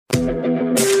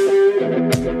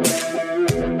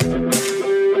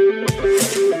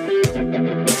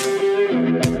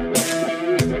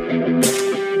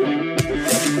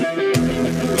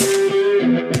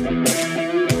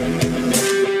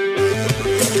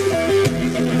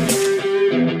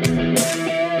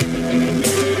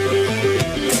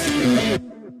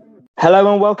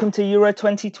Hello and welcome to Euro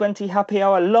 2020 Happy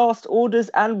Hour, last orders,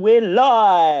 and we're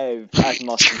live, as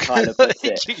Martin Tyler puts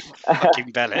it.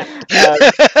 Fucking belly.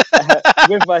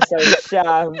 With myself,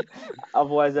 Sham,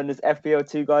 otherwise known as FPL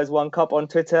 2 Guys 1 Cup on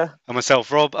Twitter. And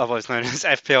myself, Rob, otherwise known as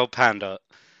FPL Panda.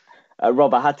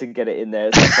 Rob, I had to get it in there.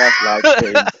 It's our first live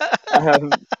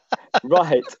stream.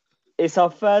 Right, it's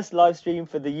our first live stream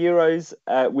for the Euros.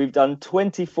 We've done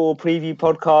 24 preview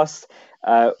podcasts.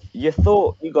 You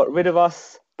thought you got rid of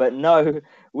us. But no,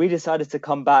 we decided to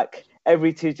come back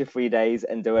every 2 to 3 days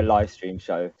and do a live stream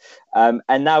show. And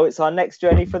now it's our next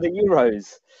journey for the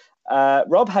Euros.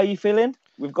 Rob, how are you feeling?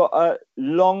 We've got a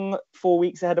long 4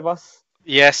 weeks ahead of us.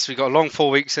 Yes, we've got a long 4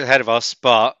 weeks ahead of us,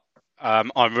 but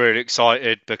I'm really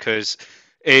excited because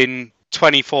in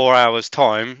 24 hours'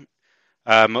 time,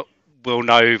 we'll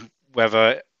know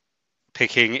whether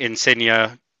picking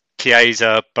Insigne,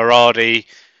 Chiesa, Berardi...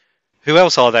 Who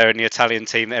else are there in the Italian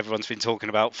team that everyone's been talking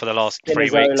about for the last 3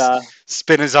 weeks?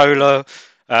 Spinazzola,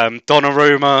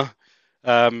 Donnarumma.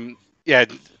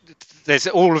 There's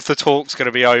all of the talk's going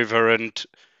to be over, and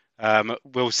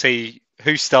we'll see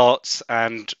who starts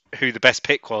and who the best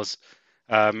pick was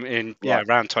in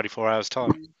around 24 hours'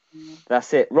 time.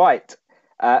 That's it. Right.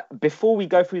 Before we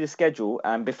go through the schedule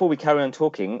and before we carry on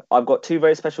talking, I've got two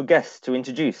very special guests to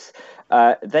introduce.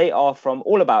 They are from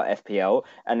All About FPL,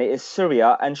 and it is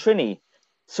Surya and Srini.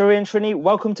 Surya and Srini,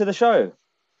 welcome to the show.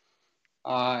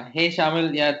 Hey,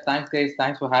 Shamil. Yeah, thanks, guys.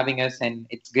 Thanks for having us. And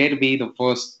it's great to be the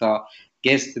first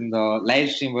guest in the live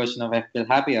stream version of FPL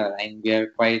Happy Hour. And we are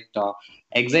quite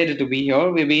excited to be here.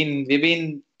 We've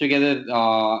been together.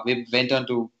 We went on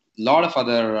to a lot of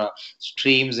other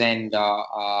streams and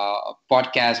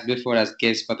podcasts before as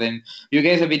guests, but then you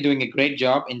guys have been doing a great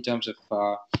job in terms of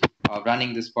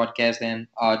running this podcast and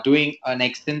doing an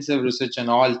extensive research on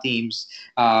all teams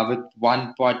with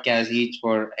one podcast each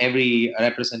for every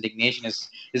representing nation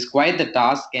is quite the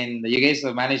task, and you guys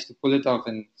have managed to pull it off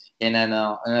in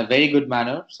a very good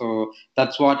manner. So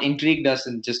that's what intrigued us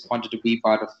and just wanted to be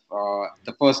part of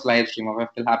the first live stream of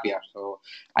FPL Happy Hour. So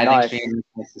I think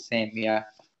Srini is the same. Yeah.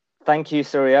 Thank you,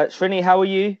 Surya. Srini, how are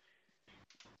you?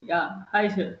 Yeah, hi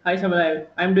Shamil.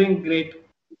 I'm doing great.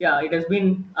 Yeah, it has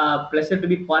been a pleasure to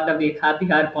be part of the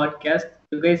Happy Hour podcast.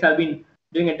 You guys have been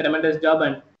doing a tremendous job,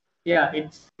 and yeah,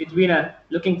 it's been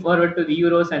looking forward to the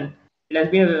Euros, and it has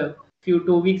been a few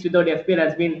 2 weeks without FPL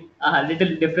has been a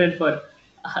little different for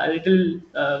a little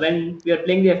when we are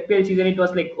playing the FPL season. It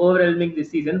was like overwhelming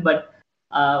this season, but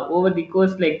over the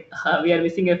course, we are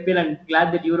missing FPL and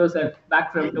glad that Euros are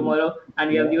back from tomorrow, and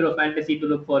we have Euro Fantasy to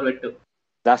look forward to.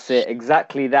 That's it,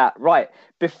 exactly that. Right,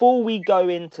 before we go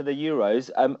into the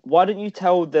Euros, why don't you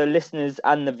tell the listeners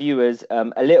and the viewers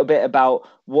a little bit about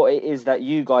what it is that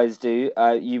you guys do?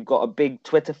 You've got a big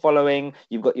Twitter following,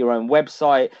 you've got your own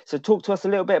website. So talk to us a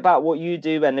little bit about what you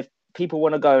do, and if people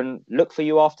want to go and look for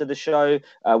you after the show,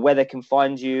 where they can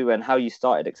find you and how you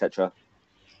started, etc.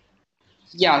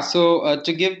 Yeah, so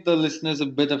to give the listeners a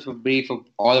bit of a brief of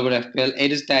All About FPL,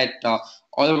 it is that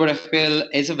All About FPL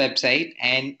is a website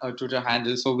and a Twitter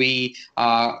handle. So we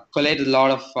collate a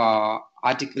lot of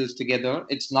articles together.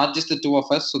 It's not just the two of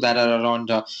us, so there are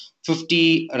around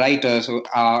 50 writers who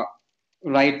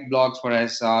write blogs for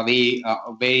us. We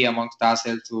vary amongst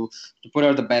ourselves to put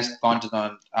out the best content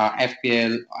on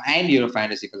FPL and Euro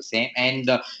Fantasy for the same. And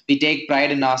we take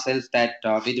pride in ourselves that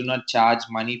we do not charge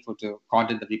money for the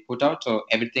content that we put out. So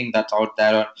everything that's out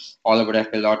there on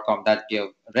allaboutfpl.com that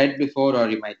you've read before or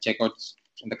you might check out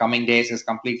in the coming days is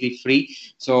completely free.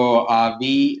 So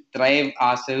we thrive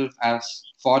ourselves as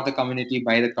for the community,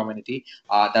 by the community.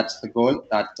 That's the goal,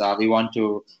 that we want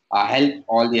to help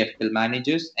all the FPL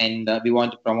managers, and we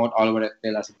want to promote All About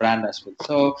FPL as a brand as well.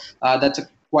 So that's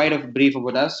quite a brief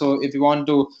about us. So if you want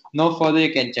to know further,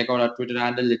 you can check out our Twitter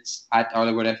handle. It's at All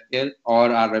About FPL,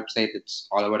 or our website. It's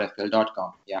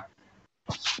allaboutfpl.com. Yeah.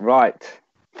 Right.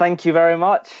 Thank you very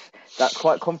much. That's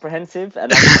quite comprehensive,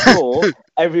 and I'm sure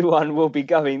everyone will be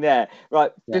going there.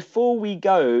 Right, before we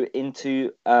go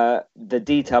into the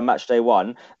detailed match day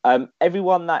one,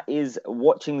 everyone that is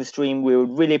watching the stream, we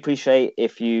would really appreciate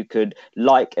if you could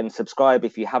like and subscribe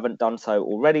if you haven't done so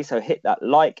already. So hit that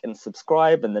like and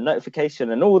subscribe and the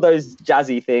notification and all those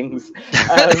jazzy things.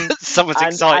 Someone's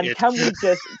excited. And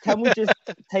can we just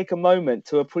take a moment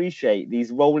to appreciate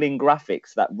these rolling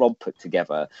graphics that Rob put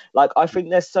together? Like, I think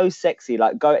they're so sexy.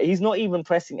 Like, he's not even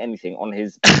pressing anything on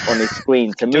his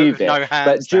screen to move it. No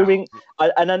hands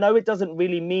but I know it doesn't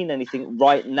really mean anything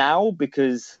right now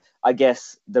because I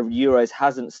guess the Euros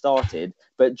hasn't started.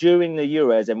 But during the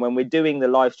Euros and when we're doing the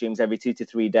live streams every 2 to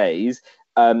 3 days,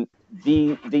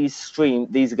 these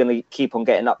are going to keep on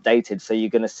getting updated. So you're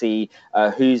going to see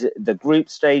who's the group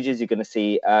stages. You're going to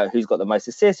see who's got the most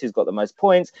assists, who's got the most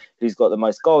points, who's got the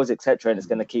most goals, etc. And it's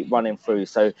going to keep running through.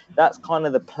 So that's kind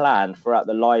of the plan throughout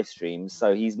the live streams.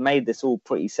 So he's made this all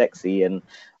pretty sexy, and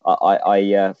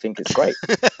I think it's great.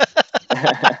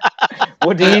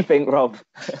 What do you think, Rob?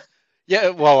 Yeah,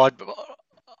 well,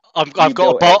 I've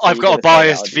got a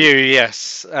biased view.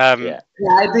 Yes.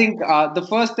 I think the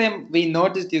first time we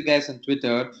noticed you guys on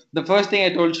Twitter, the first thing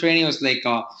I told Shreni was like,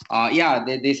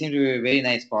 they seem to be a very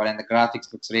nice spot, and the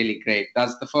graphics looks really great.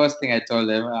 That's the first thing I told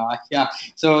him.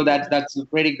 So that's a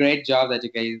pretty great job that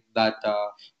you guys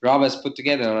Rob has put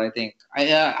together. I think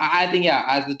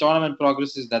as the tournament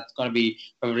progresses, that's going to be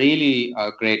a really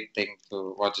great thing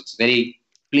to watch. It's very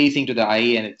pleasing to the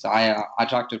eye, and it's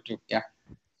attractive too. Yeah.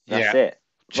 That's it.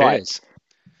 Right.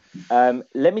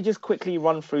 Let me just quickly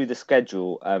run through the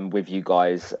schedule with you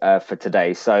guys for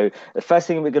today. So the first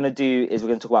thing we're going to do is we're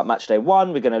going to talk about match day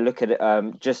one. We're going to look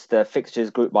at just the fixtures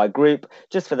group by group,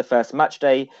 just for the first match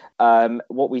day,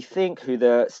 what we think, who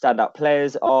the standout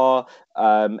players are.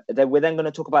 Then we're going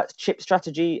to talk about chip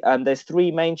strategy. There's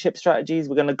 3 main chip strategies.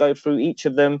 We're going to go through each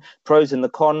of them, pros and the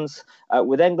cons.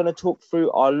 We're then going to talk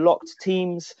through our locked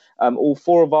teams, all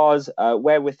 4 of ours,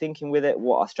 where we're thinking with it,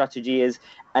 what our strategy is.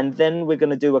 And then we're going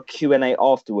to do a Q&A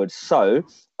afterwards. So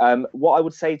what I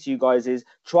would say to you guys is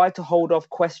try to hold off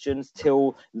questions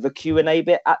till the Q&A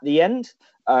bit at the end,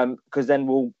 because then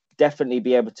we'll definitely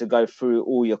be able to go through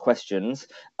all your questions.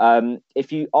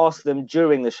 If you ask them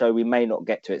during the show, we may not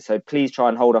get to it. So please try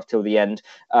and hold off till the end.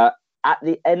 At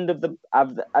the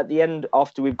end,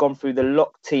 after we've gone through the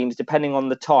locked teams, depending on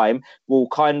the time, we'll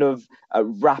kind of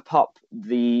wrap up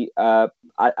the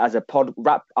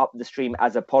stream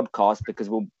as a podcast, because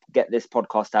we'll get this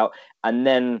podcast out and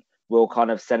then we'll kind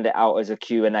of send it out as a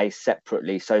Q&A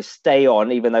separately. So stay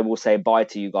on, even though we'll say bye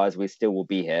to you guys, we still will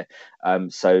be here.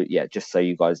 So yeah, just so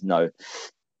you guys know.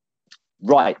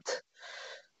 Right.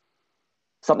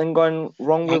 Something going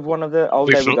wrong with one of the... Oh,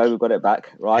 there we go. We've got it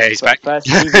back. Right. Yeah, he's back. First,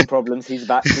 teething problems. He's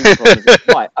back.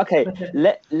 Right. Okay.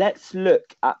 Let's look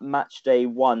at match day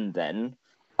one then.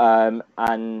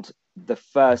 And the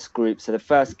first group. So the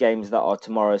first games that are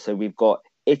tomorrow. So we've got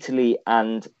Italy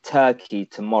and Turkey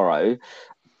tomorrow.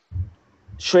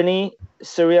 Srini,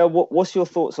 Surya, what's your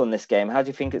thoughts on this game? How do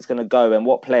you think it's going to go? And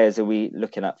what players are we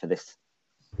looking at for this?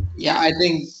 Yeah, I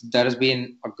think there has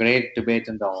been a great debate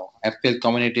in the FPL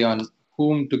community on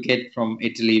whom to get from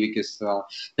Italy, because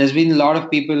there's been a lot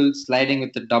of people sliding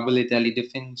with the double Italy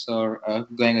defense, or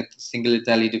going with the single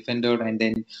Italy defender and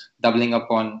then doubling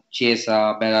up on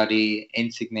Chiesa, Berardi,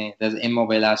 Insigne. There's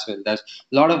Immobile as well. There's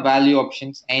a lot of value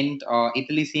options, and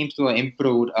Italy seems to have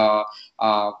improved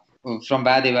from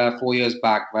where they were 4 years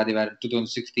back, where they were in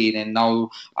 2016, and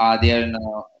now they're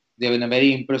in a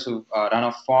very impressive run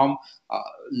of form. A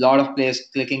lot of players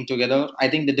clicking together. I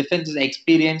think the defense is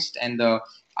experienced, and the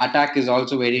attack is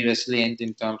also very resilient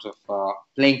in terms of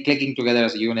clicking together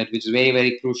as a unit, which is very,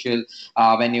 very crucial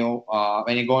when you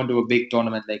go into a big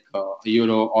tournament like a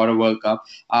Euro or a World Cup.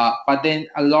 But then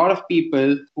a lot of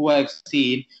people who I've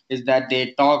seen is that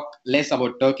they talk less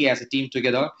about Turkey as a team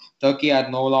together. Turkey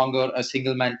are no longer a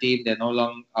single-man team. They're no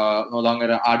longer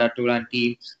an Arda Turan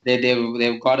team.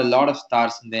 They've got a lot of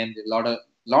stars in them. They've a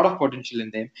lot of potential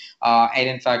in them. And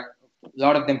in fact, a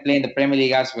lot of them play in the Premier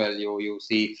League as well. You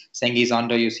see Cengiz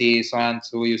Under, you see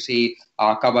Soyuncu, you see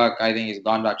Kabak. I think he's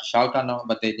gone back to Schalke now,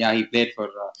 but then, he played for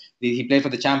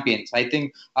the champions. I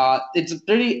think it's a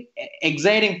pretty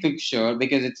exciting fixture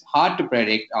because it's hard to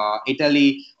predict.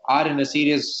 Italy are in a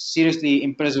seriously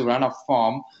impressive run of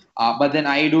form, but then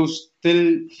I do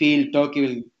still feel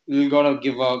Turkey will gotta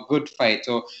give a good fight.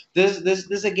 So this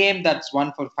is a game that's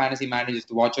one for fantasy managers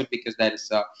to watch out, because there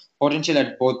is potential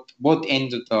at both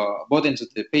ends of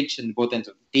the pitch and both ends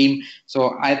of the team.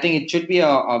 So I think it should be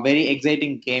a very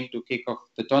exciting game to kick off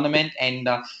the tournament. And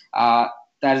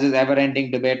there's this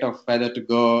ever-ending debate of whether to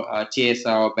go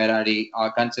Chiesa or Berardi,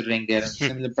 considering they're in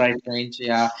similar price range.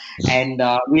 Yeah, and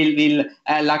we'll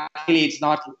luckily it's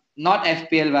not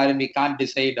FPL wherein we can't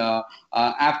decide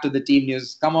after the team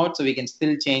news come out, so we can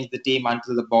still change the team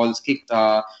until the ball's kicked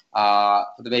for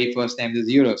the very first time this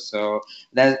Euro. So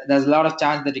there's a lot of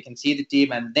chance that you can see the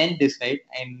team and then decide.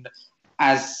 And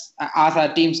as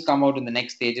our teams come out in the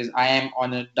next stages, I am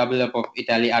on a double up of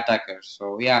Italy attackers.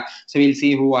 So yeah, so we'll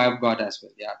see who I've got as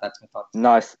well. Yeah, that's my thought.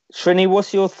 Nice, Srini.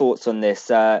 What's your thoughts on this?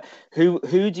 Who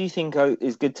do you think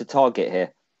is good to target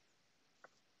here?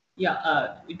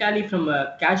 Yeah, Italy from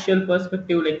a casual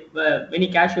perspective, like many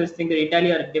casuals think that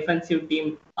Italy are a defensive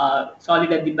team,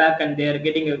 solid at the back, and they are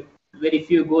getting a very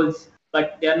few goals.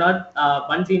 But they are not.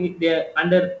 Once in they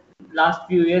under last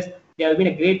few years, they have been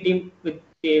a great team.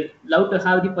 They love to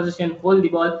have the possession, hold the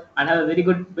ball, and have a very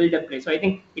good build-up play. So I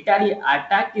think Italy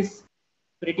attack is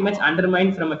pretty much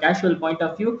undermined from a casual point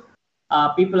of view.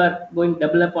 People are going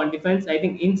double up on defense. I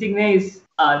think Insigne is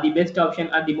the best option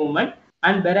at the moment,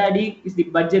 and Berardi is the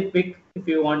budget pick if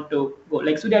you want to go.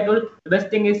 Like Surya told, the best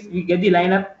thing is we get the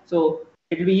lineup, so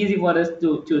it'll be easy for us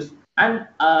to choose. And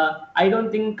I don't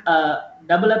think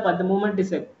double up at the moment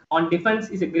on defense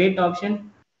is a great option.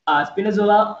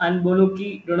 Spinazzola and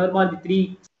Bonucci, Donnarumma are the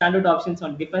three standard options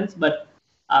on defense, but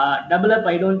double up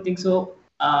I don't think so.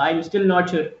 I'm still not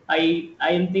sure. I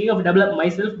am thinking of double up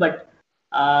myself, but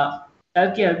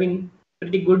Turkey have been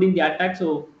pretty good in the attack,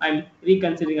 so I'm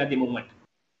reconsidering at the moment.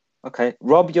 Okay,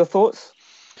 Rob, your thoughts?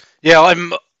 Yeah,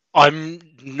 I'm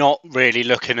not really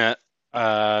looking at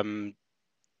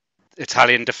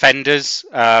Italian defenders.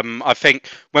 I think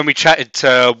when we chatted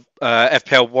to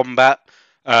FPL Wombat,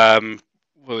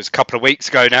 it was a couple of weeks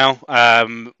ago now,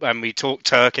 and we talked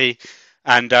Turkey,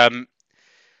 and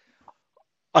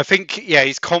I think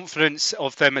his confidence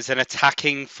of them as an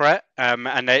attacking threat,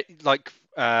 and they, like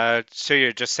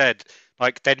Suya just said,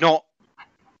 like they're not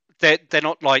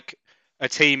like a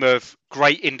team of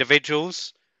great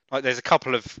individuals. Like there's a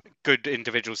couple of good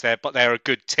individuals there, but they're a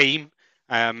good team.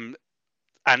 And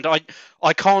I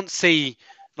can't see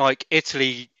like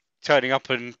Italy turning up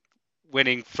and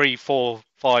winning 3-4,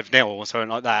 5-0 or something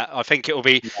like that. I think it will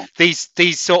be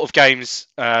these sort of games.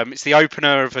 It's the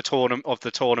opener of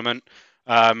the tournament.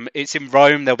 It's in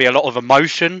Rome. There'll be a lot of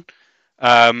emotion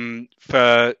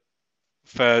for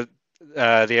the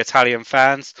Italian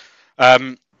fans.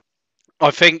 I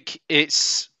think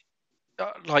it's a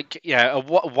 1-0, a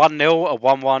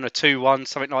 1-1, a 2-1,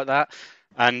 something like that.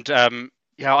 And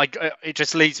it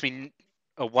just leads me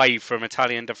away from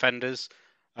Italian defenders.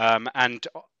 And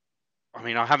I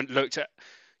mean, I haven't looked at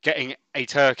getting a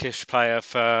Turkish player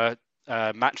for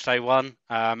match day one,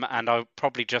 and I'm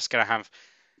probably just going to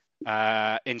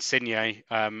have Insigne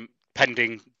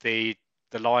pending the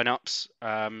lineups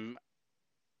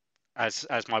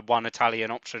as my one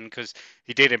Italian option, because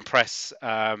he did impress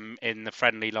in the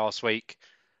friendly last week,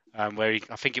 where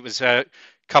I think it was a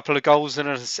couple of goals and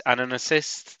an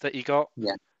assist that he got.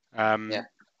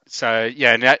 So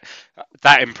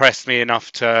that impressed me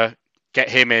enough to get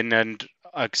him in, and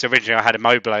because originally I had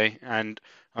Immobile, and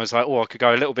I was like, I could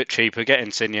go a little bit cheaper, get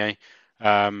Insigne,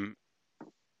 and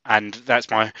that's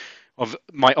my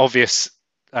obvious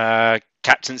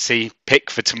captaincy pick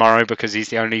for tomorrow, because he's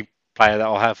the only player that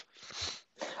I'll have.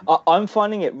 I'm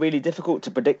finding it really difficult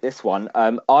to predict this one.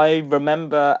 I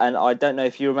remember, and I don't know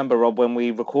if you remember, Rob, when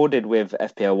we recorded with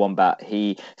FPL Wombat,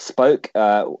 he spoke,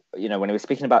 when he was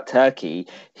speaking about Turkey,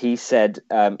 he said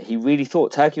he really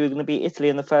thought Turkey was going to beat Italy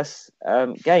in the first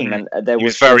game. And he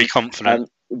was very confident.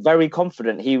 Very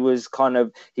confident.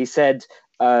 He said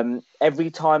every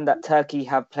time that Turkey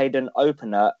have played an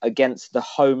opener against the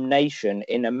home nation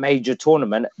in a major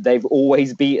tournament, they've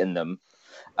always beaten them.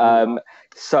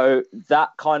 So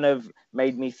that kind of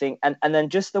made me think, and then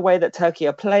just the way that Turkey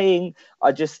are playing,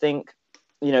 I just think,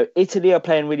 Italy are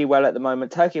playing really well at the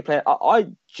moment. Turkey are playing. I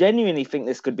genuinely think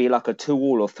this could be like a 2-2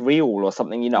 or 3-3 or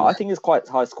something. I think it's quite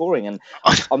high scoring, and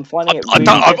I'm finding it really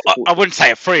difficult. I wouldn't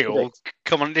say a 3-3.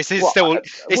 Come on, this is still.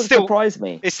 It's still surprise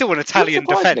me. It's still an Italian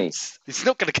defence. It's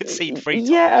not going to concede 3 times.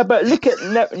 Yeah, but look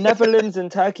at Netherlands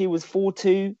and Turkey was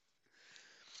 4-2.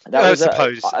 I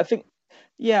suppose. I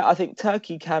think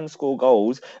Turkey can score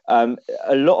goals. A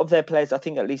lot of their players, I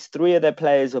think at least 3 of their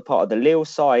players were part of the Lille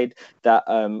side that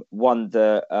won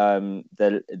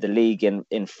the league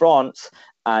in France,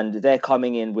 and they're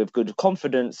coming in with good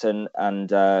confidence and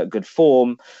good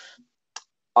form.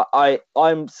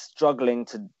 I'm struggling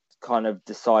to kind of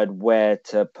decide where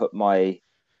to put my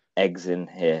eggs in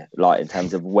here, like in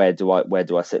terms of where do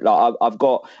I sit. Like I've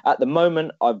got at the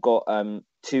moment, 2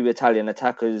 Italian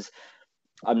attackers.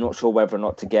 I'm not sure whether or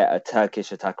not to get a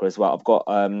Turkish attacker as well. I've got,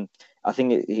 I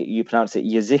think you pronounce it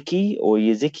Yaziki,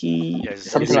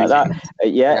 something like that.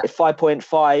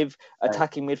 5.5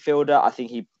 attacking midfielder. I think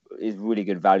he is really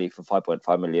good value for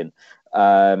 5.5 million.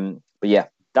 But yeah,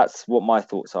 that's what my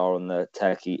thoughts are on the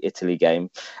Turkey-Italy game.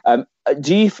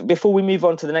 Before we move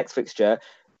on to the next fixture,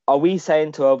 are we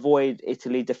saying to avoid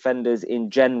Italy defenders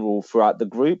in general throughout the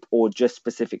group, or just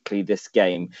specifically this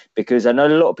game? Because I know a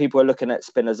lot of people are looking at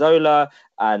Spinazzola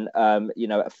and a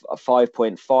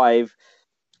 5.5.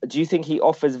 Do you think he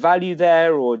offers value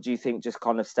there, or do you think just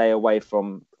kind of stay away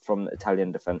from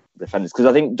Italian defenders? Because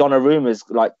I think Donnarumma is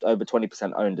like over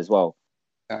 20% owned as well.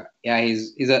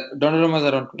 Donnarumma is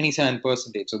around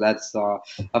 27%, so that's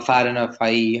a fair enough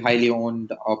highly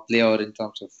owned player in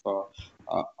terms of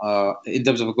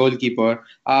a goalkeeper.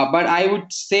 But I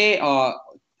would say I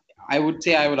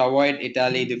would avoid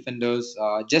Italy defenders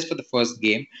just for the first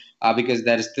game because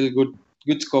there is still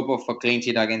good scope of a clean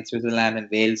sheet against Switzerland and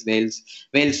Wales. Wales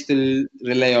still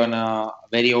rely on a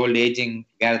very old aging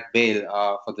Gareth Bale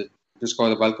to score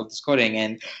the bulk of the scoring.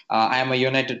 And I am a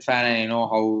United fan, and I know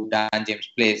how Dan James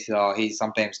plays. He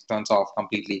sometimes turns off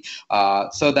completely.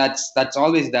 So that's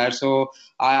always there. So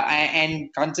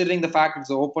and considering the fact it's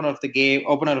the opener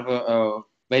of a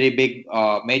very big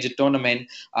major tournament,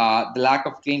 the lack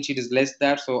of clean sheet is less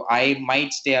there. So I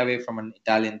might stay away from an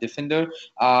Italian defender.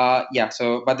 But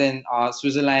then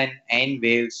Switzerland and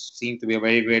Wales seem to be a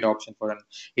very great option for an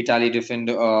Italian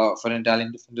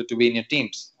defender to be in your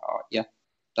teams.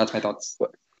 That's my thoughts.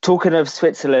 Talking of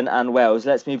Switzerland and Wales,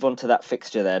 let's move on to that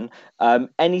fixture then.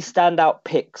 Any standout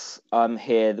picks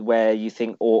here where you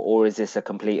think, or is this a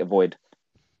complete avoid?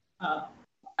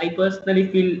 I personally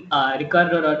feel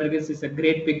Ricardo Rodriguez is a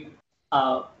great pick,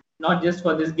 not just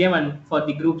for this game and for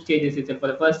the group stages itself. For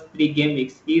the first 3 game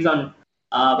weeks, he's on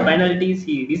penalties.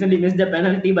 He recently missed the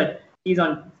penalty, but he's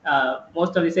on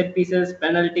most of the set pieces,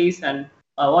 penalties, and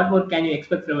what more can you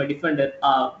expect from a defender?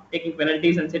 Taking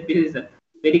penalties and set pieces is a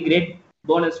very great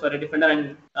bonus for a defender,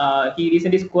 and he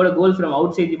recently scored a goal from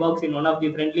outside the box in one of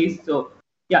the friendlies. So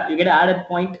yeah, you get an added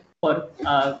point for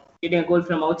getting a goal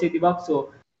from outside the box.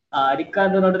 So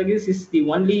Ricardo Rodriguez is the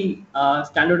only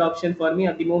standard option for me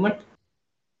at the moment.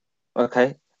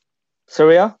 Okay.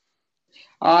 Surya?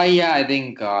 I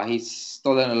think he's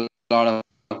stolen a lot of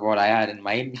what I had in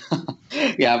mind.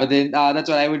 But then that's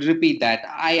what I would repeat that.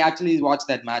 I actually watched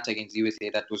that match against USA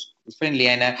that was friendly,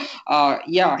 and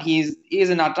he's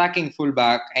an attacking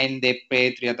fullback, and they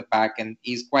play 3 at the back, and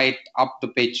he's quite up the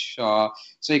pitch. So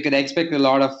you could expect a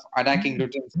lot of attacking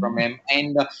returns from him,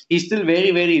 and he's still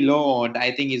very, very low owned.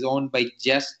 I think he's owned by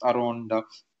just around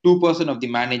 2% of the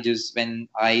managers when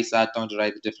I sat down to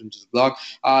write the differences blog.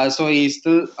 So he's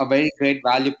still a very great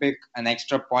value pick, an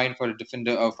extra point for a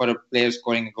defender, for a player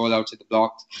scoring a goal outside the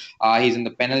blocks. He's in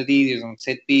the penalties, he's on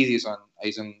set piece, he's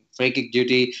on free kick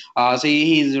duty. So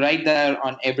he's right there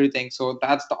on everything. So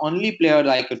that's the only player that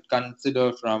I could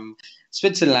consider from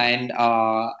Switzerland,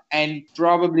 and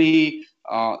probably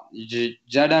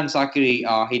Xherdan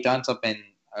Shaqiri. He turns up in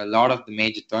a lot of the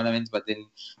major tournaments, but then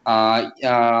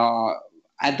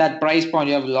at that price point,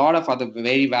 you have a lot of other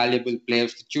very valuable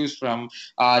players to choose from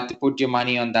to put your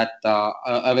money on that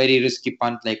a very risky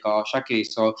punt like Shaqiri.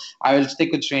 So I will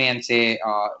stick with Srini and say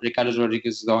Ricardo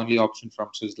Rodriguez is the only option from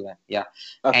Switzerland. Yeah.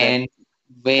 Okay. And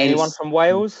Wales. Anyone from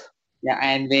Wales? Yeah,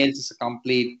 and Wales is a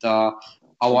complete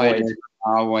avoid.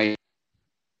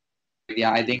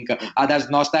 Yeah, I think there's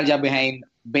nostalgia behind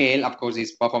Bale. Of course,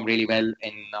 he's performed really well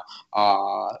in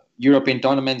European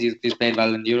tournaments. He's played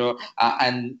well in Euro,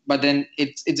 but then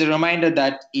it's a reminder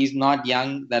that he's not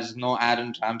young. There's no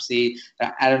Aaron Ramsey.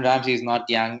 Aaron Ramsey is not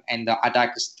young, and the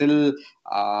attack is still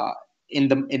in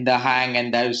the hang.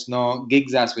 And there's no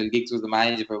Giggs as well. Giggs was the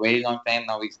manager for a very long time.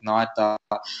 Now he's not. The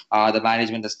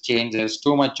management has changed. There's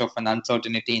too much of an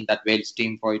uncertainty in that Wales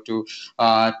team for you to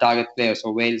target players.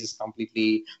 So Wales is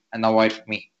completely an avoid for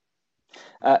me.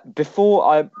 Before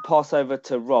I pass over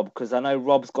to Rob, because I know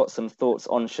Rob's got some thoughts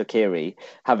on Shaqiri,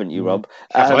 haven't you, Rob?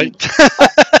 Have I?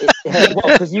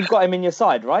 Because you've got him in your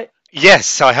side, right?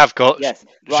 Yes, I have got right.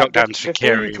 Shaqiri.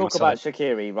 Before you talk about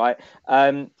Shaqiri, right?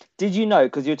 Did you know,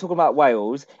 because you were talking about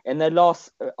Wales, in their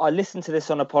last, I listened to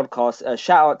this on a podcast,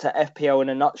 shout out to FPL in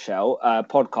a Nutshell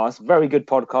podcast, very good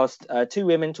podcast, 2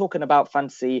 women talking about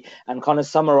fantasy and kind of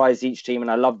summarise each team,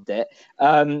 and I loved it.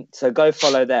 So go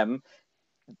follow them.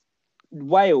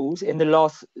 Wales, in the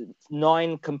last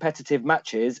 9 competitive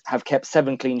matches, have kept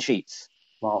 7 clean sheets.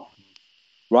 Wow.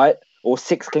 Right? or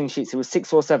 6 clean sheets. It was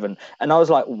 6 or 7, and I was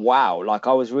like, wow! Like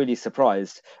I was really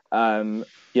surprised. I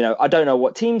don't know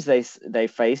what teams they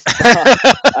faced.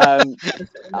 But,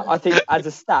 I think as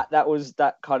a stat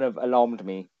that kind of alarmed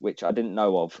me, which I didn't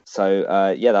know of. So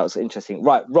that was interesting.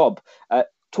 Right, Rob,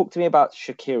 talk to me about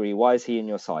Shaqiri. Why is he in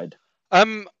your side? I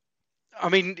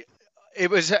mean, it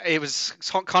was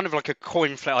kind of like a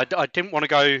coin flip. I didn't want to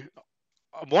go.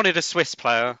 I wanted a Swiss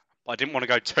player, but I didn't want to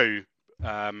go 2.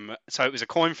 So it was a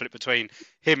coin flip between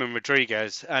him and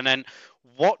Rodriguez. And then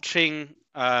watching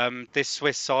this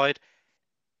Swiss side,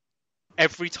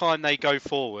 every time they go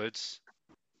forwards,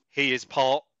 he is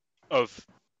part of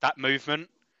that movement.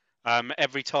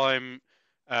 Every time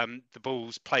the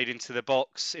ball's played into the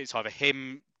box, it's either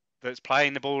him that's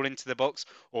playing the ball into the box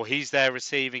or he's there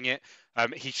receiving it.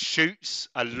 He shoots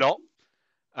a lot.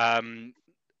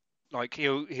 Like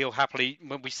he'll happily.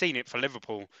 When we've seen it for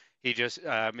Liverpool, he just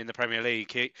in the Premier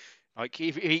League.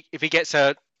 If he gets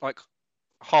a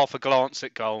half a glance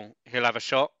at goal, he'll have a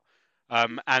shot.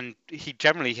 And he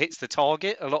generally hits the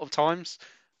target a lot of times.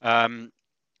 And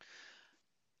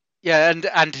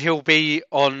he'll be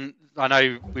on. I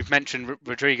know we've mentioned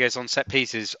Rodriguez on set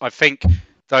pieces. I think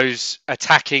those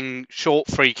attacking short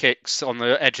free kicks on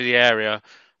the edge of the area,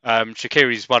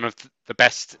 Shaqiri's one of the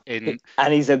best in.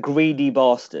 And he's a greedy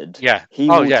bastard. Yeah. He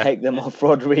will take them off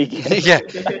Rodriguez. yeah.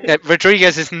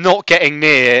 Rodriguez is not getting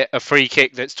near a free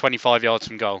kick that's 25 yards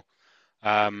from goal.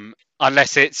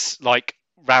 Unless it's like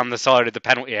round the side of the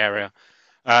penalty area.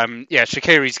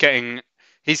 Shaqiri's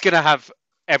he's going to have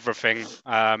everything.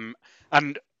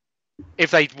 And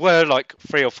if they were like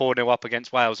 3 or 4-0 up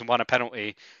against Wales and won a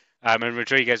penalty, and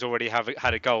Rodriguez already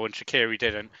had a goal and Shaqiri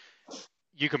didn't,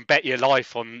 you can bet your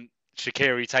life on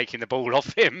Shaqiri taking the ball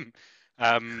off him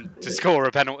to score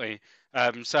a penalty.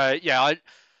 I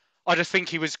just think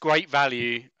he was great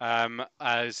value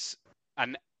as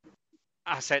an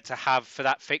asset to have for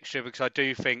that fixture, because I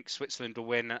do think Switzerland will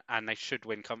win and they should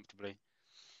win comfortably.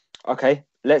 Okay,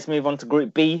 let's move on to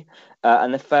Group B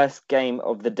and the first game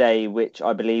of the day, which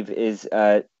I believe is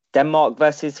Denmark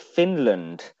versus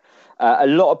Finland. A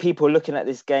lot of people looking at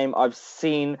this game. I've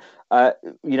seen,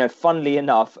 funnily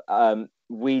enough,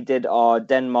 we did our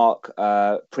Denmark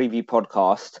preview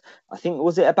podcast. I think,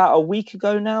 was it about a week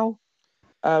ago now,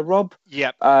 Rob?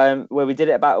 Yep. Where we did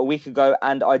it about a week ago,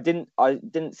 and I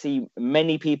didn't see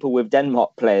many people with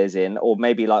Denmark players in, or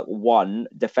maybe like one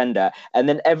defender. And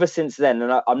then ever since then,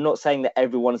 and I'm not saying that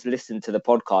everyone's listened to the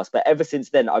podcast, but ever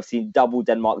since then, I've seen double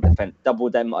Denmark defense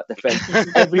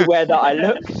everywhere that I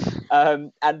look.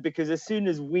 And because as soon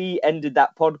as we ended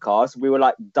that podcast, we were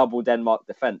like double Denmark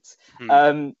defense.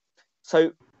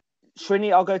 So,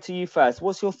 Srini, I'll go to you first.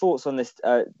 What's your thoughts on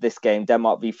this game,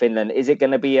 Denmark v Finland? Is it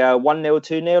going to be a 1-0,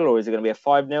 2-0, or is it going to be a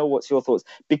 5-0? What's your thoughts?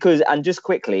 Because, and just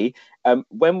quickly, I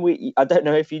don't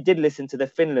know if you did listen to the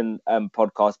Finland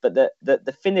podcast, but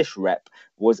the Finnish rep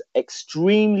was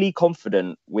extremely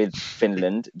confident with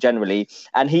Finland generally,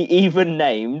 and he even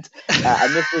named,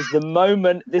 and this was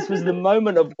the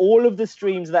moment of all of the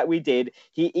streams that we did,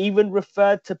 he even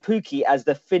referred to Pukki as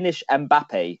the Finnish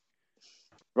Mbappe.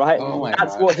 Right,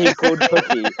 that's what he called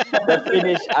Pukki, the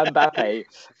Finnish Mbappe.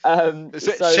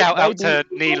 Shout out to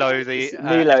Nilo,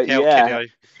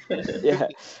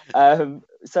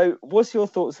 So, what's your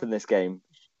thoughts on this game,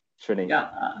 Srini?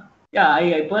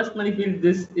 I personally feel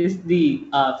this is the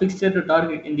fixture to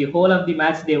target in the whole of the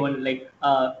match day one. Like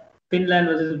Finland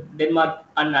versus Denmark,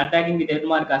 and attacking the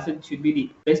Denmark asset should be the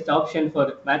best option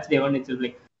for match day one itself.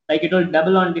 Like you told,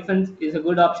 double on defense is a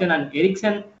good option, and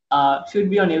Eriksen should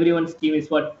be on everyone's team is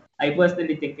what I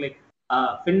personally think.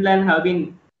 Finland have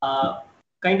been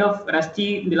kind of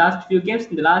rusty in the last few games.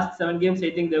 In the last 7 games,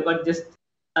 I think they've got just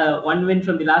 1 win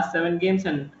from the last 7 games,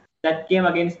 and that came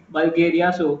against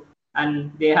Bulgaria.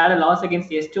 And they had a loss against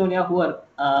Estonia, who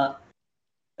are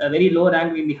very low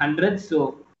ranked in the hundreds.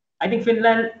 So I think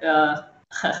Finland,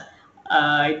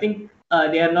 I think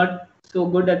they are not so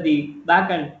good at the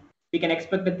back, and we can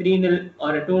expect a 3-0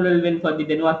 or a 2-0 win for the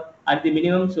Denmark at the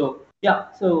minimum. So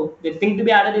the thing to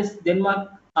be added is Denmark,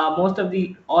 all the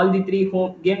 3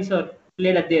 home games are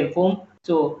played at their home.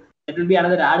 So that will be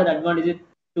another added advantage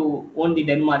to own the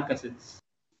Denmark assets.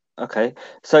 Okay.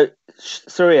 So,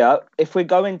 Surya, if we're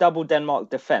going double Denmark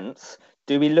defense,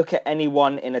 do we look at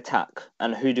anyone in attack,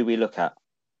 and who do we look at?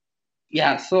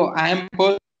 Yeah, so I am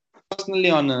personally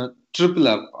on a triple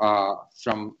up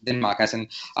from Denmark. As in,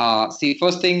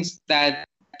 first things that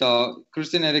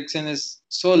Christian Eriksen is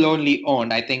so lonely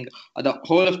owned. I think the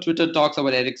whole of Twitter talks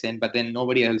about Eriksen, but then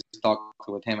nobody else talks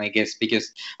about him, I guess,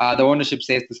 because the ownership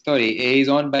says the story. He's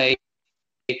owned by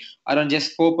around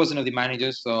just 4% of the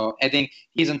managers. So I think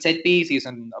he's on set piece, he's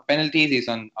on penalties, he's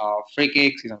on free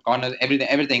kicks, he's on corners,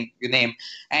 everything you name.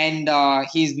 And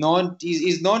he's known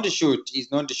to shoot.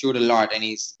 He's known to shoot a lot, and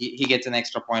he gets an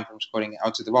extra point from scoring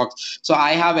outside the box. So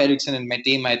I have Eriksen in my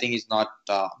team. I think he's not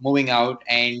moving out.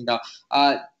 And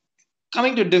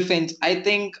coming to defense, I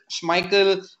think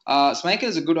Schmeichel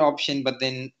is a good option, but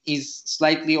then he's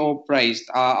slightly overpriced.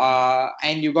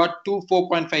 And you got two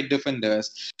 4.5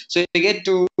 defenders. So you get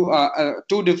two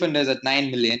defenders at 9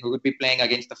 million who could be playing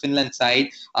against the Finland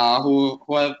side, who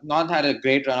have not had a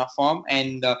great run of form,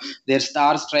 and their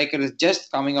star striker is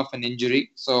just coming off an injury,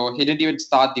 so he didn't even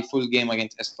start the full game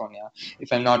against Estonia.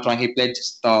 If I'm not wrong, he played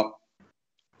just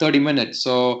 30 minutes.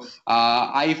 So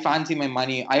I fancy my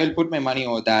money. I will put my money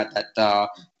over that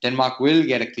Denmark will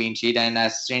get a clean sheet. And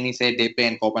as Srini said, they play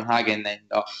in Copenhagen, and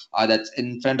that's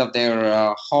in front of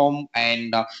their home,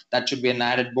 and that should be an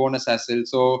added bonus as well.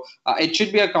 So it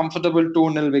should be a comfortable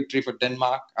 2-0 victory for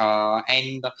Denmark.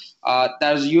 And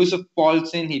there's Yusuf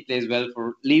Poulsen. He plays well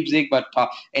for Leipzig, but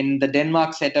in the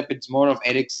Denmark setup, it's more of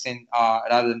Eriksen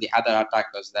rather than the other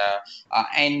attackers there.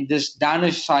 And this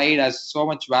Danish side has so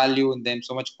much value in them,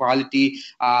 so much quality,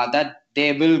 that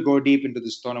they will go deep into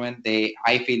this tournament.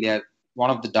 I feel they are one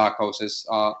of the dark horses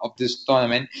of this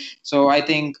tournament. So I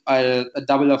think a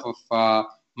double up of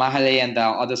Mahale and the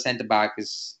other centre back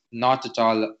is not at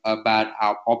all a bad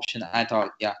option at all.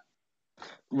 Yeah.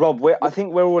 Rob, I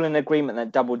think we're all in agreement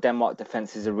that double Denmark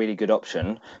defence is a really good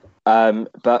option.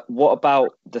 But what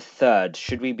about the third?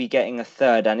 Should we be getting a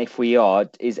third? And if we are,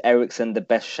 is Eriksen the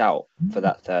best shout for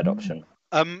that third option?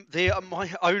 My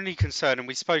only concern, and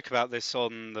we spoke about this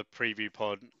on the preview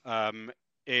pod,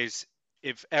 is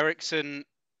if Eriksen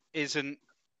isn't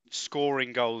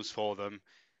scoring goals for them,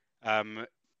 I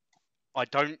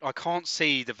can't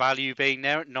see the value being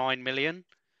there at 9 million.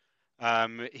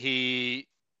 9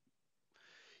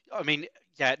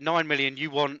 million, you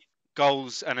want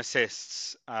goals and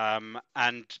assists,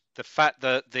 and the fact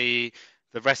that the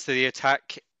rest of the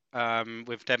attack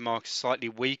with Denmark is slightly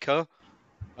weaker,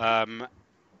 and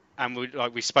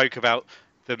we spoke about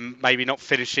them maybe not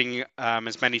finishing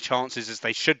as many chances as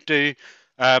they should do.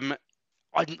 I'm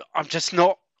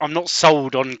not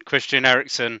sold on Christian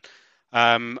Eriksen.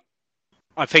 I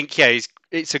think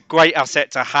it's a great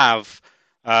asset to have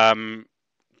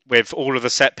with all of the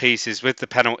set pieces, with the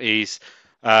penalties,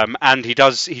 and he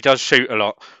does shoot a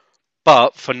lot.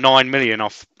 But for 9 million, I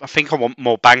think I want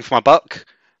more bang for my buck.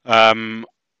 I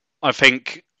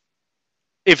think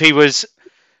if he was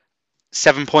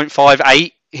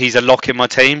 7.58, he's a lock in my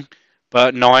team.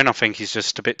 But 9, I think he's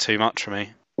just a bit too much for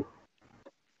me.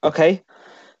 Okay,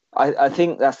 I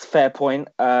think that's a fair point.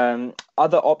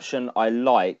 Other option I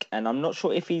like, and I'm not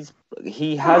sure if he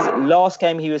has last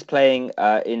game he was playing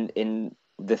in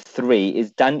the 3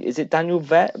 is it Daniel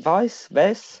Weiss?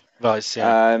 Weiss,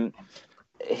 yeah.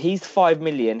 He's 5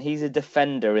 million. He's a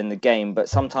defender in the game, but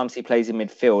sometimes he plays in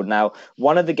midfield. Now,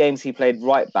 one of the games he played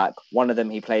right back, one of them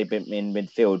he played in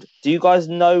midfield. Do you guys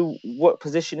know what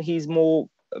position he's more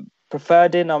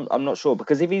preferred in? I'm not sure,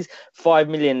 because if he's 5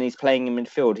 million and he's playing in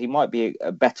midfield, he might be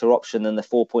a better option than the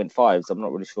 4.5s. I'm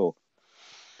not really sure.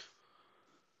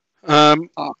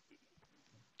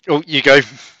 You go.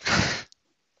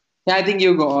 Yeah, I think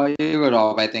you go,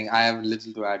 Rob. I think I have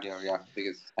little to add here,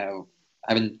 because I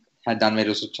haven't had done my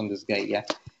research on this guy. Yeah.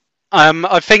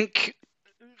 I think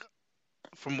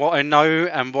from what I know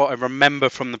and what I remember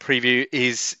from the preview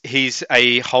is he's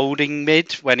a holding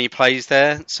mid when he plays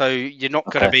there. So you're not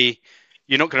going to be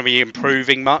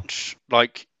improving much.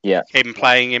 Like him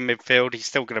playing in midfield, he's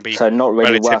still going to be so not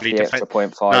really relatively worth the extra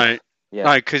 0.5.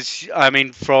 No, because is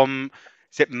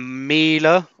it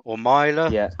Mila or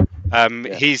Myla? Yeah.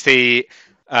 He's the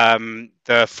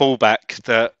fullback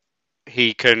that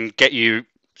he can get you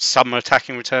some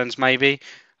attacking returns maybe.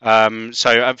 So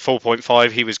at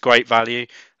 4.5 he was great value,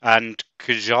 and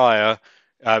Kajaya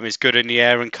is good in the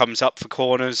air and comes up for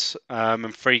corners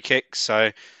and free kicks.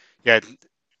 So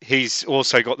he's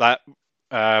also got that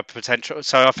potential.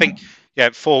 So I think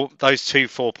for those two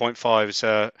 4.5s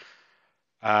are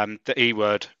the E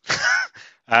word.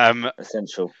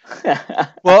 Essential.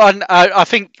 Well, and I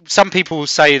think some people will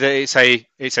say that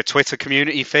it's a Twitter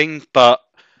community thing, but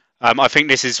I think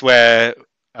this is where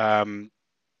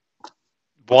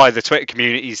why the Twitter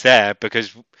community is there,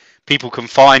 because people can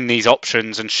find these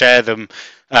options and share them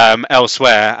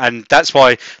elsewhere, and that's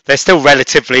why they're still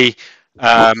relatively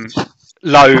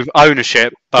low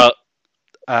ownership. But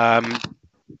amongst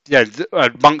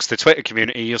the Twitter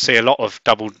community, you'll see a lot of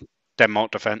double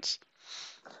Denmark defence.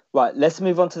 Right, let's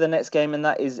move on to the next game, and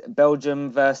that is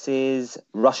Belgium versus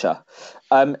Russia.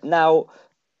 Now,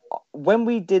 when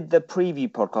we did the preview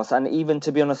podcast, and even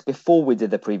to be honest, before we did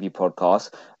the preview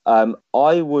podcast,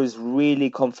 I was really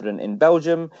confident in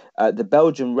Belgium. The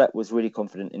Belgian rep was really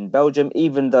confident in Belgium,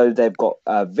 even though they've got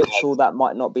Witsel that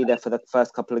might not be there for the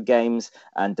first couple of games,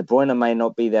 and De Bruyne may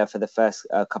not be there for the first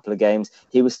couple of games.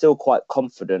 He was still quite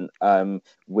confident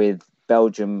with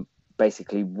Belgium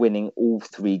basically winning all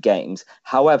 3 games.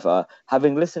 However,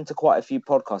 having listened to quite a few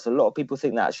podcasts, a lot of people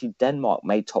think that actually Denmark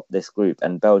may top this group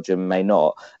and Belgium may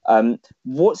not.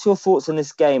 What's your thoughts on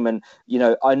this game? And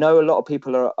I know a lot of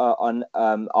people are on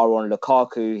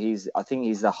Lukaku. I think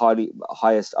he's the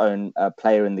highest owned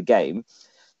player in the game.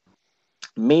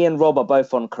 Me and Rob are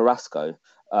both on Carrasco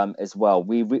as well.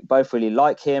 We both really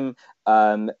like him.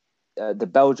 The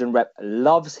Belgian rep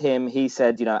loves him. He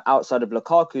said, outside of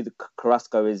Lukaku, the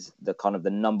Carrasco is the kind of the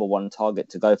number one target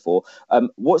to go for.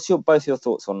 What's both your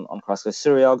thoughts on Carrasco?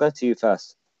 Surya, I'll go to you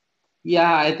first.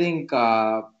 Yeah, I think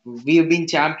we have been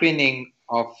championing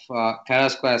of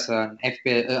Carrasco as an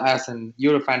FPL, as an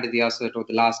Euro fantasy asset over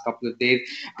the last couple of days.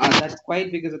 That's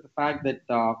quite because of the fact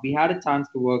that we had a chance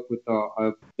to work with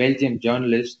a Belgian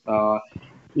journalist.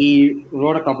 He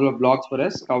wrote a couple of blogs for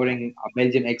us covering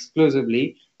Belgium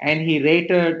exclusively, and he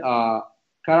rated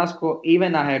Carrasco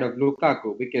even ahead of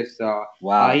Lukaku because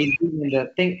he's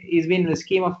been in the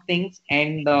scheme of things,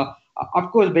 and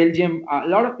of course Belgium. A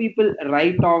lot of people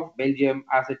write off Belgium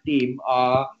as a team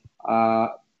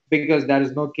because there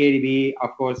is no KDB.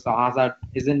 Of course, Hazard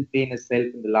isn't been himself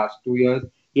in the last 2 years.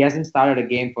 He hasn't started a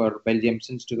game for Belgium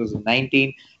since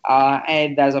 2019,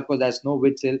 and there's no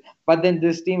Witsel. But then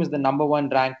this team is the number 1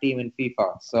 ranked team in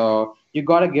FIFA, so you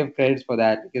got to give credits for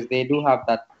that because they do have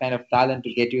that kind of talent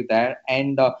to get you there.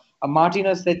 And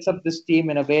Martinez sets up this team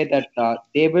in a way that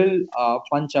they will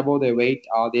punch above their weight.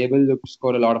 They will look to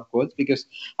score a lot of goals because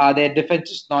their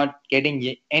defense is not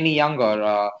getting any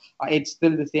younger. It's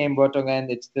still the same Vertonghen.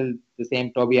 It's still the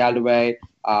same Toby Alderweireld.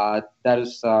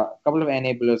 There's a couple of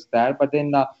enablers there, but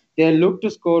then they look to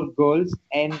score goals.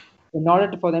 And in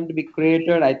order for them to be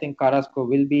created, I think Carrasco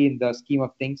will be in the scheme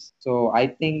of things. So I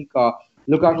think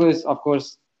Lukaku is, of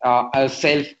course, a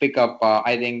self pickup.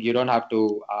 I think you don't have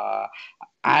to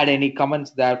add any comments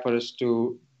there for us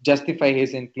to justify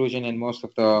his inclusion in most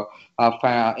of the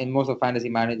fantasy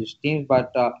managers teams.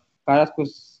 But Carrasco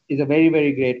is a very,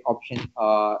 very great option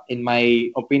in my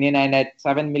opinion. And at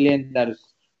 7 million, there is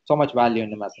so much value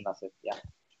in him as an asset. Yeah.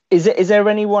 Is there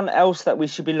anyone else that we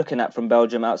should be looking at from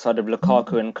Belgium outside of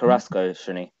Lukaku and Carrasco,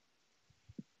 Shani?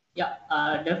 Yeah,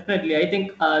 definitely. I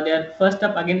think they are first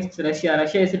up against Russia.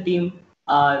 Russia is a team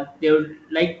they would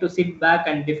like to sit back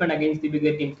and defend against the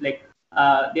bigger teams. Like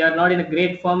they are not in a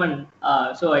great form, and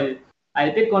so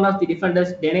I'll pick one of the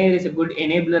defenders. Denayer is a good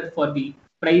enabler for the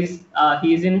price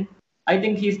he is in. I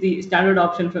think he's the standard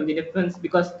option from the defense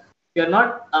because we are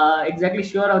not exactly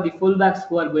sure of the fullbacks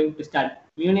who are going to start.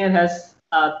 Munir has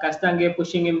Castange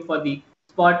pushing him for the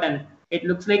spot, and it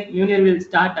looks like Munir will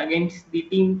start against the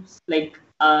teams like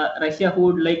Russia who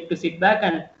would like to sit back,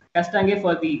 and Castange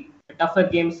for the tougher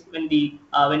games when they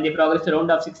progress to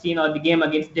round of 16 or the game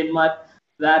against Denmark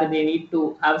where they need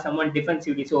to have someone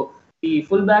defensively. So the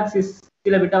fullbacks is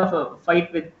still a bit of a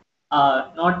fight with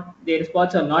not their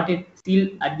spots are not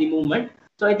sealed at the moment.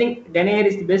 So I think Denayer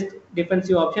is the best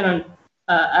defensive option, and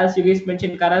as you guys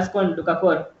mentioned, Carrasco and Lukaku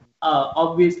are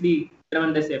obviously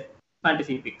tremendous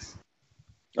fantasy picks.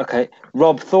 Okay,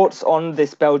 Rob, thoughts on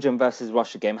this Belgium versus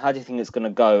Russia game? How do you think it's going to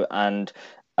go? And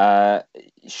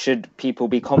should people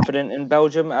be confident in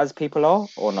Belgium as people are,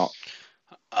 or not?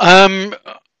 I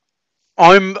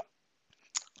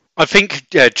think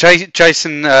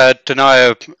Jason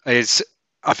Denayer is.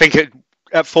 I think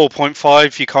at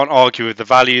 4.5, you can't argue with the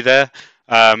value there.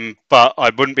 But I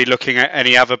wouldn't be looking at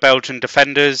any other Belgian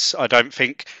defenders. I don't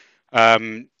think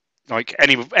like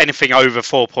anything over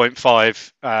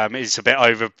 4.5 is a bit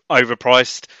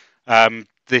overpriced.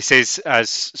 This is, as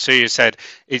Suya said,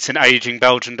 it's an aging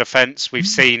Belgian defence. We've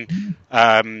seen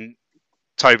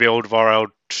Toby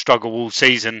Alderweireld struggle all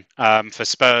season for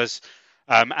Spurs,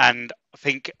 and I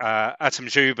think Atom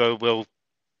Juba will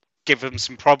give them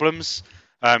some problems.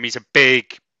 He's a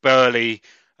big, burly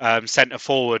centre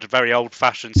forward, a very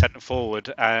old-fashioned centre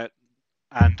forward, and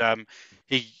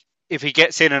if he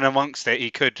gets in and amongst it, he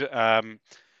could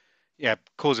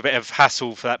cause a bit of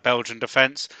hassle for that Belgian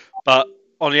defence. But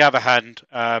on the other hand,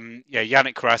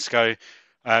 Yannick Carrasco,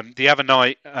 the other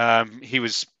night he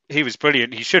was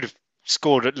brilliant. He should have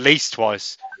scored at least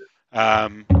twice,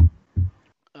 and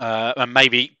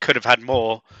maybe could have had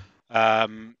more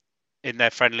in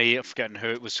their friendly. I'm forgetting who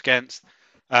it was against.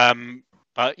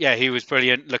 But yeah, he was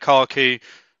brilliant. Lukaku,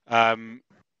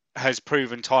 has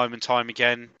proven time and time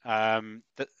again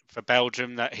that for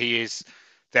Belgium that he is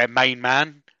their main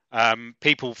man.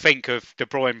 People think of De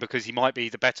Bruyne because he might be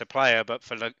the better player, but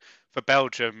for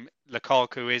Belgium,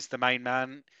 Lukaku is the main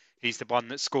man. He's the one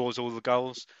that scores all the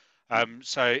goals.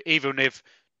 So even if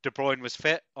De Bruyne was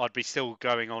fit, I'd be still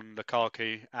going on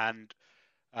Lukaku. And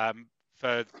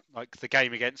for like the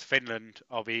game against Finland,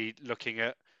 I'll be looking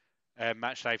at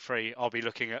match day 3. I'll be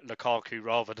looking at Lukaku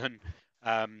rather than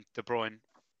De Bruyne.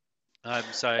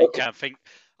 So Okay. yeah,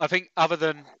 I think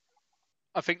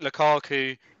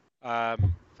Lukaku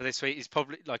for this week is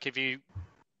probably like if you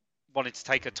wanted to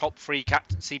take a top 3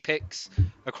 captaincy picks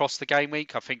across the game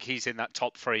week, I think he's in that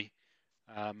top 3.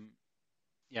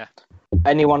 Yeah.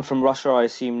 Anyone from Russia? I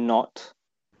assume not.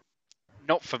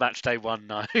 Not for match day 1,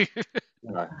 no.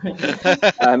 No.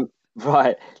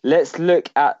 Right. Let's look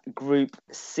at Group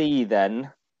C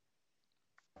then.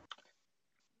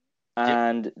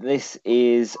 And this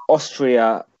is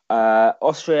Austria,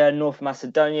 North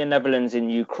Macedonia, Netherlands,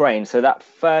 and Ukraine. So that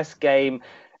first game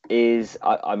is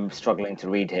I'm struggling to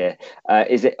read here.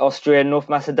 Is it Austria, North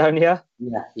Macedonia?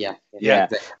 Yeah.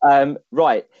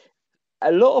 Right.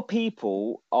 A lot of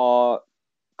people are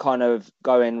kind of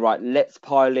going, right, let's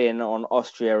pile in on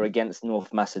Austria against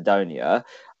North Macedonia.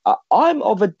 I'm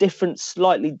of a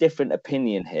slightly different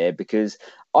opinion here because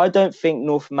I don't think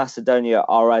North Macedonia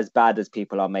are as bad as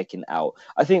people are making out.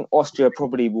 I think Austria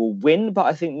probably will win, but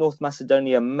I think North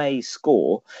Macedonia may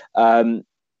score.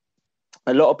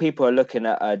 A lot of people are looking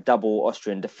at a double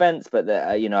Austrian defence, but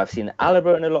I've seen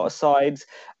Alaba in a lot of sides.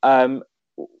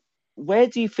 Where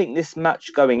do you think this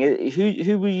match going?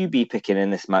 Who will you be picking in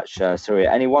this match,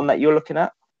 Surya? Anyone that you're looking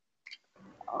at?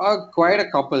 Quite a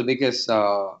couple because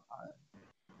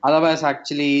Alaba is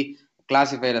actually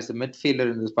classified as a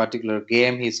midfielder in this particular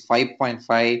game. He's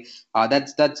 5.5.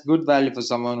 That's good value for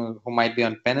someone who might be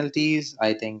on penalties.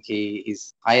 I think he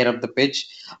is higher up the pitch.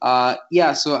 So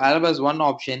Alaba is one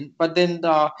option, but then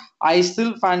I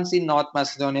still fancy North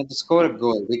Macedonia to score a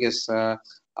goal because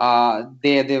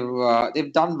they've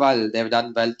done well. They've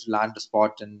done well to land a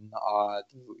spot in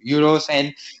Euros,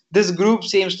 and this group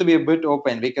seems to be a bit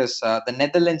open because the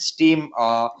Netherlands team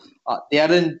they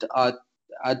aren't.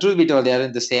 Truth be told, they are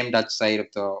in the same Dutch side of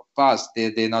the past.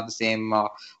 They're not the same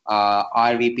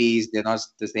RVPs. They're not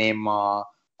the same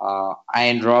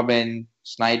Iron Robin,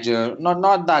 Snyder.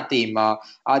 Not that team.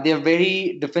 They're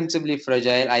very defensively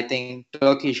fragile. I think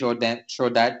Turkey showed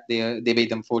that they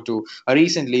beat them 4-2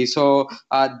 recently. So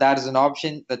that is an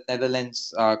option that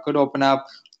Netherlands could open up.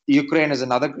 Ukraine is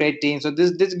another great team. So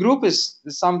this group is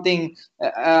something.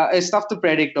 It's tough to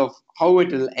predict of how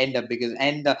it will end up because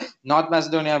North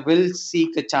Macedonia will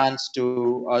seek a chance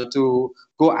to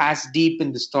go as deep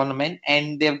in this tournament,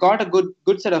 and they've got a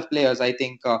good set of players. I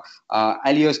think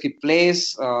Alioski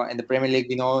plays in the Premier League.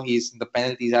 We know he's in the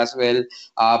penalties as well.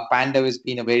 Pandev has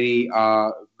been a very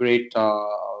great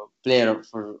player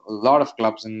for a lot of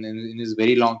clubs in his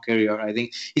very long career. I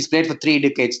think he's played for 3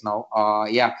 decades now.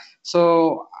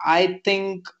 So I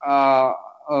think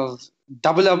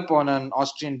double up on an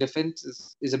Austrian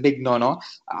defense is a big no-no.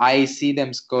 I see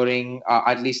them scoring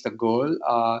at least a goal.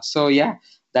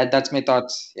 That's my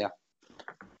thoughts. Yeah.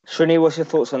 Srini, what's your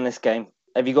thoughts on this game?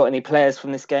 Have you got any players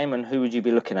from this game, and who would you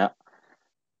be looking at?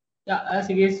 Yeah, as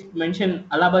you guys mentioned,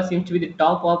 Alaba seems to be the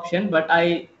top option, but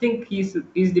I think he's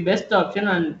the best option,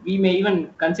 and we may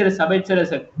even consider Sabitzer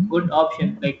as a good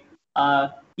option. Like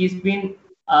he's been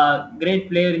a great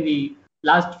player in the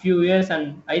last few years,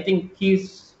 and I think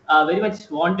he's very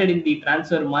much wanted in the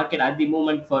transfer market at the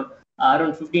moment for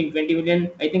around 15-20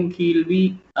 million. I think he'll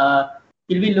be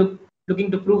looking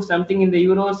to prove something in the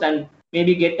Euros and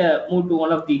maybe get a move to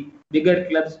one of the bigger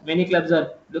clubs. Many clubs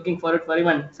are looking forward for him,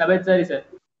 and Sabitzer is a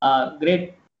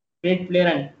great player,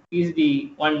 and he's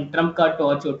the one trump card to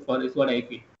watch out for, is what I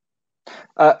feel.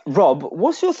 Rob,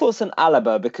 what's your thoughts on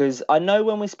Alaba? Because I know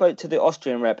when we spoke to the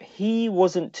Austrian rep, he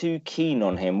wasn't too keen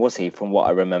on him, was he? From what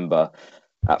I remember,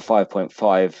 at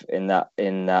 5.5 in that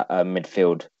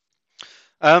midfield.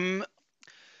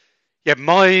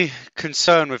 My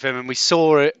concern with him, and we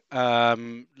saw it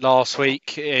last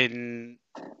week in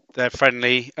their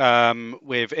friendly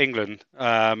with England.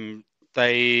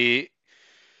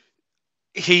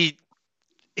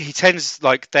 He tends,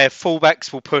 like, their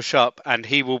fullbacks will push up and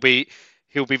he'll be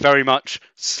very much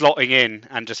slotting in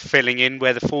and just filling in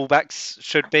where the fullbacks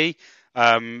should be.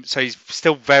 So he's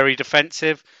still very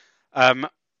defensive.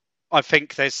 I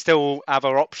think there's still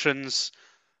other options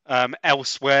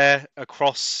elsewhere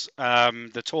across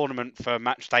the tournament for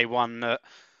match day 1 that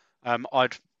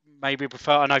I'd maybe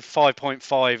prefer. I know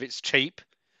 5.5 it's cheap,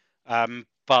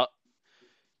 but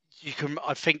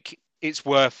I think it's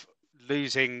worth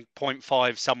losing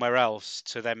 0.5 somewhere else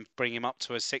to then bring him up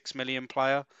to a 6 million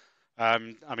player. I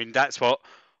mean, that's what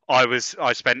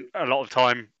I spent a lot of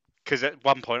time, because at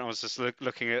one point I was just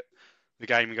looking at the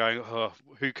game and going, oh,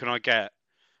 who can I get?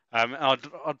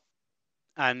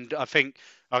 And I think,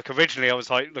 like, originally I was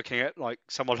like looking at like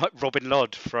someone like Robin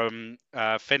Lod from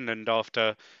Finland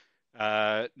after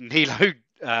Nilo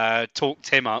talked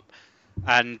him up,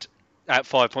 and at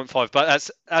 5.5. But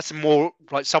that's more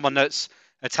like someone that's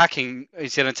attacking.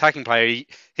 He's an attacking player.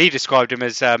 He described him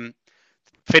as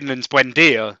Finland's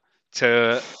Buendia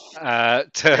to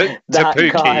that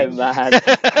Pukki. guy,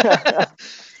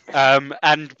 man.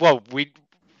 And well,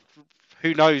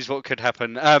 who knows what could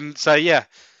happen. So yeah,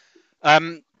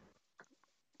 I'm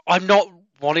not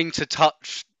wanting to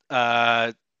touch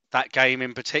that game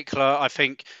in particular. I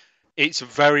think it's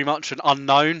very much an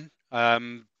unknown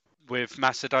with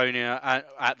Macedonia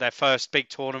at their first big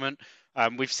tournament.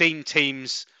 We've seen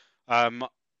teams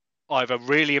either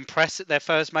really impress at their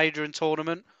first major in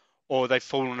tournament, or they've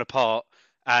fallen apart.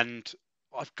 And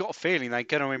I've got a feeling they're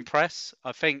going to impress.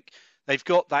 I think they've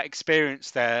got that experience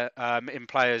there in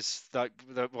players that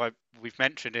we've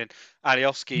mentioned in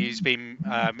Alioski, who's been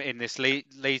in this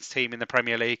Leeds team in the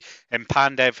Premier League, and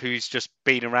Pandev, who's just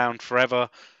been around forever.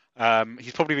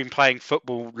 He's probably been playing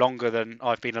football longer than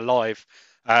I've been alive.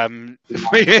 He's.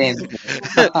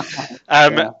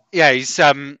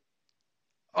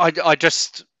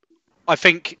 I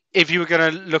think if you were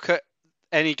going to look at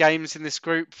any games in this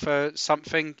group for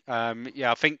something,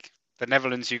 I think the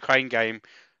Netherlands-Ukraine game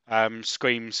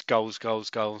screams goals,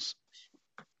 goals, goals.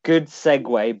 Good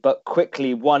segue, but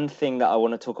quickly, one thing that I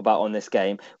want to talk about on this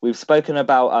game. We've spoken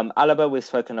about Alaba, we've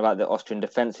spoken about the Austrian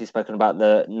defence, we've spoken about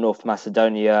the North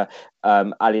Macedonia,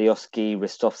 Alioski,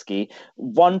 Ristovski.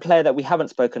 One player that we haven't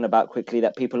spoken about quickly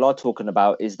that people are talking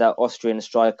about is that Austrian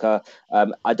striker,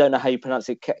 I don't know how you pronounce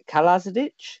it,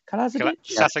 Kalazic?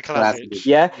 Sasa Kalazic.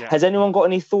 Yeah? Has anyone got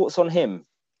any thoughts on him?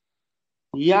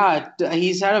 Yeah,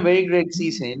 he's had a very great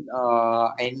season,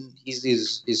 and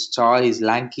he's tall, he's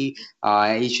lanky.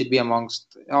 He should be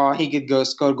amongst. He could go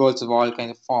score goals of all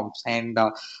kinds of forms, and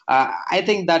I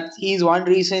think that he's one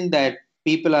reason that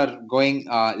people are going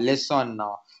less on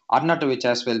Arnautovic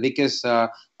as well, because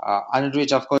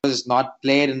Arnautovic, of course, is not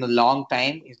played in a long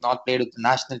time. He's not played with the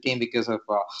national team because of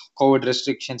COVID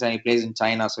restrictions, and he plays in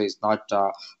China, so he's not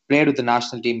played with the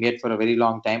national team yet for a very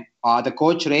long time. The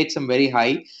coach rates him very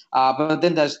high, but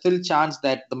then there's still chance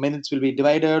that the minutes will be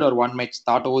divided or one might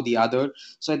start over the other.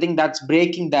 So I think that's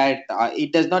breaking that.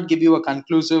 It does not give you a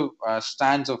conclusive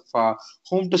stance of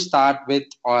whom to start with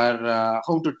or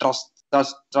whom to trust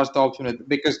the option with,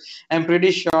 because I'm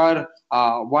pretty sure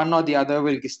one or the other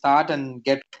will start and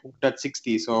get hooked at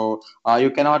 60. So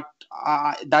you cannot.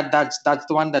 That's the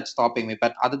one that's stopping me.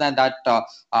 But other than that,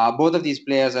 both of these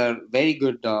players are very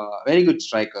good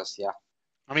strikers. Yeah.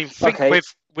 I mean,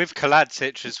 with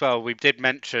Kaladzic as well, we did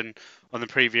mention on the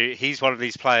preview, he's one of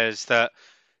these players that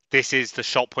this is the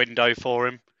shop window for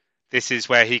him. This is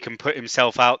where he can put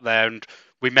himself out there. And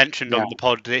we mentioned on the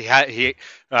pod that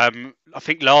I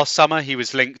think last summer he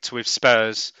was linked with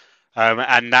Spurs,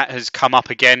 and that has come up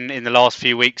again in the last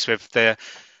few weeks with the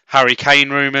Harry Kane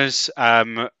rumours,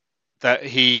 that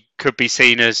he could be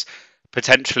seen as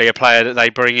potentially a player that they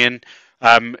bring in.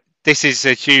 This is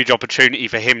a huge opportunity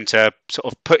for him to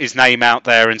sort of put his name out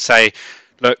there and say,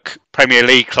 look, Premier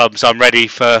League clubs, I'm ready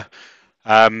for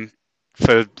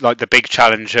like the big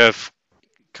challenge of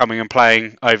coming and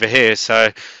playing over here. So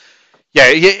yeah,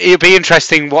 it'll be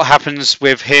interesting what happens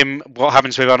with him, what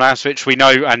happens with Arnautovic. We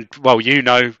know, and well, you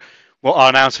know what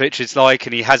Arnautovic is like,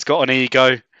 and he has got an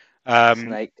ego.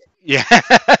 Snake. Yeah.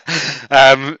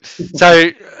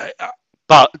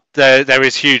 But there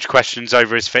is huge questions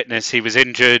over his fitness. He was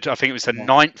injured. I think it was the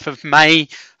 9th of May.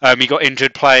 He got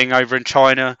injured playing over in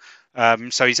China.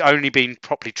 So he's only been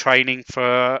properly training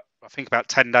for, I think, about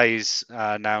 10 days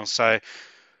now. So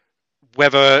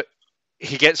whether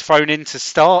he gets thrown in to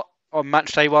start on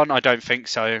match day 1, I don't think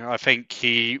so. I think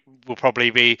he will probably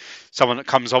be someone that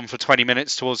comes on for 20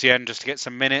 minutes towards the end just to get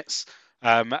some minutes.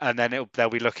 And then they'll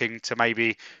be looking to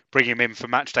maybe bring him in for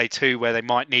match day 2, where they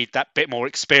might need that bit more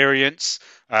experience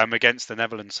against the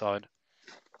Netherlands side.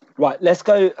 Right, let's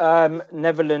go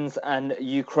Netherlands and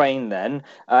Ukraine then.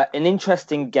 An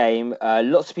interesting game.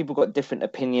 Lots of people got different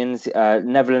opinions.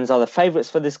 Netherlands are the favourites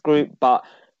for this group, but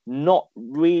not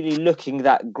really looking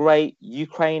that great.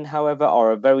 Ukraine, however,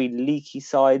 are a very leaky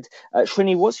side.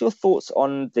 Srini, what's your thoughts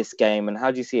on this game and how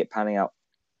do you see it panning out?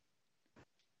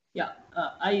 Yeah,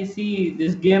 I see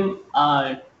this game.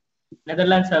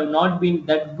 Netherlands have not been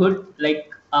that good,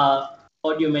 like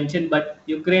what you mentioned, but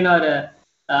Ukraine are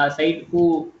a side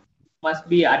who must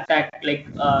be attacked. Like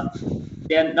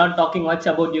they are not talking much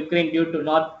about Ukraine due to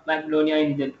North Macedonia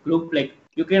in the group. Like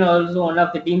Ukraine also one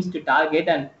of the teams to target,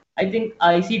 and I think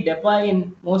I see Depay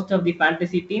in most of the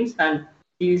fantasy teams, and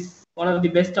he's one of the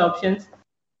best options.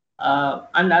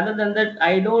 And other than that,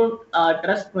 I don't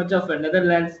trust much of a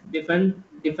Netherlands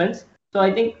defense. So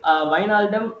I think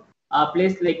Wijnaldum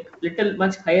plays like little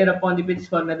much higher up on the pitch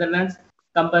for Netherlands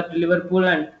compared to Liverpool,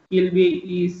 and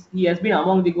he has been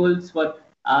among the goals for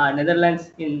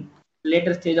Netherlands in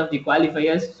later stage of the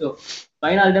qualifiers. So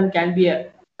Wijnaldum can be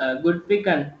a good pick,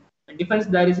 and defense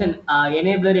there is an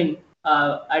enabler in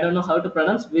I don't know how to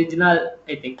pronounce Wijnal,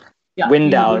 I think. Yeah,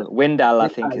 Windal, I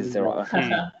think is the right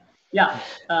one. Yeah,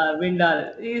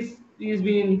 Windal he's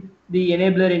been the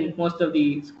enabler in most of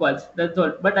the squads. That's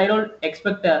all. But I don't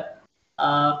expect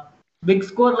a big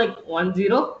score like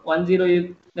 1-0,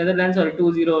 1-0 Netherlands or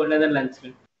 2-0 Netherlands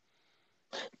win.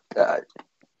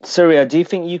 Surya, do you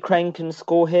think Ukraine can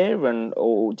score here,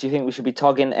 or do you think we should be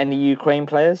targeting any Ukraine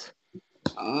players?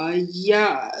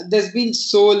 Yeah, there's been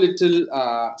so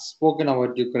little spoken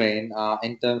about Ukraine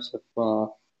in terms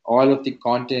of all of the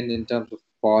content, in terms of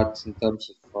pods, in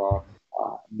terms of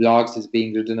blogs is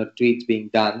being written or tweets being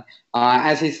done.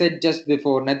 As I said just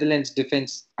before, Netherlands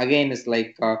defense again is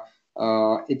like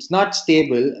it's not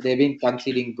stable. They've been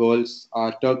conceding goals.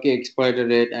 Turkey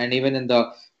exploited it, and even in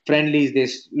the friendlies, they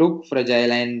look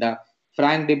fragile. And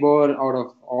Frank de Boer, out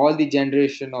of all the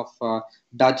generation of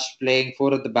Dutch playing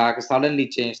four at the back, has suddenly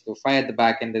changed to five at the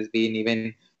back, and there's been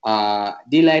even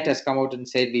De Ligt has come out and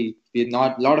said we're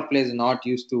not, a lot of players are not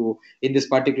used to in this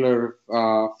particular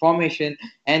formation,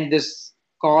 and this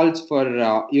calls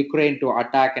for Ukraine to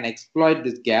attack and exploit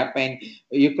this gap, and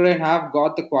Ukraine have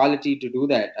got the quality to do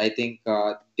that. I think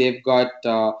they've got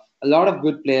a lot of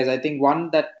good players. I think one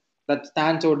that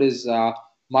stands out is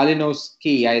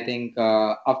Malinowski. I think,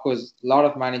 of course, a lot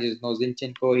of managers know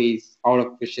Zinchenko. He's out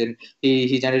of question.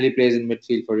 He generally plays in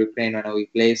midfield for Ukraine whenever he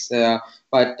plays.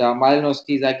 But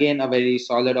Malinowski is again a very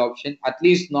solid option. At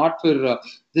least not for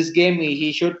this game.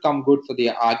 He should come good for the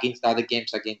against the other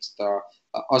games against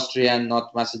Austria and North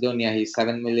Macedonia. He's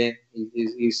 7 million.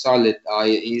 He's solid.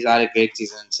 He's had a great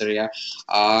season in Syria.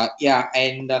 Yeah,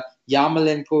 and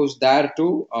Yarmolenko's there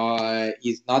too.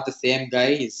 He's not the same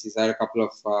guy. He's had a couple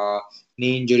of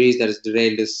knee injuries that has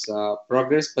derailed his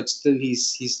progress, but still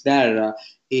he's there.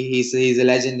 He's a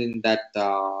legend in that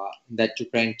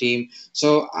Ukraine team.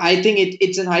 So I think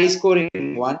it's a high scoring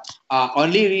one.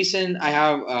 Only reason I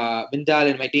have Windal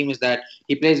in my team is that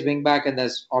he plays wing back and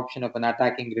there's option of an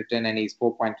attacking return, and he's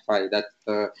 4.5. That's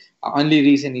the only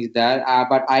reason he's there.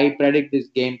 But I predict this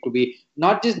game to be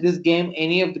not just this game,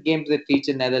 any of the games that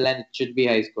feature Netherlands, it should be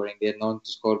high scoring. They're known to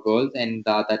score goals, and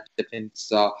that defense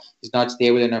is not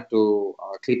stable enough to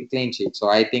keep a clean sheet. So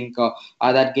I think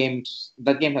that game has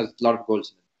a lot of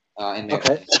goals in my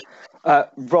opinion.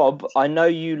 Rob, I know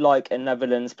you like a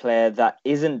Netherlands player that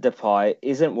isn't Depay,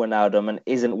 isn't Wijnaldum, and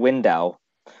isn't Windal.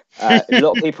 A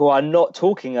lot of people are not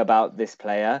talking about this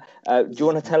player. Do you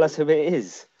want to tell us who it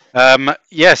is?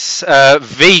 Yes,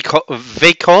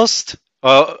 Weghorst.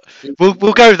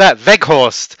 We'll go with that,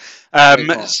 Weghorst.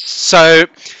 So,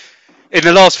 in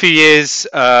the last few years,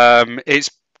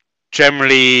 it's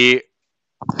generally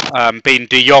been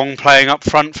De Jong playing up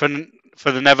front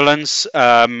for the Netherlands,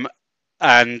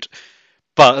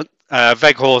 but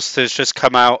Weghorst has just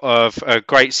come out of a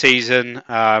great season.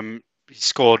 He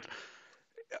scored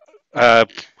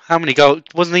how many goals?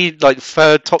 Wasn't he like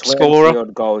third top scorer? 20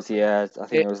 odd goals, yeah. I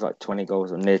think it was like 20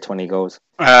 goals or near 20 goals.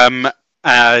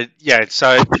 Yeah,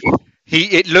 so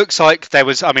it looks like there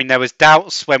was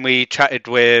doubts when we chatted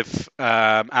with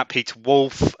at Peter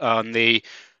Wolf on the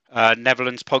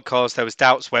Netherlands podcast. There was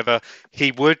doubts whether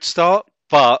he would start,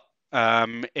 but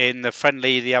in the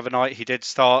friendly the other night he did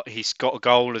start. He's got a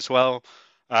goal as well,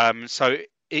 so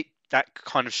that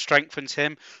kind of strengthens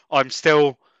him. When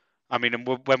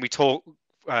we talk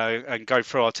and go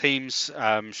through our teams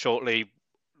shortly,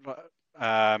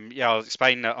 I'll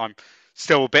explain that I'm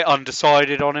still a bit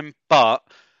undecided on him, but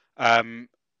I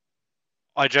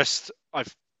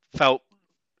felt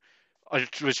I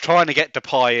was trying to get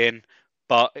Depay in,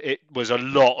 but it was a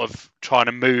lot of trying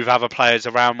to move other players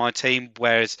around my team,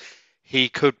 whereas he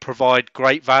could provide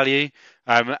great value.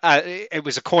 It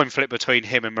was a coin flip between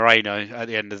him and Moreno at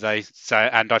the end of the day. So,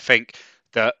 and I think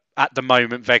that at the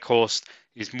moment Weghorst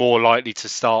is more likely to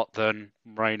start than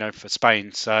Moreno for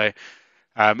Spain. So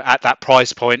at that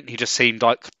price point, he just seemed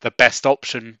like the best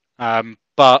option.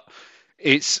 But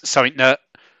it's something that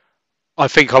I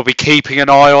think I'll be keeping an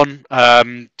eye on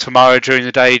tomorrow during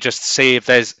the day, just to see if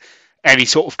there's any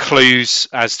sort of clues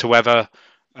as to whether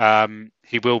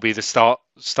he will be the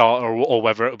starter or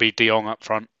whether it'll be De Jong up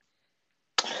front.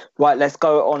 Right, let's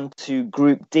go on to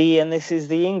Group D, and this is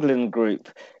the England group.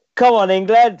 Come on,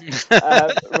 England!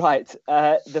 Right,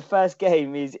 the first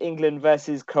game is England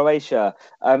versus Croatia.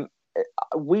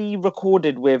 We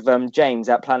recorded with James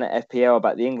at Planet FPL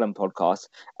about the England podcast,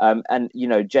 and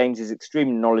James is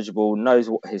extremely knowledgeable, knows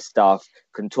what his stuff,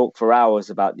 can talk for hours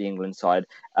about the England side.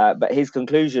 But his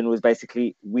conclusion was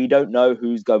basically we don't know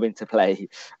who's going to play.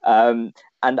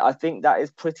 And I think that is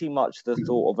pretty much the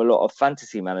thought of a lot of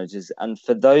fantasy managers. And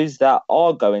for those that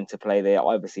are going to play, they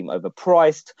either seem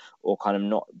overpriced or kind of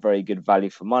not very good value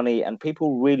for money. And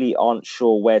people really aren't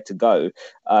sure where to go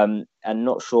and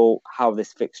not sure how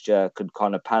this fixture could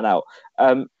kind of pan out.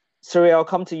 Surya, I'll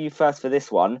come to you first for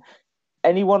this one.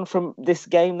 Anyone from this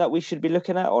game that we should be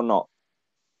looking at or not?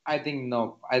 I think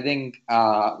no. I think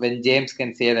when James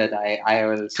can say that, I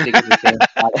will stick with the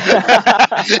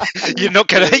same. You're not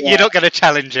gonna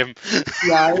challenge him.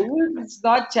 Yeah, it's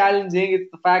not challenging.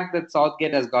 It's the fact that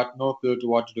Southgate has got no clue to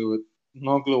what to do with,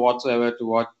 no clue whatsoever to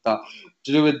what to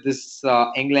do with this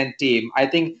England team. I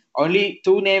think only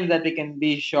two names that we can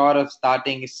be sure of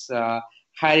starting is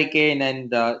Harry Kane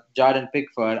and Jordan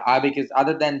Pickford. Because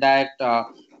other than that,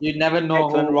 you never know.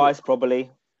 Declan Rice probably.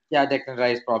 Yeah, Declan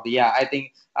Rice probably. Yeah, I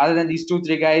think other than these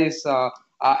 2-3 guys,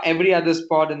 every other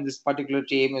spot in this particular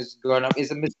team is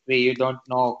a mystery. You don't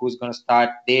know who's gonna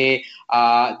start. They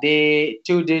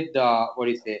too did the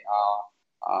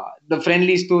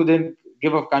friendlies too didn't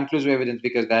give a conclusive evidence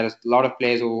because there is a lot of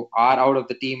players who are out of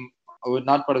the team, who are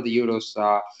not part of the Euros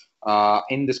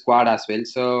in the squad as well.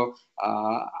 So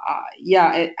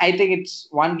I think it's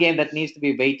one game that needs to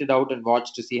be waited out and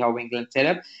watched to see how England set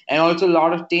up. And also, a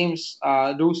lot of teams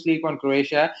do sleep on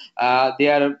Croatia. They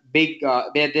are a big,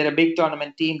 they're a big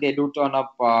tournament team. They do turn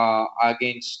up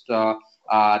against the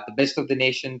best of the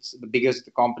nations, the biggest of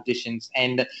the competitions,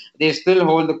 and they still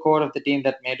hold the core of the team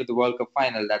that made it to the World Cup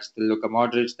final. That's still Luka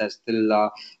Modric. That's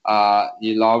still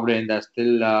Lovren. That's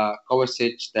still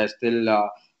Kovacic. That's still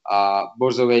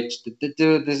Brozovic.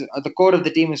 The core of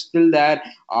the team is still there.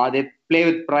 They play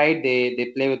with pride.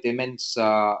 They play with immense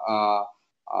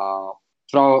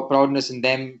proudness in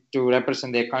them to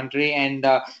represent their country, and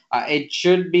it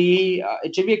should be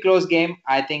a close game.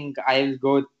 I think I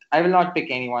will not pick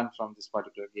anyone from this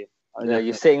particular game. Yeah,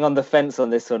 you're sitting on the fence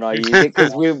on this one, are you?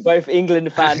 Because we're both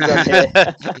England fans on here.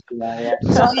 Yeah.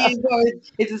 Sorry,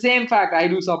 it's the same fact. I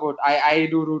do support. I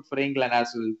do root for England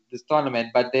as well this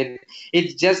tournament, but then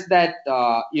it's just that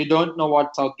you don't know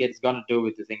what Southgate is gonna do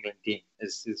with this England team.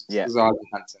 Is all the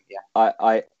concern.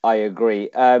 Yeah. I agree.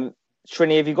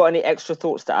 Srini, have you got any extra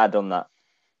thoughts to add on that,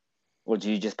 or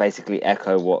do you just basically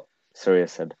echo what Surya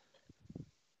said?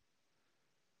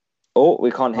 Oh, we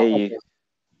can't hear you.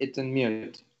 It's on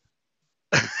mute.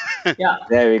 Yeah.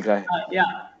 There we go.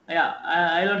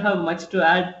 I don't have much to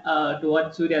add to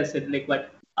what Surya said.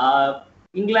 But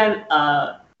England,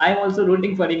 I'm also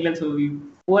rooting for England. So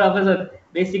four of us are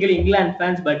basically England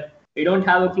fans, but we don't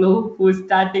have a clue who's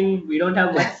starting. We don't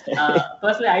have much.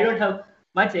 Personally, I don't have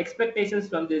much expectations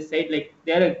from this side.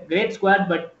 They're a great squad,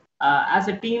 but as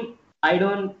a team, I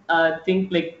don't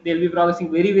think they'll be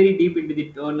progressing very, very deep into the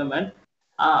tournament.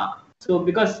 So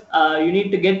because you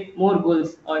need to get more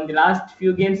goals. On the last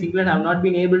few games, England have not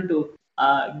been able to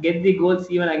get the goals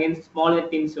even against smaller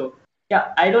teams. So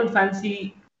yeah, I don't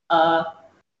fancy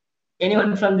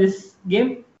anyone from this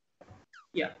game.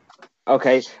 Yeah.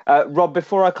 Okay, Rob,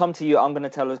 before I come to you, I'm going to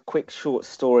tell a quick short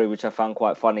story, which I found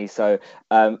quite funny. So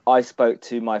I spoke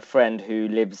to my friend who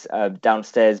lives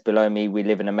downstairs below me. We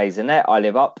live in a maisonette. I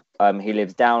live up. He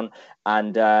lives down.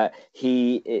 And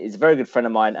he is a very good friend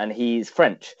of mine, and he's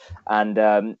French.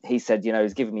 And he said,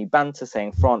 he's giving me banter,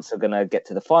 saying France are going to get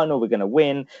to the final. We're going to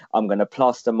win. I'm going to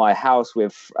plaster my house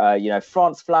with,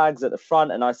 France flags at the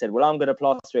front. And I said, well, I'm going to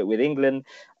plaster it with England.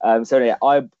 So anyway,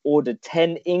 I ordered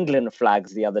 10 England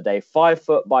flags the other day, 5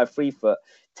 foot by 3 foot.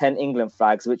 10 England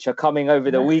flags, which are coming over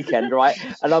the weekend, right?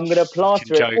 And I'm going to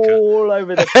plaster it all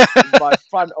over by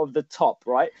front of the top,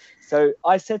 right? So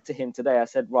I said to him today, I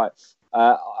said, right,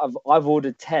 I've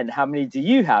ordered 10. How many do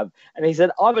you have? And he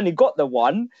said, I've only got the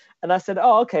one. And I said,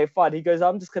 oh, okay, fine. He goes,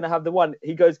 I'm just going to have the one.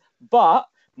 He goes, but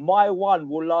my one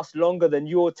will last longer than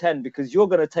your 10 because you're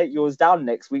going to take yours down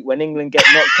next week when England get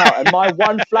knocked out. And my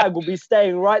one flag will be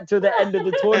staying right to the end of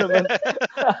the tournament.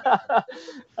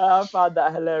 I found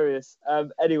that hilarious.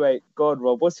 Anyway, go on,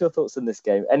 Rob. What's your thoughts on this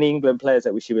game? Any England players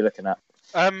that we should be looking at?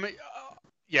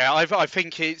 Yeah, I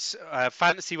think it's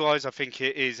fantasy-wise. I think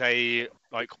it is a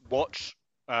watch.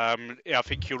 I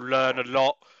think you'll learn a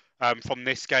lot from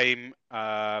this game,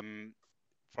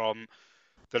 from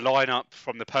the lineup,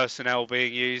 from the personnel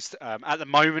being used. At the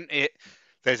moment,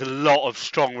 there's a lot of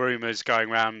strong rumours going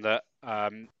around that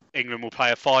England will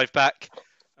play a 5-back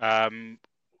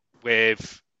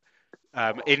with.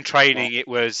 In training, it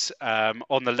was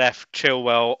on the left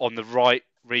Chilwell, on the right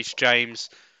Reece James,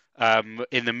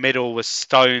 in the middle was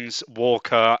Stones,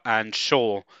 Walker, and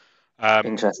Shaw.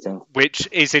 Interesting. Which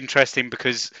is interesting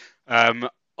because from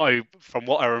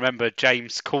what I remember,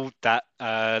 James called that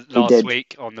last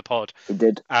week on the pod. He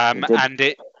did. And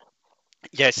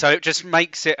so it just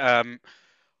makes it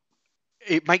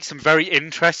makes them very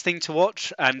interesting to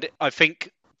watch. And I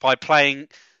think by playing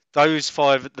those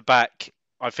 5 at the back,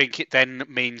 I think it then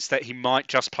means that he might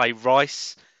just play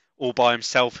Rice all by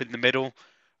himself in the middle,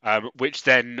 which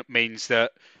then means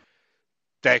that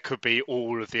there could be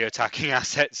all of the attacking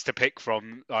assets to pick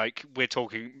from. Like we're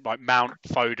talking like Mount,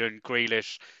 Foden,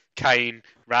 Grealish, Kane,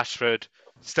 Rashford,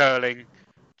 Sterling,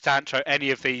 Sancho.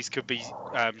 Any of these could be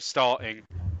starting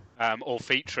or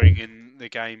featuring in the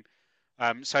game.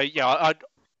 I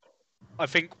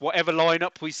think whatever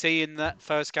lineup we see in that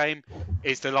first game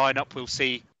is the lineup we'll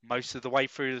see most of the way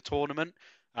through the tournament.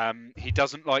 He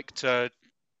doesn't like to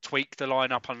tweak the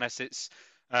lineup unless it's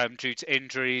due to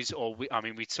injuries or we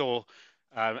saw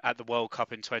at the World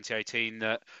Cup in 2018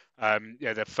 that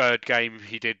the third game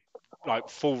he did like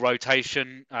full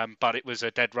rotation, but it was a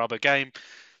dead rubber game.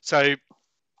 So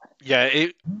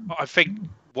I think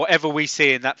whatever we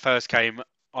see in that first game,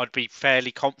 I'd be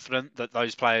fairly confident that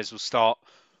those players will start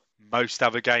most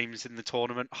other games in the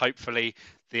tournament. Hopefully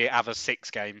the other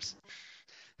 6 games.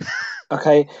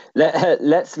 Okay,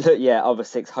 let's look. Yeah, other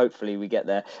 6. Hopefully we get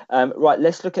there. Right,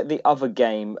 let's look at the other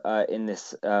game in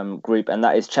this group, and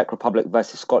that is Czech Republic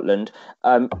versus Scotland.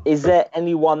 Is there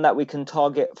anyone that we can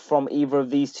target from either of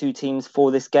these 2 teams for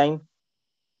this game?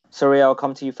 Surya, I'll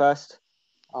come to you first.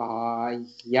 So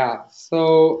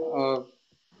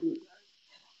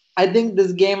I think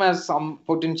this game has some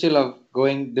potential of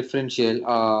going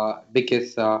differential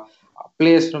because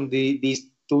players from these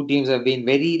 2 teams have been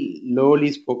very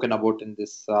lowly spoken about in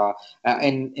this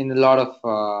in a lot of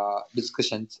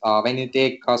discussions. When you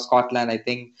take Scotland, I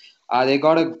think they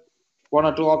got one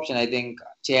or two options. I think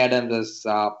Che Adams has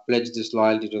pledged his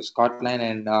loyalty to Scotland,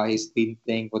 and he's been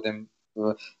playing for them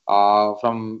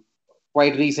from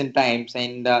quite recent times,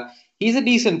 and he's a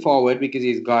decent forward because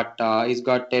he's got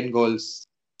 10 goals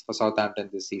for Southampton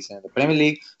this season in the Premier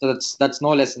League. So that's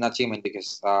no less an achievement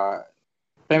because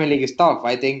Premier League is tough.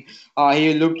 I think he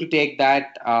will look to take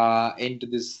that into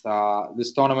this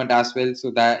tournament as well. So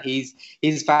that he's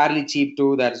fairly cheap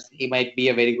too. That he might be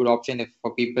a very good option if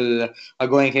for people are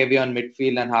going heavy on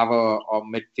midfield and have a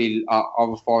midfield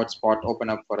of a forward spot open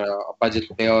up for a budget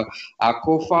player.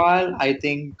 Kofal, I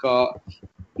think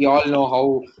we all know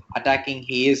how attacking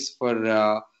he is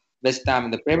for West Ham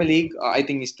in the Premier League. I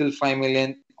think he's still 5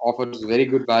 million, offers very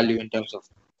good value in terms of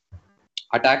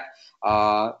attack.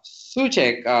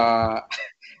 Souček,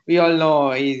 we all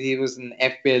know he was an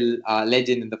FPL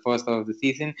legend in the first half of the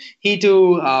season. He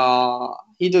too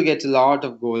gets a lot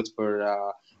of goals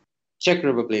for Czech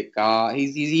Republic.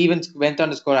 He's even went on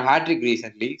to score a hat-trick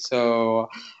recently. So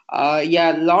a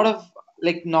lot of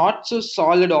not so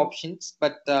solid options,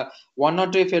 but 1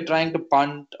 or 2 if you're trying to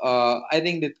punt, I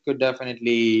think that could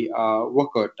definitely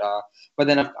work out. But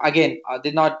then again,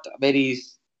 they don't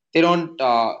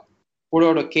put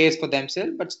out a case for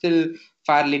themselves, but still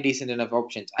fairly decent enough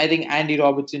options. I think Andy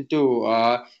Robertson too.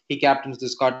 He captains the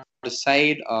Scottish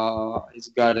side. He's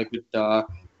got a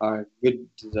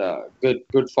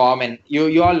good form, and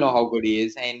you all know how good he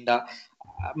is. And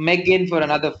McGinn, for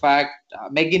another fact,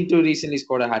 McGinn too recently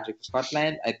scored a hat-trick for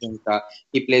Scotland. I think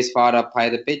he plays far up high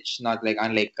the pitch,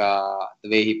 unlike the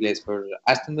way he plays for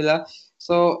Aston Villa.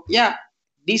 So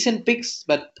decent picks,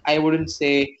 but I wouldn't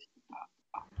say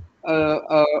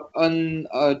a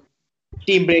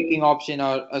team-breaking option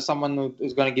or someone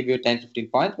who's going to give you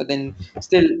 10-15 points, but then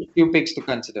still a few picks to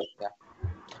consider. Yeah.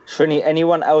 Srini,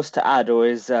 anyone else to add, or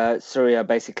is Surya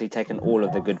basically taken all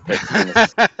of the good picks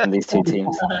from these 2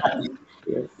 teams?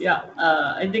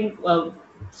 I think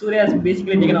Surya has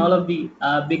basically taken all of the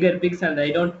bigger picks, and I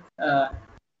don't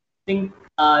think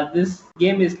this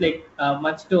game is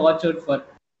much to watch out for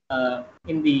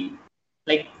in the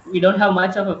we don't have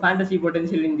much of a fantasy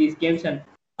potential in these games, and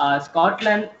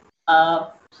Scotland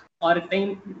or a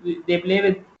time they play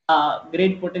with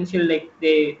great potential. They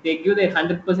give their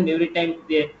 100% every time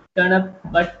they turn up,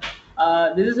 but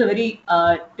this is a very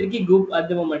tricky group at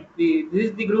the moment. This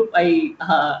is the group I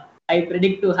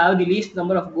predict to have the least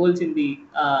number of goals in the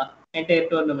entire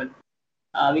tournament.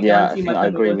 We can't see much. I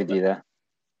agree with you there.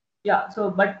 Yeah. So,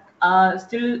 but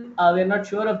still, we're not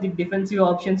sure of the defensive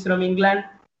options from England.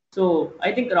 So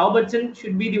I think Robertson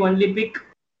should be the only pick.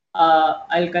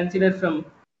 I'll consider from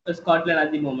Scotland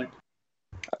at the moment.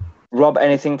 Rob,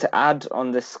 anything to add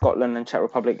on this Scotland and Czech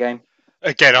Republic game?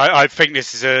 Again, I think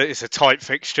this is a tight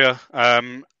fixture.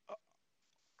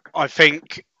 I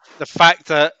think the fact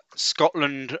that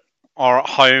Scotland are at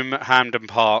home at Hampden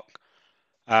Park,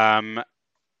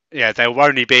 they'll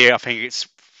only be, I think it's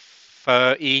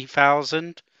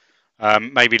 30,000,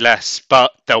 maybe less,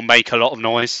 but they'll make a lot of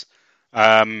noise.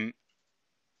 I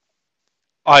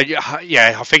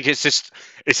think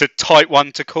it's a tight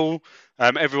one to call.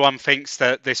 Everyone thinks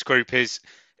that this group is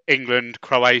England,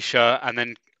 Croatia, and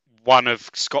then one of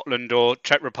Scotland or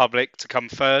Czech Republic to come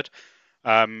third.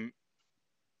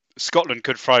 Scotland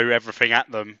could throw everything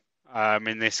at them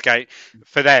in this game.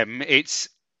 For them, it's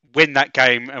win that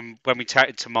game, and when we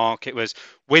chatted to Mark, it was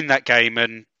win that game,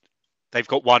 and they've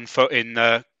got 1 foot in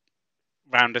the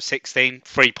round of 16.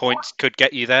 3 points could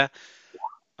get you there.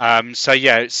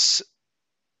 It's.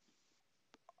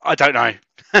 I don't know.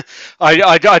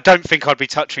 I don't think I'd be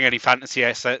touching any fantasy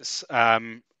assets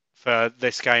for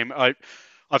this game.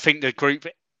 I think the group,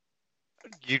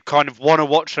 you kind of want to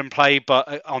watch them play,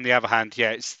 but on the other hand,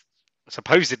 it's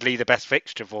supposedly the best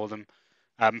fixture for them,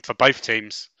 for both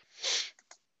teams.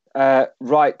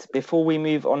 Right, before we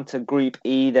move on to Group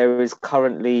E, there is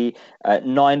currently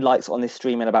 9 likes on this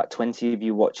stream and about 20 of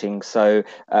you watching. So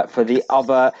for the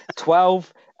other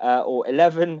 12 or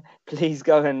 11, please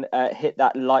go and hit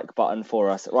that like button for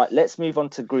us. Right, let's move on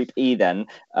to Group E then.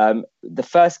 The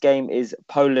first game is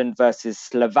Poland versus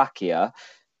Slovakia.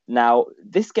 Now,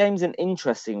 this game's an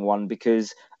interesting one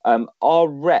because our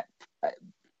rep,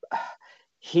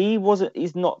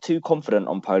 he's not too confident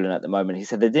on Poland at the moment. He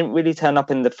said they didn't really turn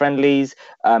up in the friendlies,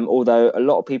 although a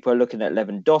lot of people are looking at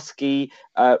Lewandowski.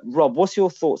 Rob, what's your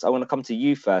thoughts? I want to come to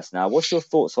you first now. What's your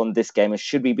thoughts on this game? And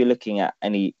should we be looking at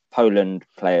any Poland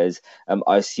players?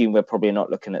 I assume we're probably not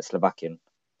looking at Slovakian.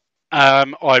 I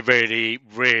really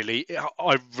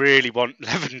want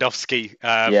Lewandowski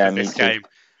for this game,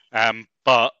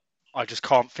 but I just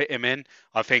can't fit him in.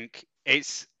 I think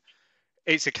it's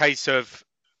a case of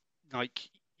like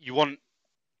you want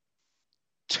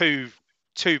two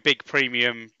big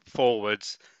premium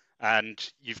forwards, and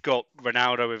you've got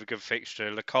Ronaldo with a good fixture,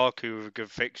 Lukaku with a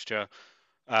good fixture,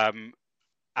 and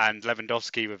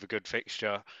Lewandowski with a good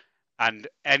fixture, and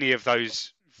any of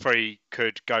those 3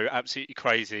 could go absolutely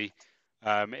crazy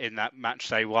in that match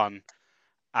day 1,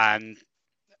 and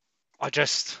I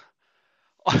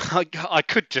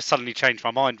could just suddenly change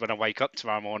my mind when I wake up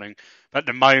tomorrow morning, but at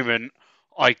the moment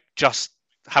I just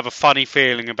have a funny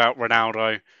feeling about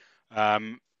Ronaldo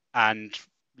and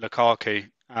Lukaku.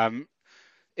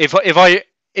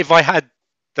 If I had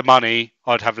the money,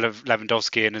 I'd have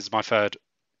Lewandowski in as my third.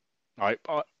 Right,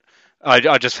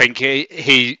 I just think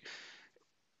he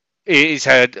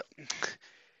could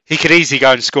easily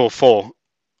go and score 4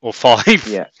 or 5.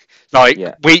 Yeah.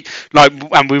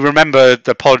 And we remember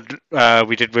the pod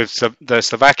we did with the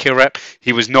Slovakia rep.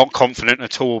 He was not confident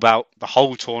at all about the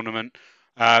whole tournament,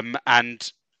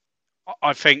 and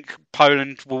I think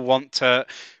Poland will want to.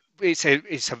 It's a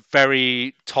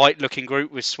very tight looking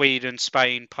group with Sweden,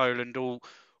 Spain, Poland, all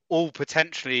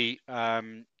potentially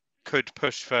could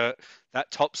push for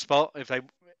that top spot if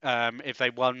they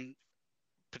won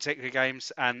particular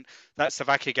games, and that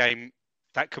Slovakia game,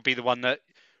 that could be the one that,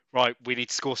 right, we need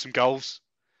to score some goals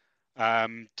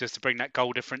just to bring that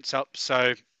goal difference up.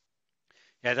 So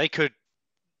yeah, they could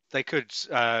like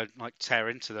tear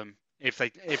into them if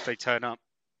they turn up.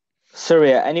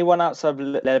 Surya, anyone outside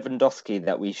Lewandowski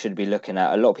that we should be looking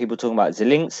at? A lot of people talking about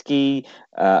Zielinski.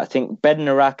 I think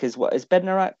Bednarek is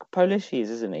Bednarek Polish? He is,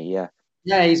 isn't he? Yeah.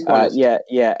 Yeah, he's Polish.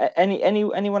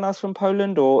 Anyone else from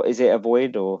Poland, or is it a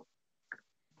void? Or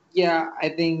yeah, I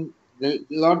think a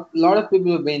lot of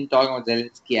people have been talking about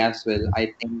Zelensky as well.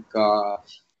 I think the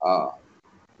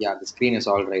screen is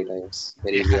all right. It's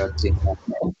very weird seeing that.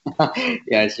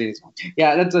 Yeah, it's really small.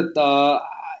 Yeah, that's it.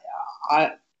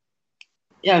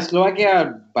 Slovakia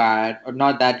are bad or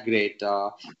not that great.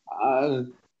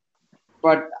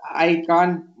 But I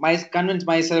can't convince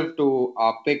myself to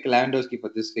pick Lewandowski for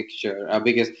this fixture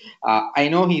because I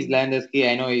know he's Lewandowski.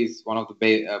 I know he's one of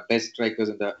the best strikers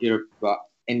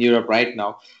in Europe right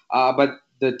now. But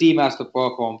the team has to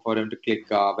perform for him to click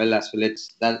well as well.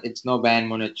 It's no Bayern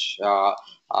Munich.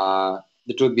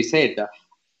 The truth be said.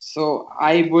 So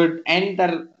I would, and there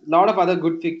are a lot of other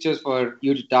good fixtures for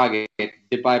you to target.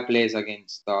 Depay plays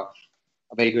against a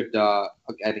very good. I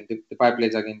think Depay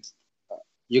plays against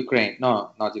Ukraine.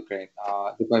 No, not Ukraine.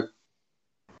 Depay.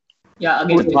 Yeah,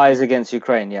 Depay is against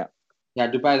Ukraine. Yeah. Yeah,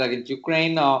 Depay is against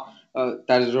Ukraine.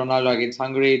 There's Ronaldo against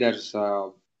Hungary. There's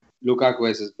Lukaku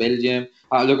versus Belgium,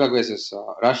 Lukaku versus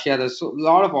Russia. There's a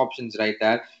lot of options right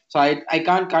there. So I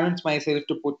can't convince myself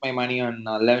to put my money on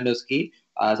Lewandowski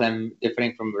as I'm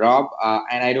differing from Rob,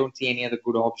 and I don't see any other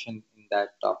good option in that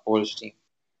Polish team.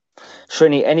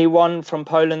 Srini, anyone from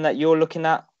Poland that you're looking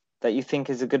at that you think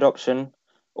is a good option?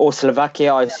 Or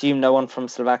Slovakia? I assume no one from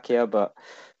Slovakia, but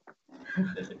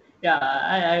Yeah,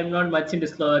 I'm not much into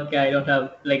Slovakia. I don't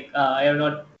have I have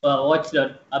not watched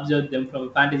or observed them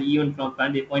from fantasy, even from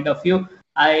fantasy point of view.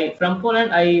 I from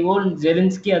Poland, I own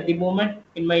Zelensky at the moment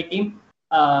in my team.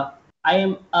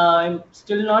 I'm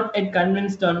still not yet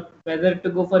convinced on whether to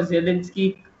go for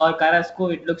Zelensky or Carrasco.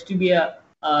 It looks to be a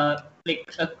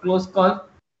close call.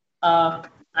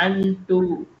 And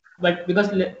to but because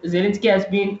Zelensky has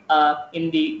been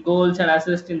in the goals and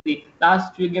assists in the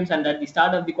last few games, and at the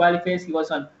start of the qualifiers, he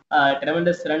was on a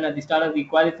tremendous run at the start of the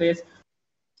qualifiers.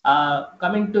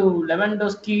 Coming to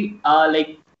Lewandowski,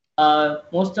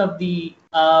 most of the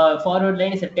forward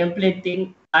line is a template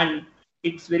thing, and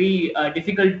it's very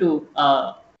difficult to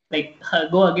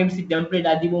go against the template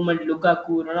at the moment.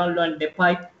 Lukaku, Ronaldo, and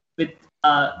Depay with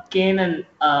Kane and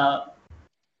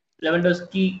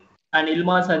Lewandowski and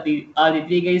Ilmaz are the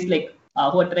three guys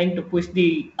who are trying to push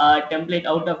the template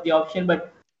out of the option,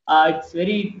 but it's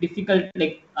very difficult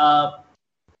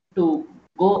to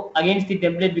go against the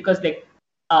template because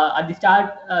at the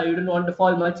start you don't want to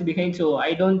fall much behind. So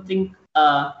I don't think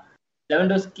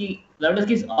Lewandowski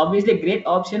is obviously a great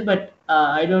option, but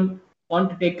I don't want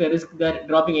to take a risk there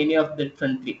dropping any of the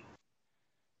front three.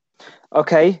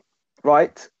 okay,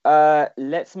 right.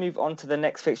 Let's move on to the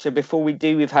next fixture. Before we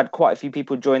do, we've had quite a few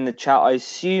people join the chat. I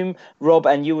assume, Rob,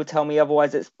 and you will tell me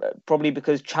otherwise, it's probably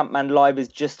because Champman Live is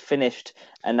just finished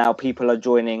and now people are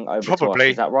joining over to us.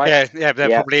 Is that right? Yeah.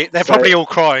 They're probably all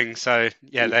crying. So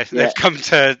yeah, they've come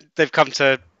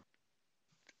to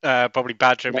probably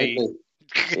badger me.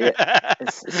 Yeah.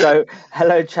 So,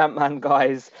 hello, Champman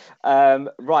guys.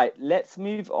 Right, let's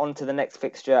move on to the next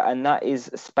fixture, and that is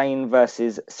Spain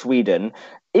versus Sweden.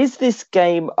 Is this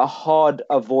game a hard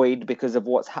avoid because of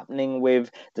what's happening with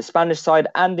the Spanish side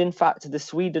and, in fact, the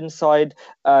Sweden side?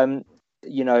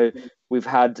 We've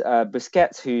had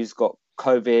Busquets, who's got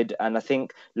COVID, and I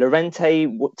think Llorente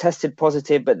tested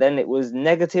positive, but then it was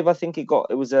negative. I think it got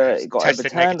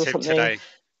overturned or something. Today.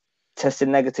 Tested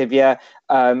negative, yeah.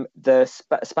 The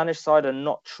Spanish side are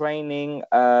not training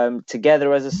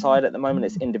together as a side at the moment.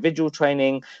 It's individual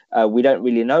training. We don't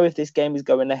really know if this game is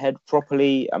going ahead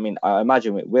properly. I mean, I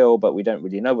imagine it will, but we don't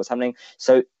really know what's happening.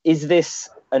 So is this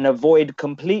an avoid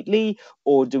completely,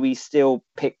 or do we still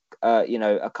pick,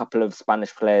 a couple of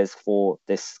Spanish players for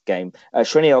this game?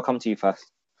 Srini, I'll come to you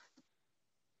first.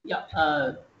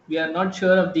 Yeah, we are not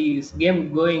sure of this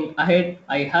game going ahead.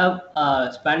 I have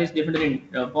Spanish defender in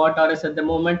Pau Torres at the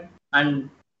moment, and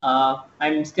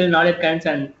I'm still not at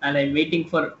concern, and I'm waiting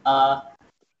for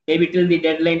maybe till the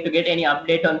deadline to get any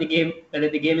update on the game, whether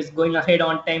the game is going ahead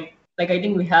on time. I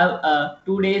think we have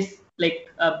 2 days,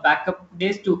 backup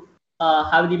days to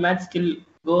have the match still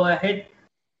go ahead.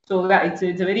 So yeah, it's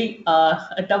a very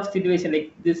a tough situation.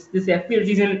 This FPL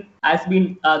season has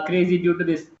been crazy due to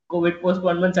this COVID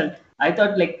postponements, and I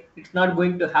thought it's not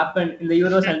going to happen in the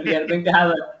Euros, and we are going to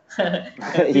have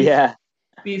a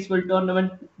peaceful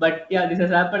tournament. But yeah, this has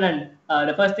happened, and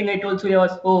the first thing I told Surya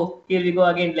was, "Oh, here we go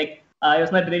again." I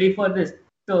was not ready for this,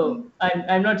 so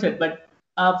I'm not sure. But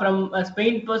from a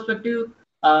Spain perspective,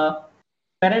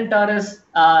 Ferran Torres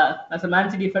as a Man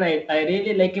City fan, I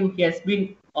really like him. He has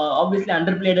been obviously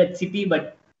underplayed at City,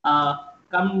 but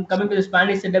coming to the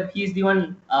Spanish setup, he's the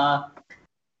one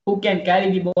who can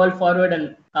carry the ball forward,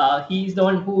 and he's the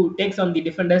one who takes on the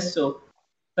defenders. So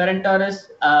Ferran Torres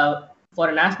for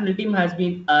a national team has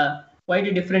been quite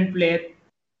a different player,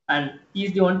 and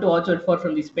he's the one to watch out for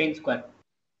from the Spain squad.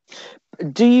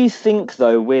 Do you think,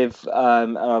 though, with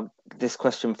this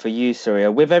question for you, Surya,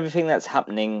 with everything that's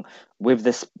happening with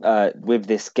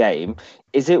this game,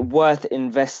 is it worth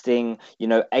investing,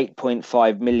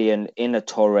 8.5 million in a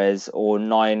Torres or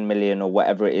 9 million or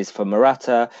whatever it is for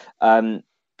Morata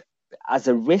as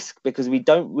a risk? Because we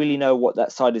don't really know what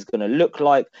that side is going to look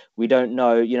like. We don't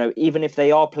know, even if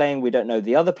they are playing, we don't know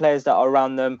the other players that are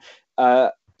around them.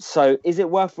 So is it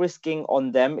worth risking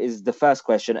on them is the first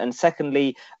question. And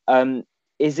secondly,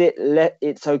 is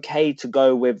it's okay to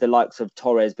go with the likes of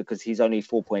Torres because he's only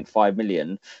 4.5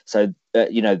 million? So,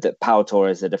 that Pau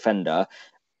Torres, the defender,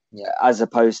 as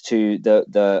opposed to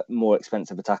the more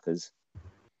expensive attackers.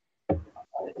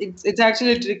 It's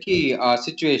actually a tricky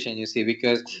situation, you see,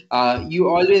 because you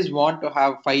always want to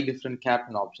have 5 different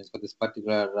captain options for this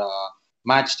particular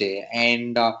match day.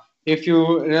 And if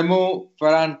you remove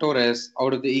Ferran Torres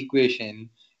out of the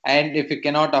equation, And if you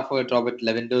cannot afford Robert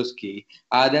Lewandowski,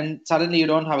 then suddenly you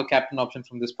don't have a captain option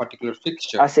from this particular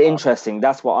fixture. That's interesting.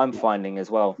 That's what I'm finding as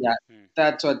well. Yeah,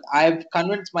 that's what I've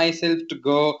convinced myself to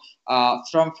go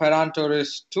from Ferran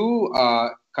Torres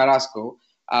to Carrasco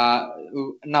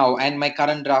now, and my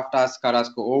current draft has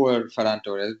Carrasco over Ferran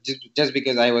Torres just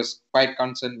because I was quite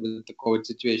concerned with the COVID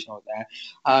situation over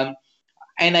there.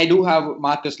 And I do have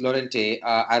Marcus Llorente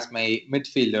as my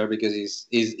midfielder because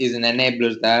he's an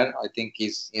enabler there. I think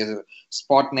he's a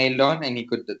spot nailed on, and he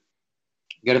could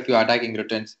get a few attacking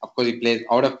returns. Of course, he plays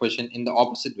out of position in the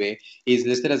opposite way. He's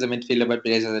listed as a midfielder but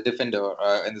plays as a defender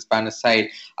in the Spanish side.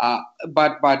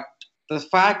 But the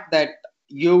fact that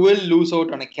you will lose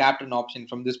out on a captain option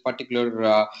from this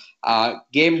particular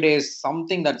game day is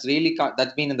something that's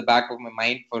that's been in the back of my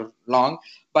mind for long.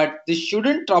 But this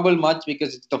shouldn't trouble much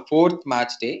because it's the fourth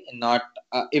match day, and not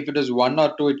if it was one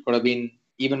or two, it could have been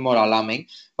even more alarming.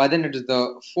 But then it is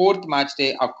the fourth match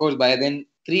day. Of course, by then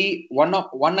one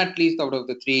at least out of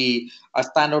the three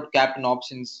standout captain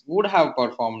options would have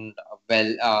performed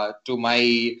well to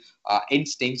my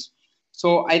instincts.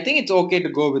 So I think it's okay to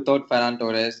go without Ferran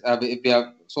Torres if you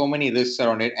have so many risks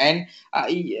around it, and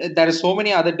there are so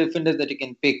many other defenders that you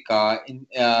can pick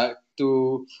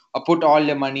to put all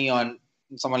your money on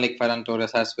someone like Ferran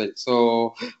Torres as well.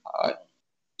 So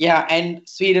yeah, and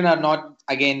Sweden are not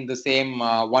again the same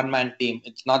one-man team.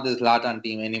 It's not this Zlatan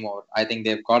team anymore. I think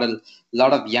they've got a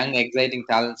lot of young, exciting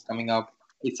talents coming up.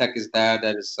 Isak is there.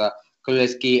 There is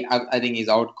Kuleski. I think he's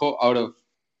out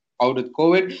with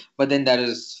COVID. But then there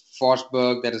is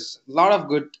Forsberg. There is a lot of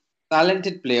good,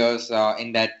 talented players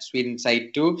in that Sweden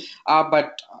side too.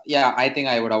 But yeah, I think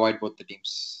I would avoid both the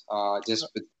teams just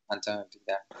with uncertainty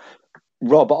there.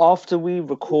 Rob, after we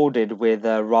recorded with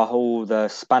Rahul, the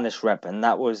Spanish rep, and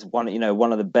that was one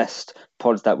of the best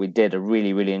pods that we did. I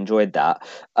really, really enjoyed that.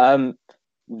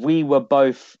 We were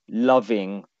both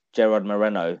loving Gerard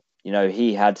Moreno.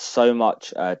 He had so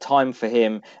much time for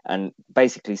him, and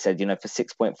basically said, for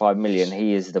 6.5 million,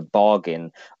 he is the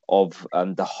bargain of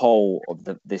the whole of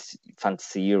this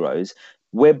Fantasy Euros.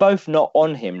 We're both not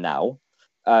on him now.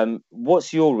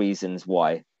 What's your reasons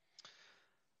why?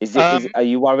 Are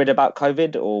you worried about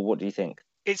COVID, or what do you think?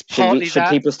 It's partly should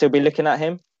people still be looking at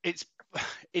him? It's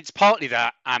partly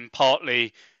that, and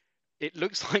partly it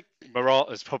looks like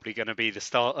Morata's probably going to be the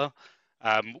starter.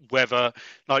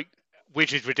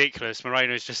 Which is ridiculous.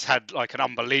 Moreno's just had like an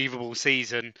unbelievable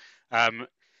season.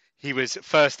 He was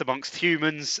first amongst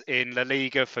humans in La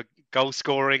Liga for goal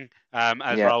scoring,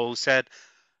 as Raul said.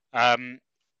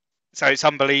 So it's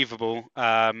unbelievable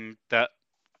that.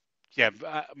 Yeah,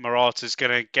 Morata's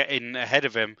going to get in ahead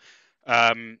of him.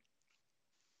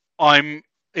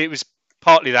 It was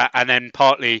partly that, and then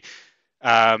partly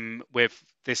with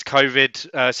this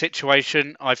COVID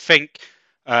situation. I think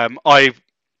it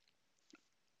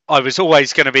was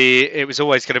always going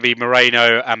to be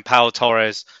Moreno and Pau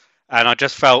Torres, and I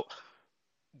just felt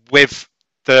with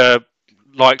the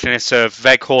likeliness of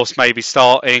Weghorst maybe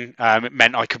starting, it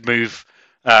meant I could move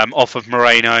off of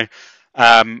Moreno,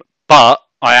 but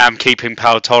I am keeping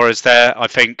Pau Torres there. I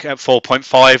think at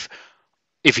 4.5,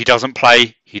 if he doesn't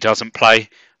play, he doesn't play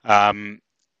at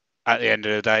the end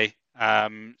of the day.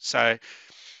 So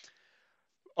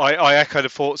I echo the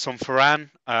thoughts on Ferran.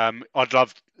 I'd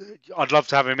love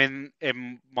to have him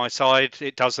in my side.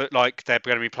 It does look like they're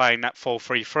going to be playing that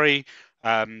 4-3-3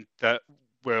 that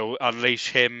will unleash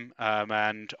him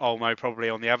and Olmo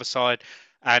probably on the other side.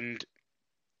 And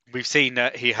we've seen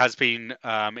that he has been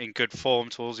in good form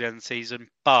towards the end of the season,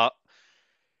 but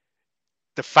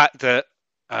the fact that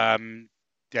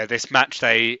this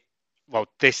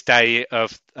day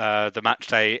of the match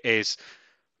day is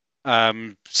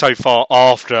so far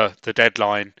after the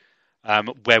deadline,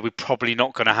 where we're probably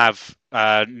not going to have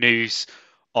news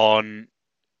on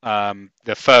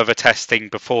the further testing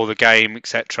before the game,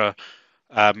 etc.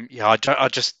 I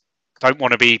just don't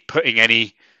want to be putting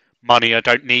any money I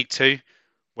don't need to.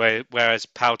 Whereas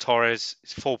Pau Torres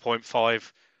is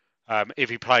 4.5. If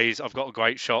he plays, I've got a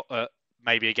great shot at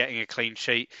maybe getting a clean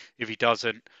sheet. If he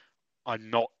doesn't,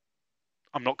 I'm not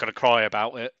going to cry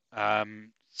about it.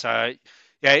 So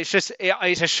yeah, it's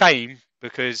a shame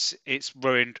because it's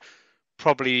ruined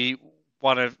probably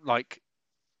one of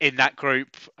in that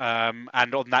group and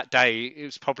on that day it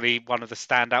was probably one of the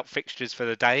standout fixtures for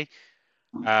the day.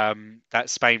 That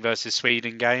Spain versus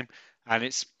Sweden game, and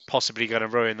it's possibly going to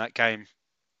ruin that game.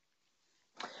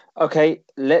 Okay,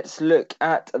 let's look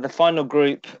at the final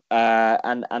group,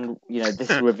 and this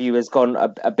review has gone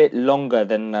a bit longer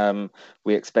than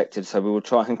we expected, so we will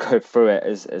try and go through it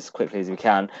as quickly as we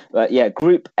can. But yeah,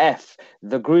 Group F,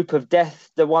 the group of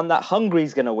death, the one that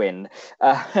Hungary's going to win.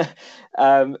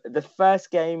 The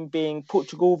first game being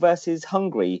Portugal versus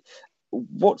Hungary.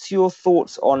 What's your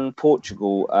thoughts on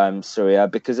Portugal, Surya?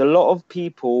 Because a lot of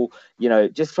people,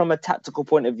 just from a tactical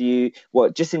point of view,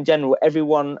 just in general,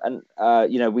 everyone, and I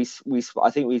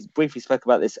think we briefly spoke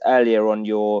about this earlier on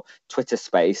your Twitter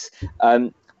space. A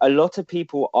lot of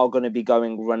people are going to be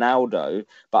going Ronaldo,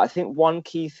 but I think one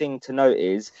key thing to note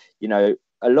is, a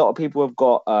lot of people have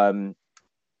got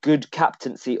good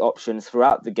captaincy options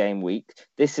throughout the game week.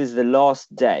 This is the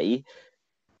last day.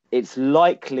 It's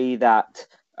likely that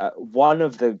one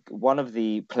of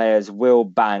the players will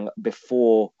bang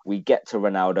before we get to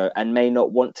Ronaldo and may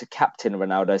not want to captain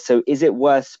Ronaldo. So is it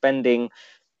worth spending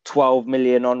 12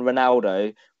 million on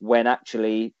Ronaldo when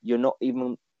actually you're not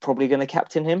even probably going to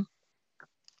captain him?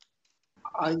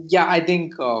 I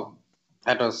think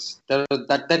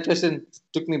that question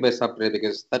took me by surprise,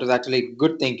 because that was actually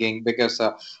good thinking, because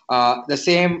the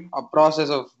same process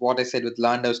of what I said with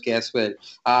Lewandowski as well.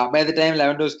 By the time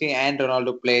Lewandowski and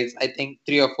Ronaldo plays, I think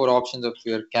 3 or 4 options of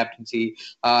your captaincy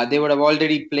they would have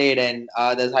already played, and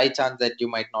there's high chance that you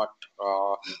might not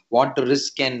want to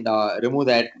risk and remove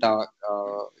that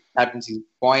captaincy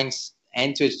points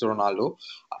and switch to Ronaldo.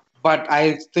 But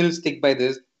I still stick by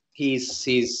this.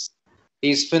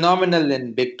 He's phenomenal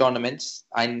in big tournaments,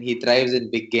 and he thrives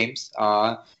in big games.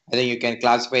 I think you can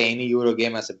classify any Euro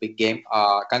game as a big game.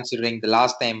 Considering the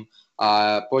last time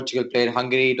Portugal played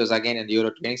Hungary, it was again in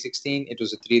Euro 2016. It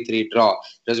was a 3-3 draw.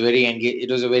 It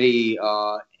was a very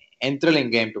enthralling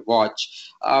game to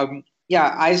watch.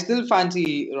 I still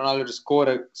fancy Ronaldo to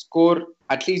score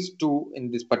at least 2 in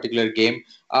this particular game.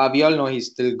 We all know he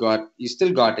still got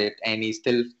it, and he's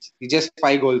just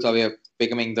 5 goals away of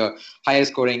becoming the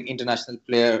highest scoring international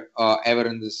player ever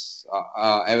in the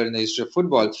history of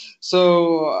football.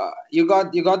 So you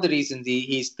got the reasons.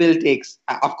 He still takes.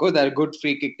 Of course, there are good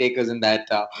free kick takers in that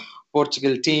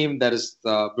Portugal team. There is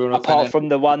Bruno. Apart from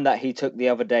the one that he took the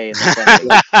other day in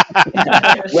the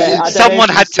someone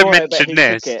had to mention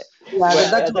this.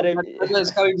 That's what I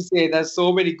was going to say. There's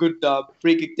so many good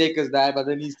free kick takers there, but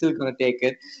then he's still going to take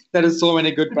it. There are so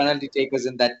many good penalty takers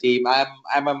in that team.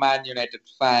 I'm a Man United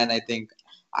fan. I think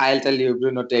I'll tell you,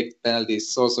 Bruno takes penalties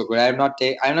so good. I've not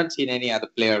seen any other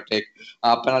player take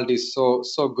penalties so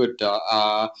good.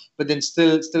 But then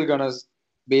still gonna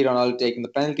be Ronaldo taking the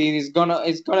penalties.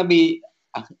 It's gonna be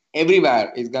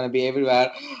everywhere. He's gonna be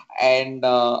everywhere, and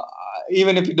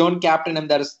even if you don't captain him,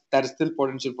 there is still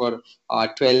potential for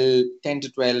 10 to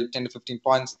 15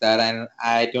 points there, and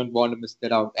I don't want to miss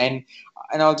that out. And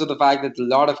also the fact that a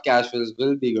lot of casuals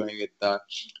will be going with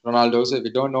Ronaldo. So if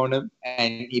you don't own him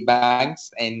and he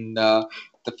bangs, and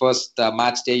the first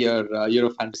match day, your Euro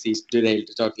fantasy is derailed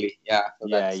totally.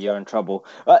 You're in trouble.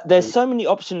 There's so many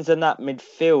options in that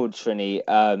midfield, Trini.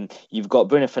 You've got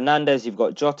Bruno Fernandes, you've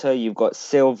got Jota, you've got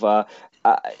Silva.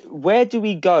 Where do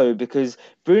we go? Because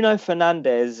Bruno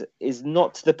Fernandes is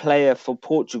not the player for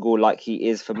Portugal like he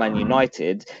is for Man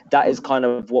United. That is kind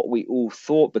of what we all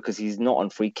thought, because he's not on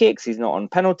free kicks, he's not on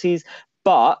penalties.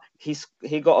 But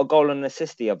he got a goal and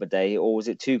assist the other day, or was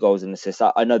it 2 goals and assists?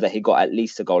 I know that he got at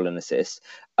least a goal and assist.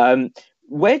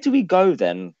 Where do we go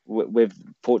then with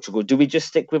Portugal? Do we just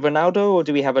stick with Ronaldo, or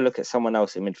do we have a look at someone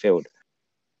else in midfield?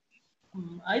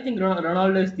 I think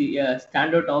Ronaldo is the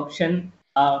standout option.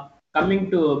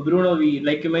 Coming to Bruno,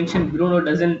 like you mentioned, Bruno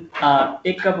doesn't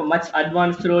take up a much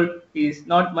advanced role. He's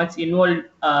not much involved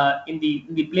in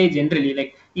the play generally.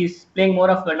 Like, he's playing more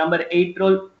of a number 8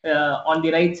 role on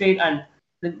the right side, and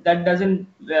that doesn't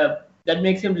that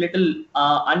makes him little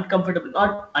uncomfortable.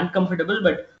 Not uncomfortable,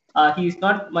 but he's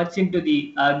not much into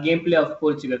the gameplay of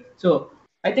Portugal. So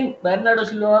I think Bernardo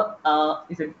Silva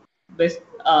is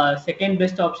a second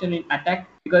best option in attack,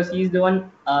 because he's the one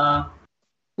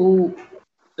who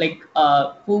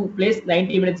plays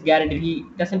 90 minutes guaranteed. He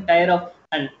doesn't tire off,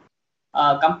 and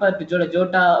compared to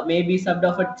Jota may be subbed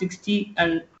off at 60,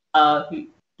 and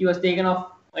he was taken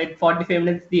off at 45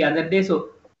 minutes the other day. So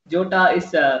Jota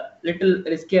is a little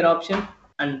riskier option,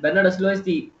 and Bernardo Silva is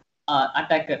the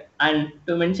attacker. And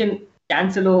to mention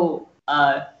Cancelo,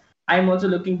 I'm also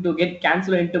looking to get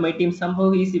Cancelo into my team.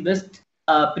 Somehow he's the best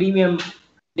premium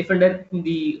defender in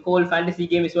the whole fantasy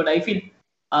game, is what I feel.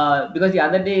 Because the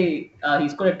other day he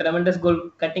scored a tremendous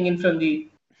goal, cutting in from the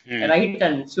right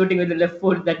and shooting with the left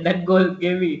foot. That goal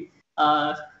gave me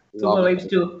super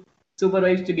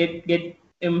vibes to get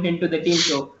him into the team.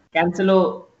 So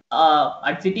Cancelo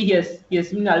at City he has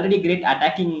been already a great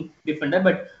attacking defender,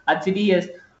 but at City he has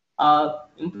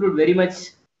improved very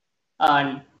much,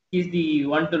 and he's the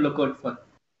one to look out for.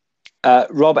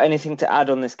 Rob, anything to add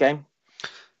on this game?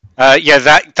 Yeah,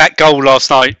 that goal last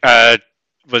night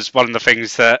was one of the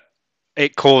things that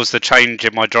it caused the change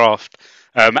in my draft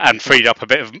and freed up a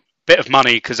bit of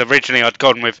money, because originally I'd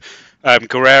gone with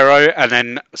Guerrero, and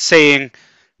then seeing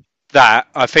that,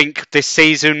 I think this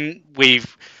season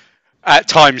we've at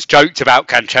times joked about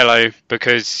Cancelo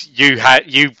because you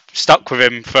stuck with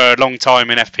him for a long time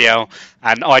in FPL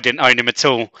and I didn't own him at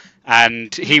all,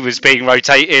 and he was being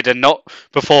rotated and not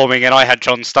performing, and I had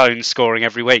John Stones scoring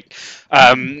every week.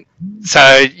 So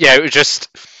yeah, it was just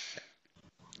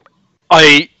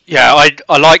I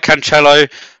like Cancelo.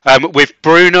 With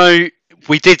Bruno,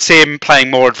 we did see him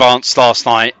playing more advanced last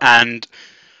night, and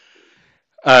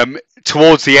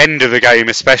towards the end of the game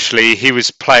especially, he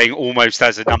was playing almost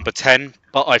as a number 10.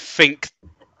 But I think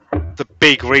the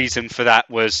big reason for that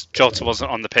was Jota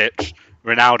wasn't on the pitch,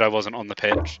 Ronaldo wasn't on the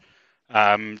pitch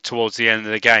towards the end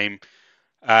of the game.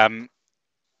 I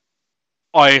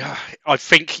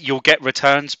think you'll get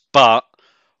returns, but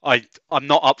I'm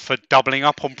not up for doubling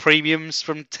up on premiums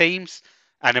from teams.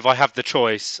 And if I have the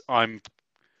choice, I'm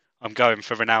going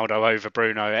for Ronaldo over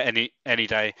Bruno any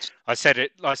day. I said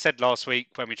last week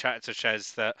when we chatted to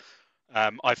Shez that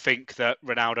I think that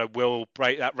Ronaldo will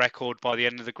break that record by the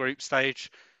end of the group stage.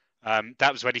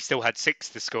 That was when he still had 6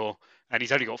 to score, and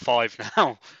he's only got 5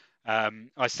 now.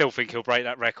 I still think he'll break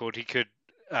that record. He could,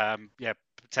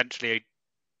 potentially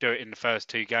do it in the first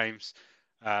 2 games.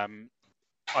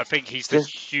 I think he's the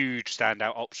huge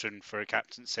standout option for a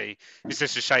captaincy. It's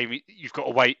just a shame you've got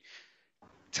to wait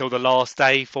till the last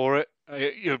day for it.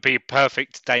 It would be a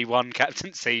perfect day one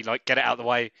captaincy, like get it out of the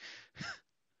way.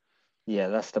 Yeah,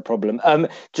 that's the problem.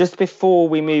 Just before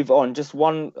we move on, just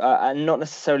one, and not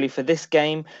necessarily for this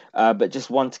game, but just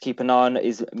one to keep an eye on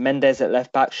is Mendes at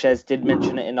left back. Shez did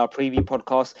mention it in our preview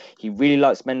podcast. He really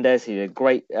likes Mendes. He had a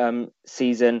great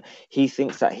season. He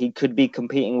thinks that he could be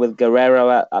competing with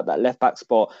Guerrero at that left back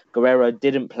spot. Guerrero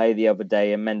didn't play the other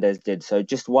day, and Mendes did. So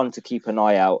just one to keep an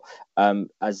eye out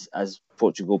as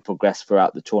Portugal progress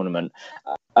throughout the tournament.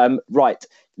 Right.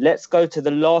 Let's go to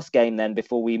the last game then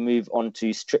before we move on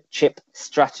to chip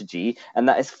strategy, and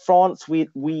that is France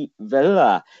France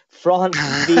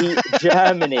v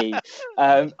Germany.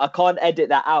 I can't edit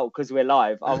that out because we're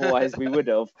live, otherwise we would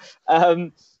have.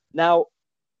 Now,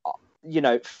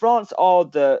 France are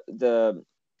the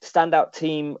standout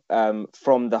team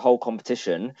from the whole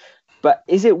competition, but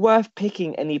is it worth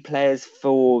picking any players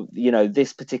for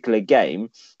this particular game?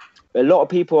 A lot of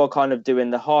people are kind of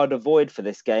doing the hard avoid for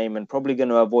this game and probably going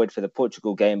to avoid for the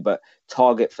Portugal game, but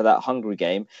target for that Hungary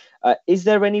game. Is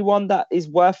there anyone that is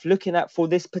worth looking at for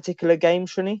this particular game,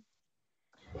 Srini?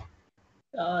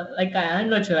 I'm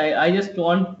not sure. I just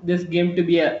want this game to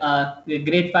be a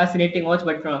great, fascinating watch.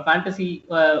 But from a fantasy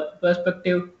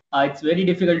perspective, it's very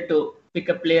difficult to pick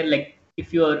a player. Like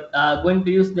if you're going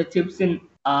to use the chips in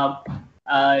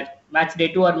match day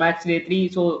 2 or match day 3,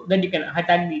 so that you can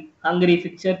attack the Hungary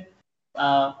fixture.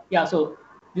 So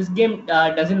this game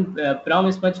doesn't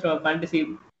promise much from a fantasy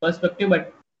perspective,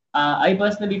 but I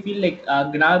personally feel like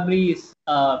Gnabry is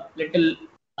little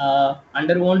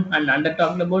underwhelmed and under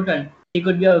talked about, and he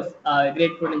could be of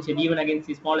great potential even against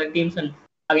the smaller teams, and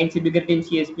against the bigger teams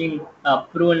he has been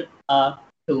proven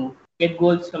to get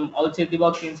goals from outside the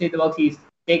box, inside the box.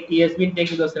 He has been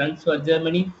taking those runs for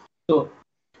Germany. So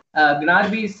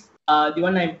Gnabry is the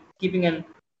one I'm keeping an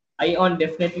eye on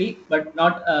definitely, but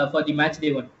not for the match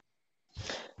day 1.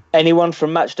 Anyone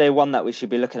from match day 1 that we should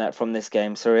be looking at from this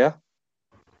game, Surya?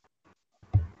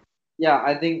 Yeah,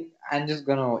 I think I'm just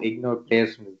gonna ignore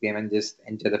players from this game and just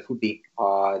enter the footy.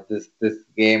 This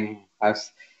game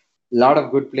has a lot of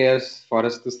good players for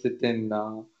us to sit and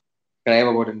crave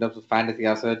about in terms of fantasy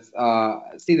assets.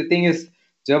 See, the thing is,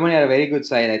 Germany are a very good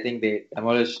side. I think they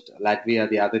demolished Latvia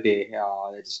the other day.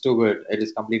 It's too good. It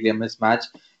is completely a mismatch.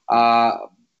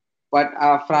 But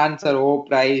France are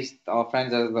overpriced.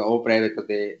 France are overpriced because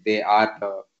they are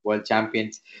the world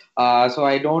champions. So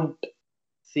I don't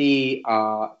see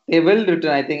they will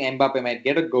return. I think Mbappe might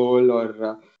get a goal,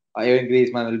 or even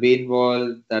Griezmann will be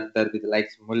involved. That there will be the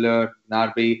likes of Muller,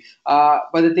 Gnabry.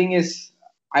 But the thing is,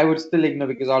 I would still ignore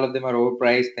because all of them are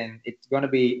overpriced, and it's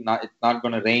not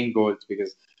going to rain goals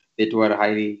because they two are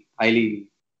highly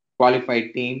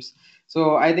qualified teams.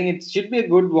 So I think it should be a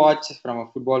good watch from a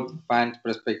football fan's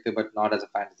perspective, but not as a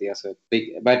fantasy asset.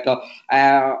 But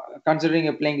considering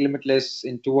you're playing limitless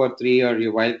in 2 or 3, or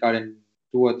your wildcard in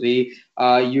 2 or 3,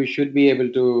 you should be able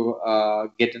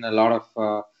to get in a lot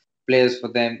of players for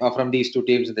them from these two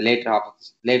teams in the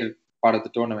later part of the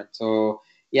tournament. So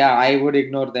yeah, I would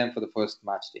ignore them for the first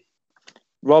match day.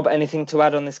 Rob, anything to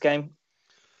add on this game?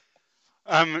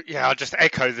 Yeah, I'll just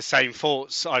echo the same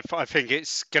thoughts. I think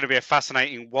it's going to be a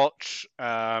fascinating watch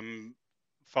from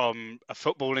a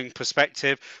footballing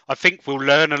perspective. I think we'll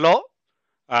learn a lot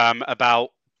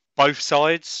about both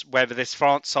sides, whether this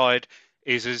France side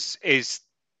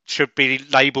should be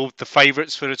labelled the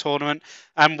favourites for the tournament,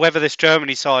 and whether this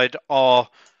Germany side are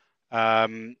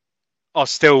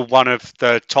still one of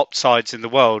the top sides in the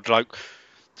world. Like,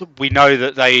 we know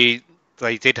that they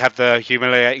did have the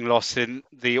humiliating loss in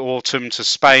the autumn to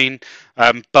Spain,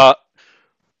 but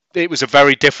it was a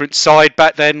very different side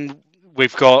back then.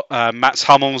 We've got Mats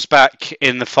Hummels back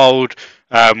in the fold.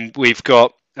 We've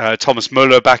got Thomas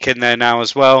Muller back in there now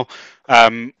as well.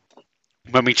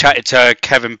 When we chatted to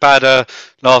Kevin Bader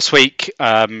last week,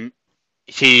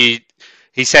 he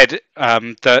said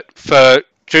that for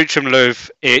Joachim Löw,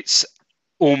 it's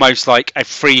almost like a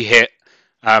free hit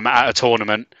at a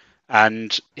tournament,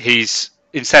 and he's,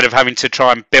 instead of having to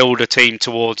try and build a team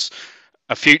towards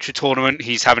a future tournament,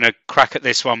 he's having a crack at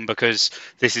this one because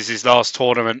this is his last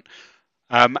tournament.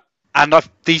 And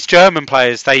these German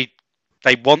players, they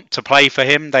want to play for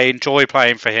him. They enjoy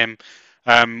playing for him.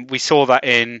 We saw that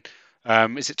in,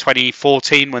 is it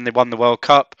 2014 when they won the World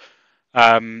Cup?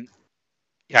 I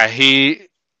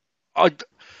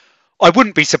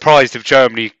wouldn't be surprised if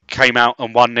Germany came out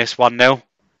and won this 1-0.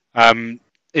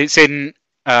 It's in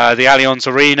the Allianz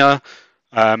Arena.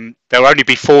 There'll only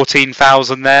be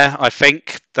 14,000 there, I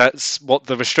think. That's what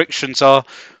the restrictions are.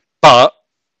 But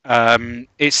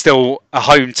it's still a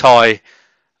home tie.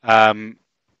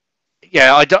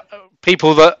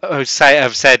 People that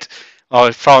have said,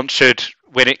 "Oh, France should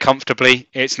win it comfortably."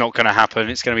 It's not going to happen.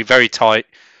 It's going to be very tight.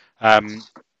 Like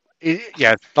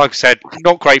I said,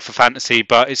 not great for fantasy,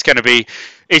 but it's going to be.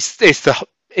 It's the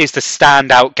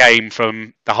standout game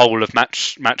from the whole of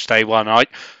match day one.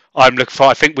 I'm looking for.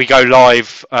 I think we go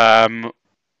live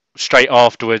straight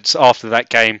afterwards after that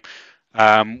game.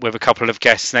 With a couple of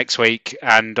guests next week,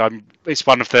 and it's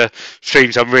one of the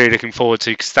streams I'm really looking forward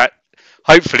to, because that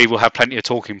hopefully will have plenty of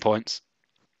talking points.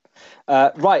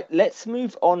 Right, let's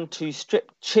move on to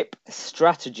strip chip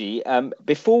strategy.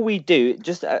 Before we do,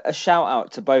 just a shout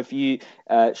out to both you,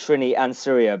 Srini and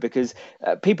Surya, because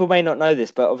people may not know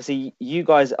this, but obviously you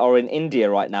guys are in India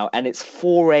right now, and it's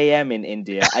 4 a.m. in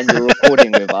India, and you're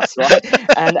recording with us, right?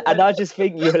 And I just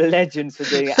think you're legends for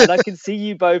doing it. And I can see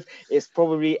you both, it's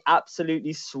probably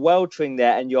absolutely sweltering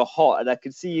there, and you're hot, and I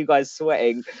can see you guys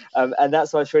sweating. And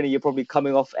that's why, Srini, you're probably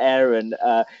coming off air, and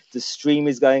the stream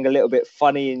is going a little bit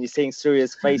funny, and you're seeing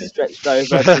Surya's face stretched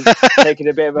over, taking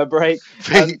a bit of a break.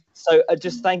 So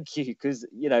just thank you, because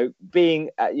being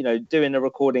doing a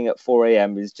recording at 4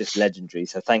 a.m. is just legendary.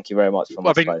 So thank you very much from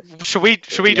us both. Should we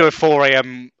do a 4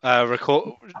 a.m.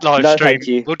 record live No, stream? thank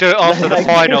you. We'll do it after the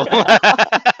final.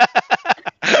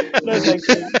 No, thank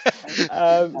you.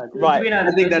 Right.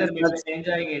 I think that's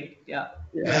enjoying it. Yeah.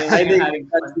 I think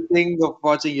that's the thing of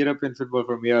watching European football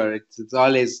from here. It's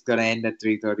always gonna end at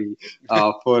 3:30,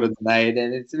 4 in the night,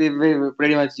 and we're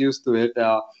pretty much used to it.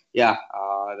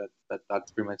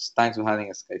 That's pretty much. Thanks for having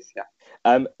us, guys.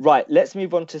 Yeah. Right. Let's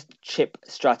move on to chip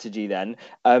strategy then.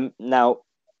 Now,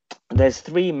 there's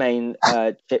three main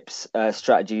chips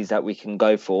strategies that we can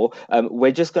go for.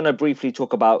 We're just going to briefly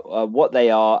talk about what they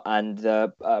are and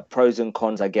the pros and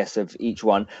cons, I guess, of each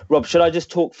one. Rob, should I just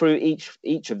talk through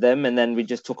each of them, and then we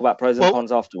just talk about pros and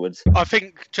cons afterwards? I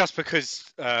think just because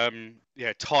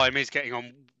time is getting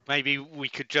on, maybe we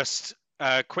could just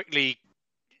quickly.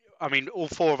 I mean, all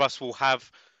four of us will have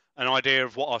an idea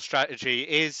of what our strategy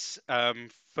is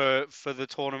for the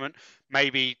tournament.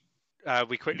 Maybe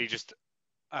we quickly just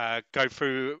go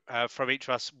through from each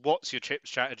of us, what's your chip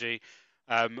strategy,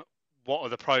 what are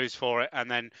the pros for it, and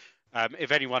then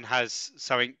if anyone has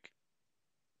something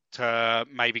to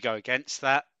maybe go against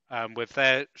that with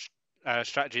their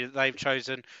strategy that they've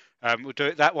chosen, we'll do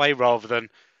it that way rather than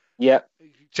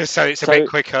just so it's a bit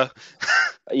quicker.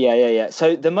 Yeah.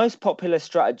 So the most popular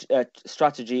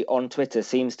strategy on Twitter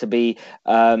seems to be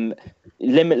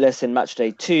Limitless in match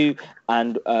day 2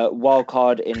 and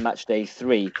Wildcard in match day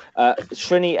 3.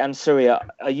 Srini and Surya,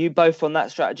 are you both on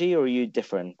that strategy, or are you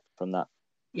different from that?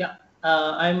 Yeah,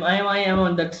 I am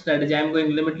on that strategy. I'm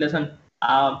going Limitless on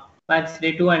match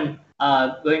day 2 and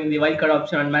going the Wildcard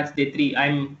option on match day 3.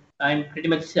 I'm pretty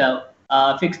much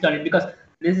fixed on it, because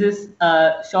this is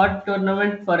a short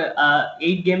tournament for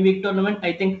 8-game week tournament.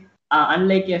 I think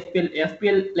unlike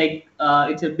FPL, like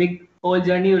it's a big whole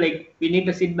journey. Like we need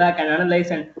to sit back and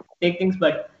analyze and take things.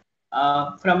 But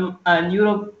from a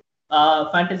Euro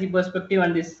fantasy perspective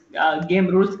and this game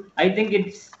rules, I think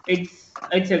it's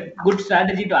a good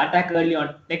strategy to attack early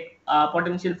on, like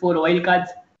potential for wild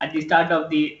cards at the start of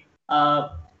the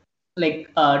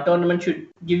tournament should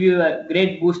give you a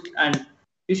great boost, and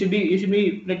you should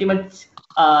be pretty much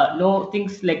know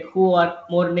things like who are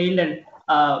more nailed and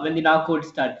when the knockout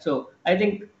starts. So I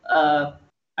think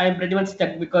I'm pretty much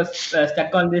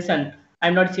stuck on this, and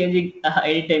I'm not changing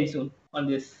anytime soon on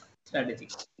this strategy.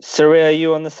 Surya, are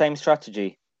you on the same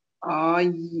strategy?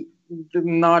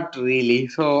 Not really.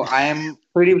 So I am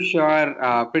pretty sure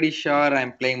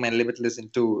I'm playing my Limitless in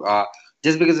two.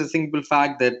 Just because of the simple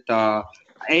fact that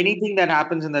anything that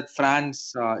happens in that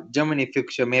France Germany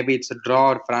fixture, maybe it's a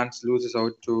draw or France loses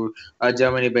out to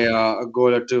Germany by a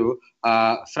goal or two.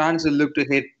 France will look to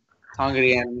hit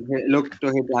Hungary and look to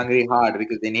hit Hungary hard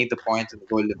because they need the points and the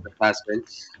goal difference as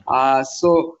well.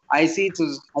 So I see it's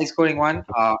a high scoring one.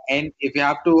 And if you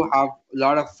have to have a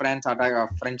lot of French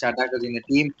attackers in the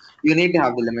team, you need to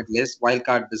have the limitless.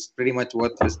 Wildcard is pretty much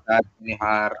worthless that when you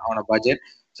are on a budget.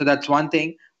 So that's one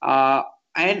thing.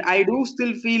 And I do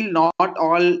still feel not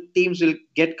all teams will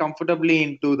get comfortably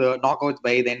into the knockouts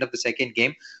by the end of the second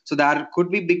game. So there could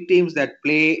be big teams that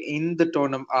play in the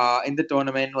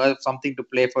tournament, who have something to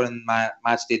play for in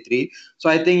match day three. So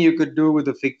I think you could do with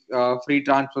the free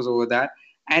transfers over that,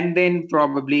 and then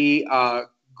probably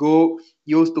go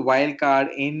use the wild card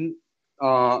in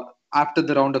after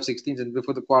the round of 16 and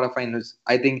before the quarterfinals.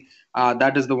 I think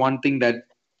that is the one thing that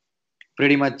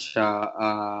pretty much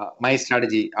my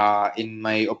strategy, in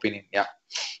my opinion. Yeah.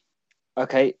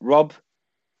 Okay, Rob.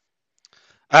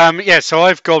 So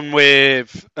I've gone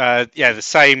with the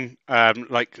same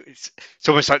it's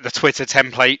almost like the Twitter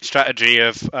template strategy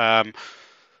of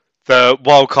the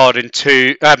wild card in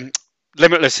two,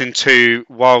 limitless in two,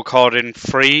 wild card in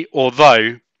three.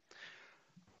 Although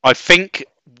I think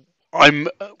I'm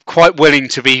quite willing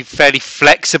to be fairly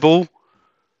flexible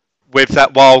with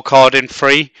that wild card in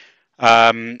three,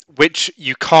 which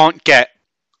you can't get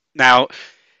now.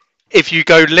 If you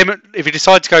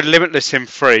decide to go limitless in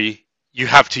three, you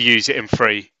have to use it in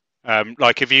three.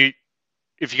 If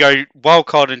you go wild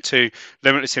card in two,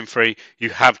 limitless in three, you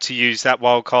have to use that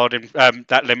wild card in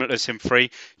that limitless in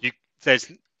three. There's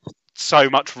so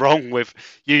much wrong with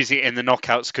using it in the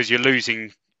knockouts because you're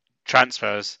losing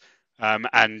transfers,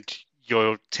 and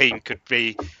your team could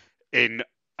be in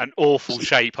an awful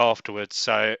shape afterwards.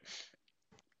 So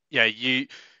yeah,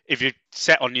 if you're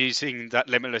set on using that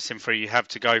limitless in three, you have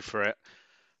to go for it.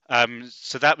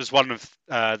 So that was one of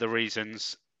the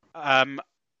reasons.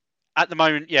 At the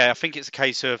moment, I think it's a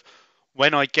case of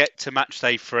when I get to match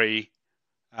day three,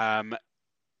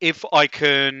 if I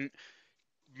can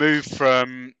move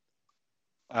from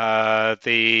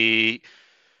the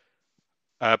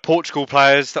Portugal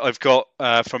players that I've got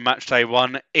from match day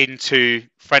one into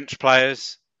French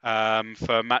players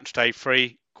for match day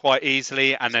three quite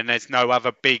easily, and then there's no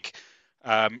other big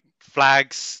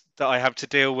flags that I have to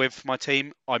deal with for my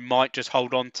team, I might just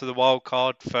hold on to the wild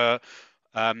card for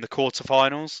the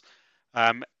quarterfinals.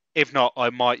 If not, I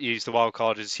might use the wild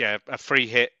card as a free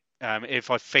hit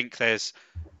if I think there's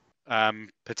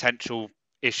potential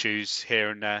issues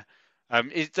here and there.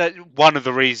 Is that one of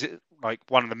the reasons?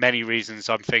 One of the many reasons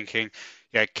I'm thinking,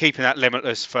 keeping that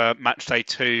limitless for match day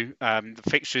two. The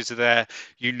fixtures are there.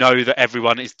 You know that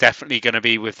everyone is definitely going to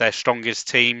be with their strongest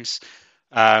teams.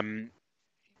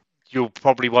 You'll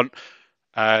probably want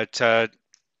to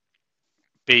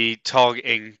be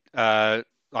targeting,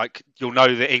 you'll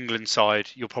know the England side.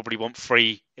 You'll probably want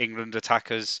 3 England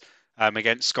attackers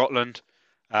against Scotland.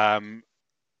 And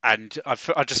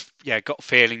I just got a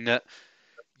feeling that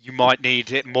you might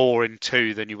need it more in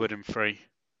 2 than you would in 3.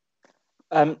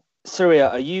 Surya,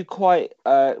 are you quite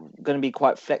going to be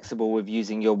quite flexible with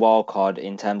using your wild card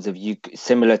in terms of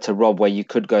similar to Rob, where you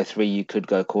could go 3, you could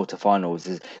go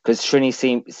quarterfinals? Because Srini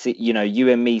you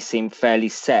and me seem fairly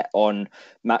set on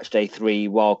match day 3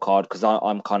 wild card. Because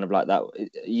I'm kind of like that.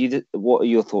 What are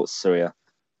your thoughts, Surya?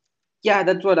 Yeah,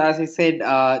 that's what, as I said,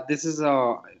 this is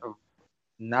a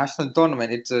national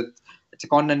tournament. It's a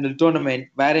continental tournament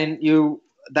wherein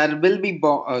there will be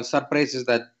surprises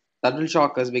that will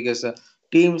shock us because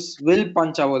teams will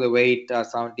punch over the weight.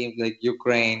 Some teams like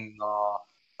Ukraine,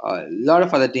 a lot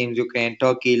of other teams, Ukraine,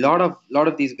 Turkey, a lot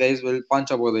of these guys will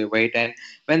punch over the weight. And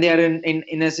when they are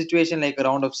in a situation like a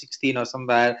round of 16 or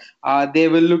somewhere, they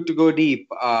will look to go deep.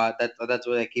 That's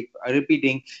what I keep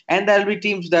repeating. And there will be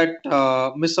teams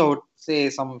that miss out. Say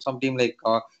some team like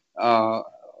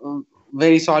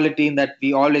very solid team that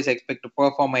we always expect to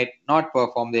perform might not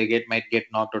perform. They might get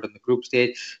knocked out in the group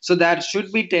stage. So there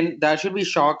should be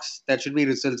shocks, there should be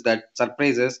results that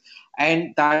surprises,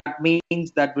 and that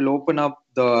means that will open up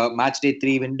the match day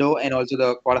 3 window and also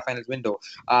the quarterfinals window.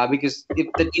 Because if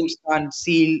the teams can't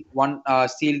seal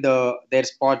their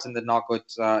spots in the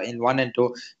knockouts in 1 and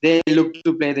 2, they look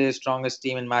to play their strongest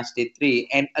team in match day 3.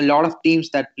 And a lot of teams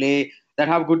that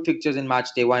have good fixtures in match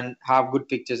day 1 have good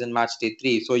fixtures in match day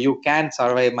 3. So you can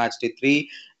survive match day 3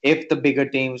 if the bigger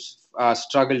teams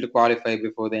struggle to qualify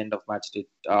before the end of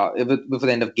before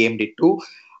the end of game day 2.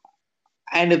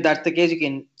 And if that's the case, you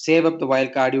can save up the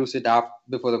wild card, use it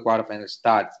before the quarterfinals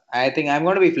starts. I think I'm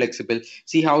going to be flexible,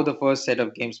 see how the first set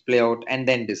of games play out, and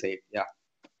then decide. Yeah.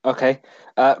 Okay.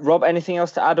 Rob, anything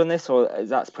else to add on this, or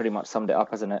that's pretty much summed it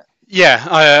up, hasn't it? Yeah,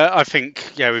 I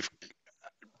think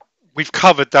we've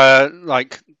covered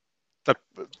the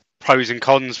pros and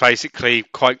cons basically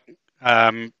quite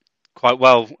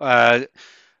well.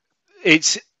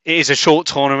 It is a short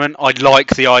tournament. I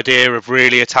like the idea of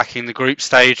really attacking the group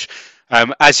stage.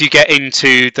 As you get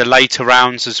into the later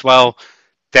rounds as well,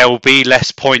 there will be less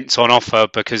points on offer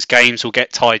because games will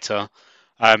get tighter.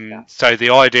 So the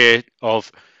idea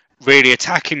of really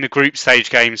attacking the group stage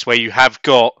games where you have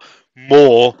got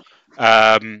more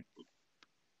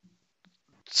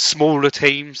smaller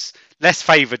teams, less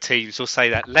favoured teams, we'll say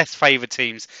that, less favoured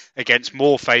teams against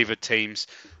more favoured teams.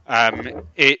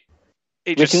 We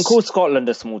can call Scotland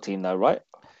a small team though, right?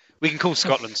 We can call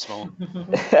Scotland small.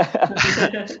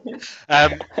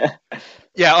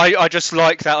 I just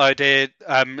like that idea.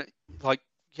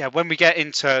 When we get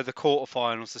into the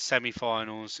quarterfinals, the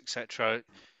semi-finals, etc.,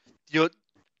 you're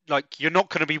not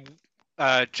going to be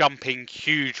jumping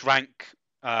huge rank.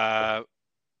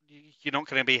 You're not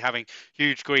going to be having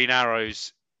huge green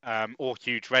arrows or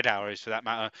huge red arrows for that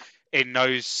matter in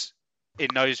those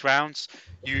rounds.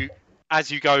 As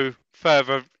you go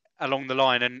further along the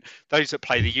line, and those that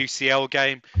play the UCL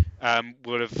game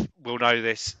will know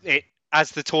this.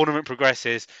 As the tournament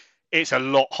progresses, it's a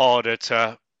lot harder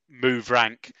to move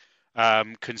rank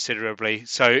considerably.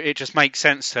 So it just makes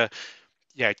sense to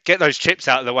get those chips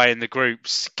out of the way in the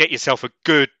groups, get yourself a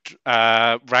good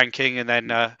ranking, and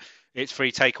then it's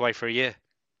free takeaway for a year.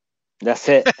 That's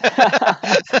it.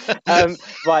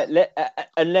 Right.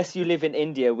 Unless you live in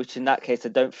India, which in that case I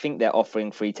don't think they're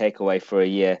offering free takeaway for a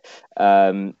year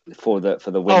for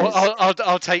the winners.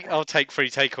 I'll take free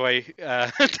takeaway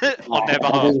on their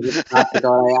behalf. I think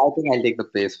I'll take the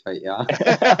place fight. Yeah.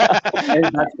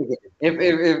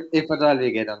 if at all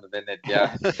we get on the minute,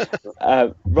 yeah.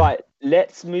 Right.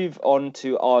 Let's move on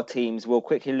to our teams. We'll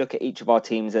quickly look at each of our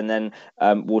teams and then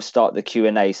we'll start the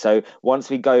Q&A. So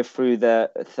once we go through the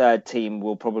third team,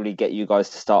 we'll probably get you guys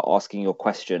to start asking your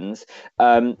questions.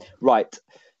 Right.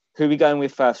 Who are we going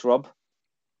with first, Rob?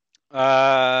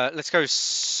 Let's go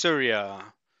Surya.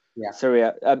 Yeah.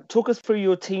 Surya. Talk us through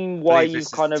your team, why you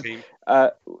kind of...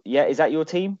 is that your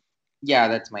team? Yeah,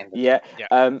 that's mine. Yeah.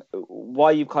 Why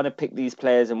you kind of picked these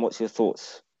players and what's your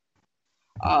thoughts?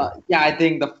 I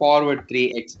think the forward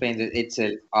 3 explains it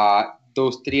itself.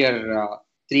 Those 3 are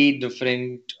 3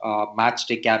 different match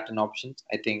day captain options.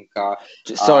 I think.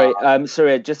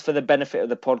 Sorry, just for the benefit of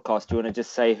the podcast, do you want to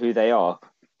just say who they are?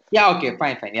 Yeah. Okay.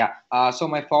 Fine. Yeah. So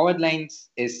my forward lines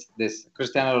is this: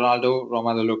 Cristiano Ronaldo,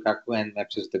 Romelu Lukaku, and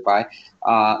Memphis Depay.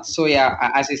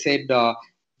 As I said,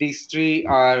 these 3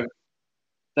 are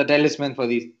the talisman for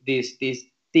these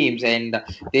teams, and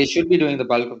they should be doing the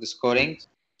bulk of the scoring.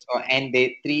 And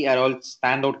they 3 are all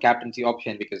standout captaincy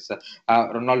option because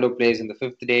Ronaldo plays in the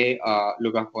 5th day,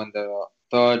 Lukaku in the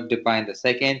 3rd, Depay in the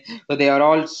 2nd. So they are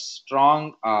all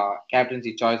strong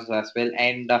captaincy choices as well.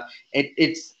 And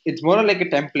it's more like a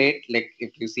template. Like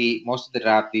if you see most of the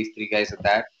draft, these 3 guys are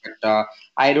that. But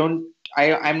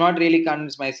I'm not really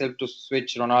convinced myself to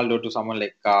switch Ronaldo to someone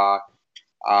like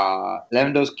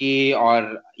Lewandowski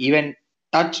or even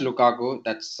touch Lukaku.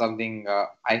 That's something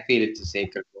I feel it's a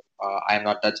sacred. I'm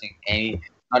not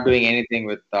doing anything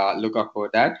with Lukaku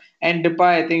with that. And Depay,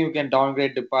 I think you can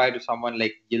downgrade Depay to someone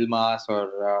like Yilmaz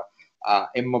or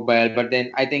Immobile. But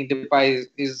then I think Depay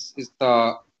is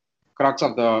the crux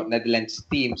of the Netherlands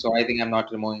team. So I think I'm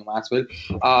not removing him as well.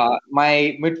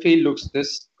 My midfield looks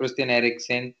this: Christian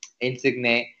Eriksen,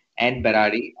 Insigne, and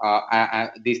Berardi.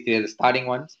 These 3 are the starting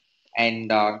ones.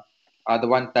 And the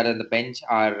ones that are on the bench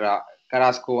are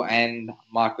Carrasco and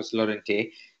Marcus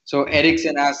Llorente. So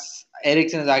Eriksen is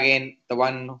again the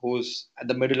one who's at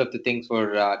the middle of the things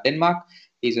for Denmark.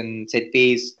 He's in set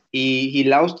piece. He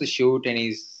loves to shoot, and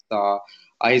he's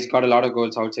got a lot of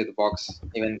goals outside the box,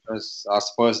 even for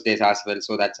Spurs days as well.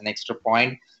 So that's an extra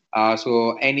point.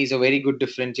 So N is a very good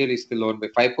differential. He's still owned by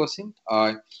 5%.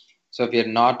 So if you're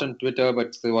not on Twitter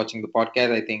but still watching the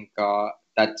podcast, I think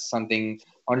that's something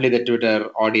only the Twitter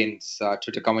audience,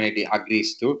 Twitter community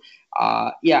agrees to.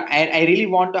 Yeah, and I really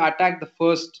want to attack the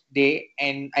first day,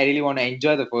 and I really want to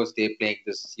enjoy the first day playing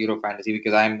this Euro Fantasy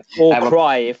because Or I'm a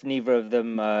cry if neither of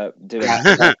them do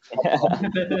yeah,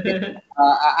 anything.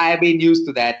 I've been used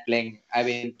to that playing. I've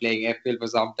been playing FPL for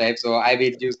some time, so I've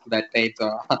been used to that pain.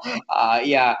 So,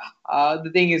 yeah.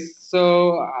 The thing is,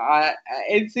 so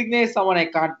Insigne is someone I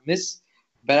can't miss.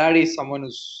 Berardi is someone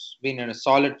who's been in a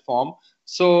solid form.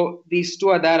 So these two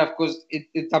are there. Of course,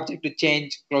 it's subject to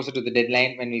change closer to the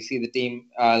deadline when we see the team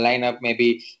lineup.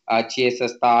 Maybe Chiesa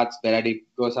starts, Berardi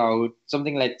goes out,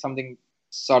 something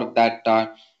sort of that.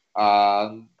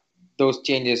 Those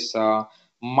changes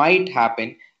might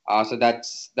happen. So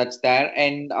that's there.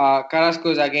 And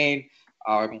Carrasco is again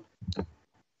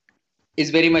is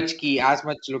very much key. As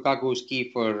much Lukaku is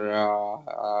key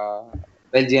for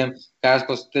Belgium,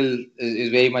 Carrasco still is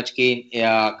very much key.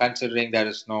 Considering there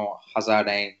is no Hazard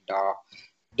and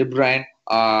De Bruyne.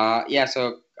 Yeah.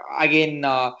 So again.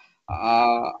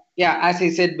 Yeah, as I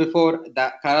said before,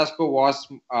 that Carrasco was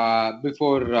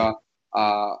before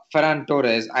Ferran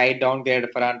Torres. I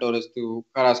downgraded Ferran Torres to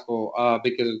Carrasco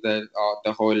because of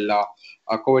the whole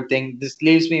COVID thing. This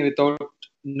leaves me without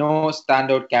no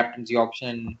standout captaincy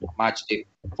option match day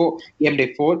 4, game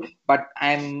day 4. But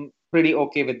I'm pretty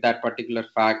okay with that particular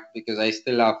fact because I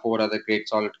still have 4 other great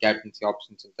solid captaincy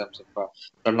options in terms of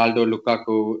Ronaldo,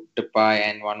 Lukaku, Depay,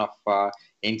 and one of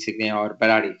Insigne or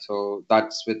Berardi. So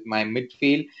that's with my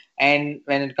midfield. And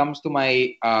when it comes to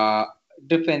my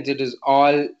defense, it is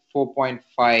all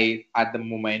 4.5 at the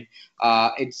moment.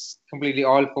 It's completely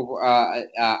all for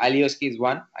Alioski is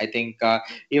one. I think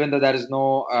even though there is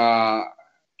no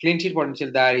clean sheet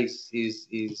potential there, he's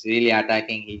really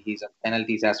attacking. He's on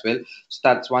penalties as well. So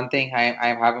that's one thing. I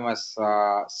have him as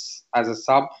a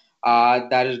sub.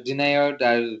 There is Dinayer,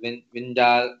 there is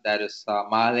Vindal, there is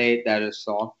Male, there is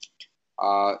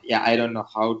yeah, I don't know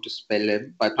how to spell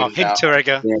him, but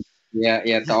Hinteregger. yeah,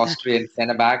 the Austrian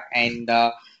centre back, and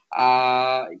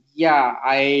yeah,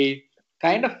 I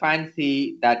kind of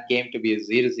fancy that game to be a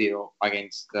 0-0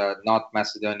 against North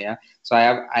Macedonia. So I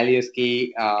have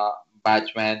Alioski,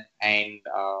 Bachman, and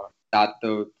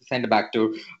Dato centre back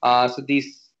too. So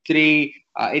these three,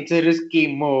 it's a risky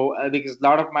move because a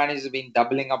lot of managers have been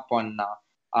doubling up on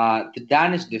the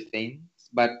Danish defense,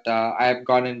 but I have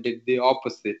gone and did the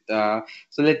opposite. So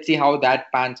let's see how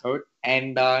that pans out.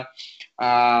 And the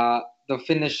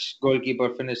Finnish goalkeeper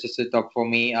finishes it up for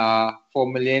me. 4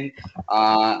 million.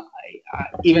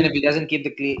 Even if he doesn't keep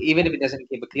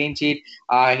a clean sheet,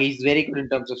 he's very good in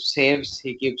terms of saves.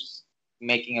 He keeps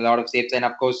making a lot of saves, and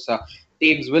of course,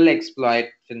 teams will exploit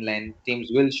Finland. Teams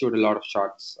will shoot a lot of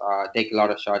shots, take a lot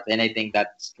of shots, and I think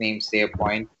that screams save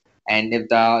point. And if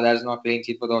there's no clean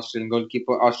sheet for the Austrian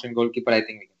goalkeeper, I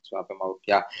think we can swap him out.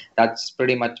 Yeah, that's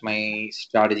pretty much my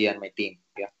strategy and my team.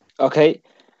 Yeah. Okay.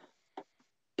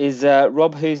 Is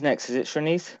Rob, who's next? Is it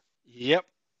Shrini's? Yep.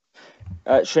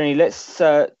 Shrini, let's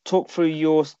talk through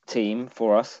your team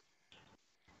for us.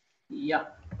 Yeah.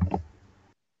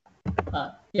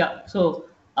 Yeah. So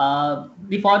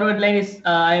the forward line is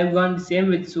I have gone the same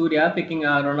with Surya, picking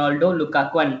Ronaldo,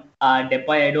 Lukaku, and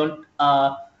Depay. I don't.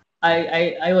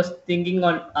 I was thinking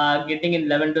on getting in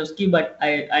Lewandowski, but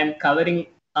I'm covering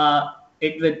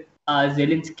it with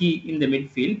Zelinski in the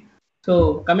midfield.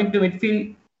 So coming to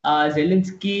midfield,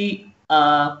 Zelinski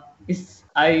is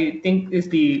I think is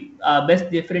the best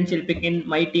differential pick in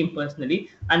my team personally,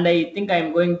 and I think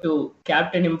I'm going to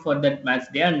captain him for that match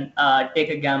day and take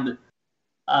a gamble.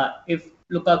 If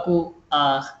Lukaku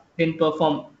didn't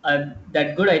perform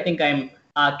that good, I think I'm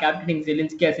captaining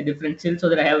Zelinski as a differential so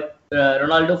that I have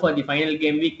Ronaldo for the final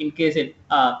game week in case it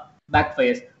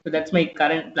backfires. So that's my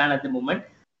current plan at the moment.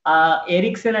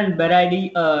 Eriksen and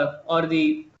Berardi are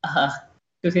the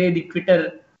to say the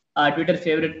Twitter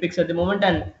favorite picks at the moment,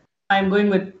 and I'm going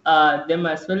with them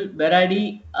as well.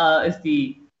 Berardi is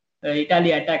the only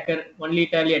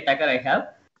Italian attacker I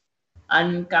have.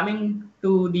 And coming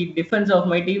to the defense of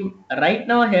my team, right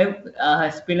now I have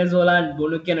Spinazzola and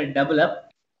Bonucci and double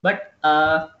up. But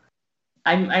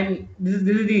I'm this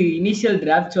is the initial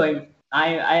draft, so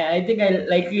I think I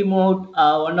likely move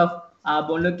out one of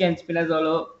Bonucci and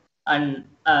Spinazzola and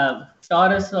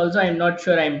Torres also. I'm not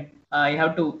sure. I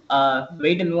have to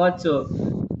wait and watch.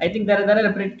 So I think there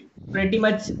are pretty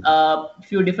much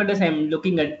few defenders I'm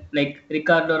looking at, like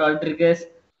Ricardo Rodriguez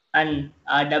and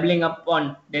doubling up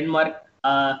on Denmark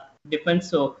defense.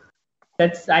 So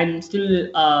that's I'm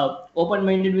still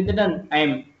open-minded with it, and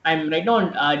I'm right now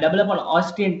on double up on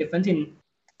Austrian defense in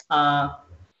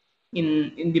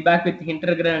in the back with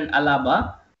Hintergren and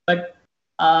Alaba, but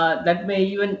that may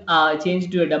even change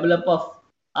to a double up of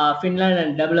Finland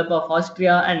and double up of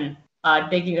Austria and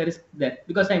taking a risk there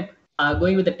because I'm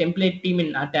going with a template team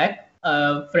in attack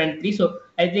front three. So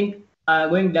I think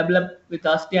going double up with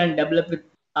Austria and double up with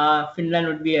Finland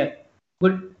would be a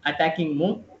good attacking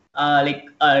move.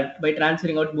 By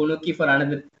transferring out Bonucci for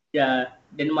another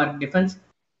Denmark defense.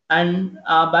 And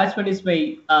batsman is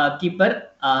my keeper.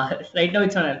 Right now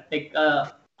it's on a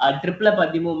triple up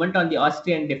at the moment on the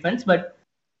Austrian defense, but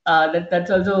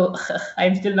that's also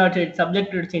I'm still not it's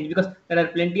subject to change because there are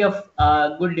plenty of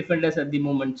good defenders at the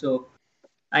moment. So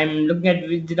I'm looking at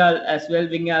Vidal as well,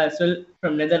 Vingal as well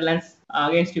from Netherlands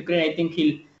against Ukraine. I think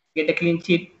he'll get a clean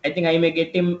sheet. I think I may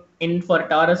get him in for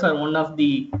Taurus or one of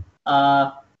the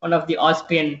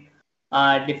Austrian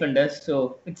defenders.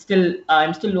 So it's still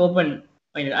I'm still open.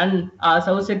 And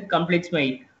Southside completes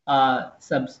my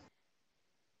subs.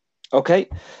 Okay,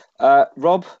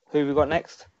 Rob, who have we got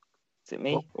next? Is it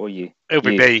me or you? It'll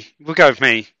be me. We'll go with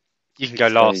me. You can go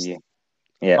last.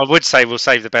 Yeah. I would say we'll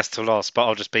save the best till last, but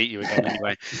I'll just beat you again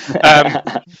anyway.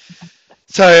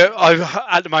 So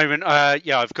at the moment,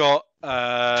 I've got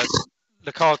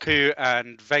Lukaku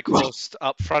and Weghorst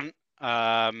up front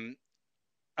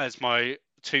as my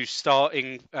two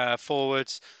starting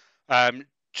forwards.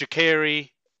 Shaqiri,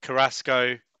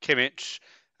 Carrasco, Kimmich,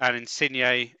 and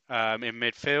Insigne in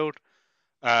midfield.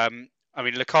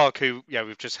 Lukaku,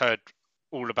 we've just heard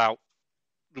all about.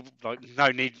 Like, no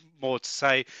need more to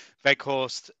say.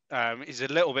 Weghorst is a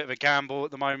little bit of a gamble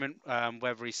at the moment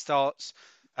whether he starts.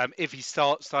 If he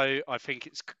starts, though, I think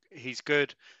he's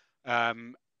good.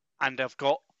 And I've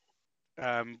got.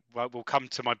 We'll come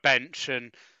to my bench,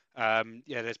 and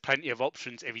there's plenty of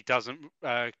options if he doesn't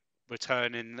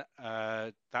return in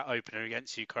that opener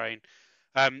against Ukraine.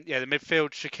 The midfield,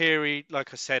 Shaqiri,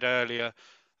 like I said earlier,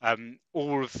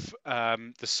 all of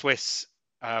the Swiss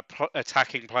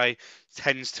attacking play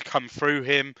tends to come through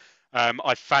him.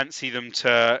 I fancy them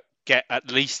to get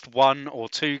at least 1 or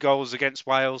 2 goals against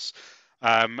Wales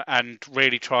and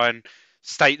really try and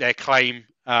state their claim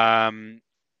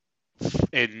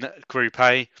in Group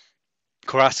A.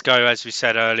 Carrasco, as we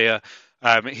said earlier,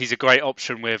 he's a great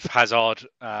option with Hazard.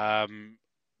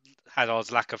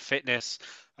 Hazard's lack of fitness.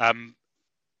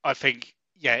 I think,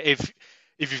 if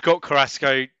you've got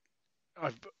Carrasco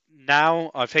now,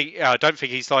 I don't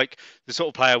think he's like the sort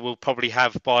of player we'll probably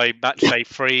have by match day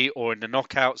 3 or in the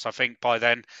knockouts. I think by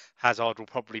then Hazard will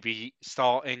probably be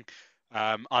starting,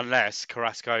 unless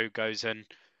Carrasco goes and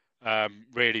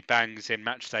really bangs in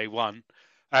match day 1.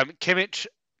 Kimmich,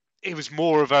 it was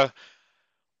more of a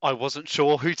I wasn't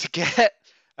sure who to get,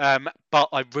 but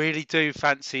I really do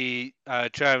fancy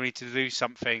Germany to do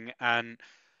something, and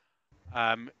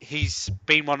he's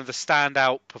been one of the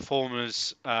standout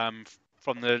performers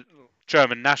from the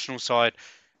German national side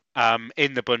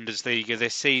in the Bundesliga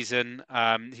this season.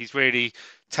 He's really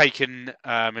taken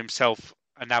himself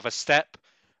another step.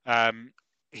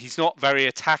 He's not very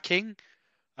attacking,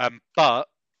 but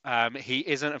he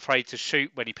isn't afraid to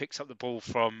shoot when he picks up the ball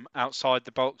from outside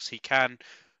the box. He can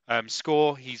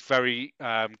score. He's very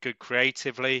good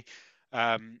creatively.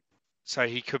 So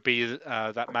he could be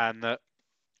that man that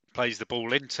plays the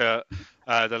ball into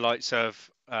the likes of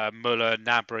Muller,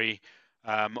 Gnabry,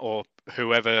 or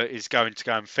whoever is going to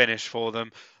go and finish for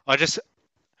them. I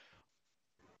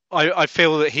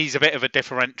feel that he's a bit of a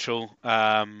differential,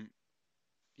 for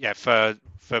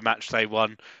match day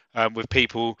 1, with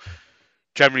people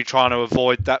generally trying to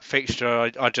avoid that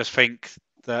fixture. I just think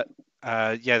that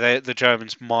the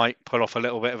Germans might pull off a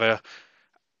little bit of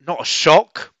not a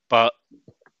shock, but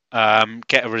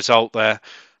get a result there.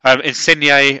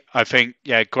 Insigne, I think,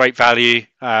 great value,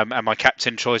 and my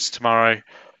captain choice tomorrow.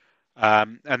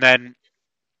 And then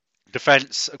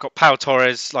defence, I've got Pau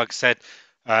Torres, like I said,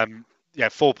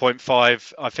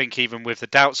 4.5. I think even with the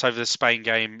doubts over the Spain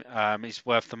game, he's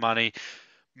worth the money.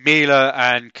 Mila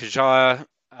and Kajaya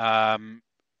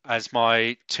as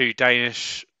my 2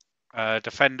 Danish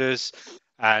defenders,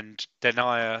 and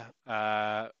Denia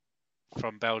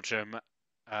from Belgium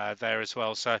there as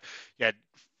well. So,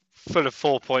 full of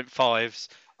 4.5s,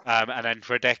 and then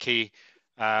Radecki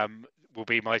will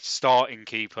be my starting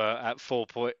keeper at 4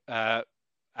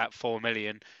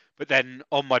 million. But then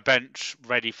on my bench,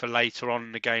 ready for later on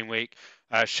in the game week,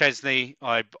 Szczesny.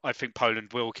 I think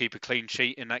Poland will keep a clean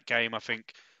sheet in that game. I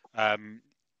think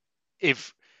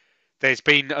if there's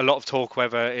been a lot of talk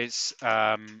whether it's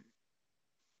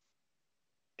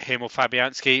him or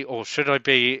Fabianski, or should that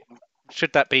be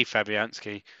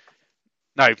Fabianski?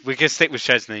 No, we can stick with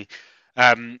Szczesny.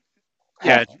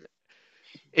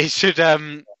 It should.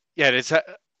 There's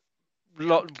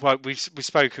we've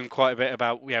spoken quite a bit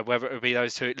about whether it would be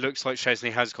those two. It looks like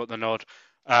Szczesny has got the nod,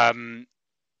 and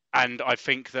I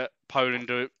think that Poland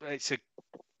it's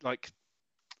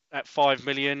at 5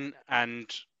 million,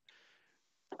 and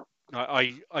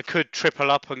I could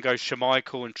triple up and go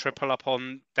Schmeichel and triple up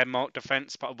on Denmark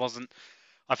defence, but I wasn't.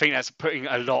 I think that's putting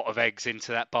a lot of eggs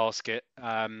into that basket,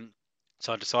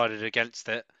 so I decided against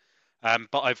it.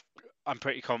 But I'm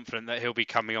pretty confident that he'll be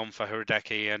coming on for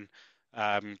Hradecky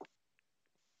and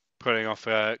putting off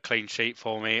a clean sheet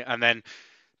for me. And then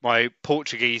my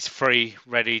Portuguese free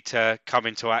ready to come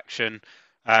into action.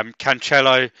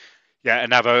 Cancelo,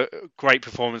 another great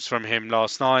performance from him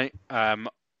last night.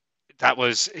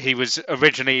 He was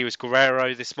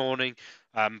Guerrero this morning,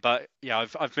 but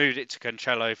I've moved it to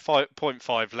Cancelo,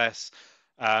 0.5 less.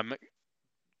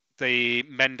 The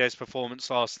Mendes performance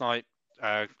last night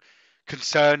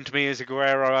concerned me as a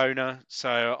Guerrero owner,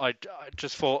 so I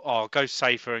just thought, I'll go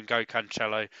safer and go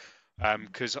Cancelo,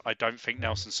 because I don't think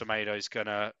Nelson Semedo is going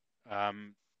to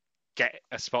get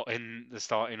a spot in the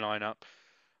starting lineup.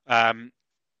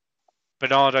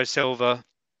 Bernardo Silva,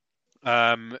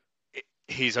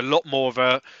 he's a lot more of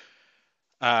a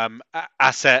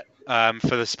asset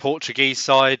for the Portuguese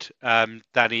side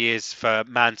than he is for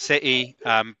Man City,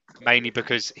 mainly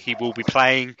because he will be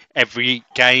playing every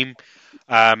game.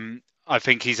 I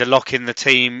think he's a lock in the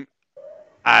team,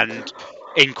 and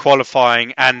in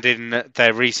qualifying and in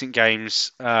their recent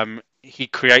games, he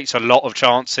creates a lot of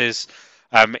chances.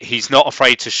 He's not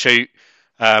afraid to shoot.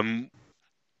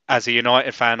 As a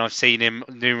United fan, I've seen him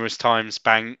numerous times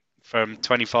bang from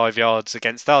 25 yards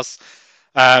against us.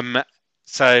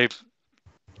 So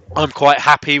I'm quite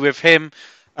happy with him.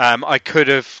 I could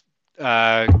have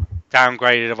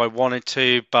downgraded if I wanted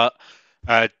to, but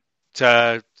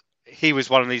he was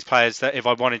one of these players that if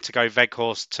I wanted to go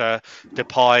Weghorst to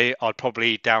Depay, I'd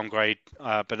probably downgrade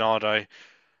Bernardo,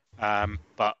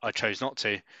 but I chose not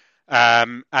to.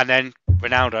 And then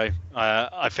Ronaldo,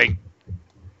 I think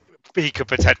he could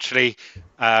potentially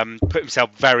put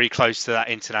himself very close to that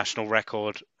international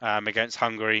record against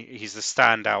Hungary. He's the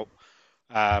standout.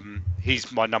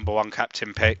 He's my number one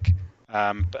captain pick.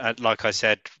 But like I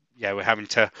said, we're having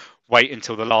to wait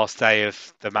until the last day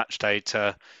of the match day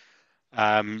to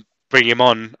bring him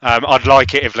on. I'd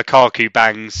like it if Lukaku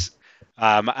bangs,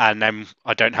 and then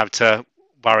I don't have to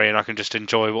worry, and I can just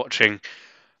enjoy watching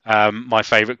my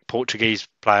favourite Portuguese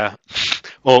player.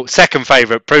 Or second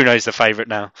favourite. Bruno's the favourite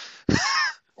now.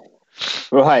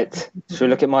 Right. Should we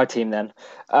look at my team then?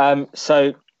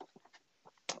 So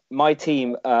my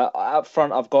team, up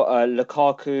front, I've got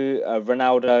Lukaku,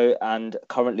 Ronaldo, and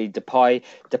currently Depay.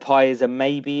 Depay is a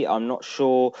maybe. I'm not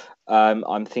sure.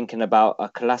 I'm thinking about a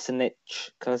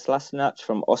Kolasinac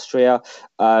from Austria.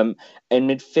 In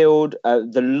midfield,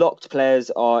 the locked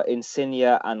players are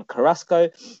Insigne and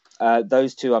Carrasco.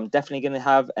 Those two I'm definitely going to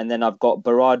have. And then I've got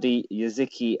Berardi,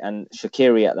 Yazici, and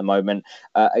Shaqiri at the moment.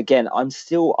 Again, I'm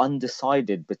still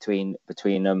undecided between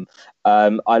them.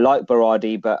 I like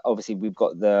Berardi, but obviously we've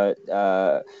got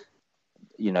the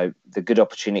good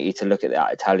opportunity to look at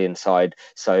that Italian side.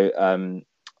 So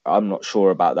I'm not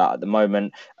sure about that at the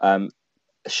moment.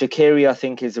 Shaqiri, I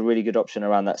think, is a really good option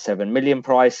around that 7 million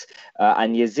price.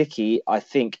 And Yazici, I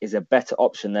think, is a better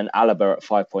option than Alaba at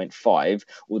 5.5.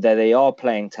 Although they are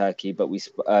playing Turkey, but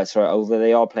although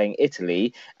they are playing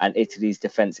Italy, and Italy's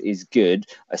defense is good,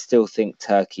 I still think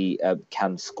Turkey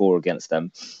can score against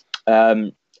them.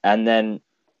 And then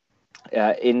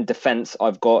in defence,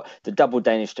 I've got the double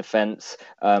Danish defence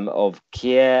of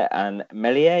Kjær and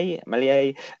Meslier.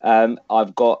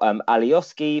 I've got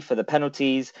Alioski for the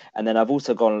penalties, and then I've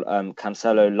also gone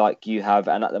Cancelo like you have,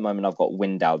 and at the moment I've got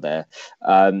Windal there.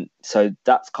 So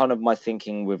that's kind of my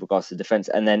thinking with regards to defence.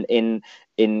 And then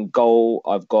in goal,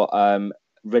 I've got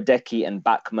Hradecky and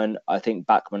Bachmann. I think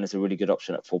Bachmann is a really good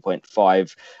option at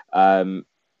 4.5.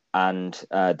 And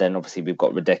then obviously we've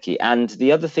got Hradecky. And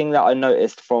the other thing that I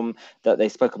noticed from that they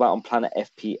spoke about on Planet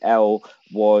FPL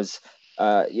was,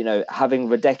 having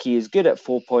Hradecky is good at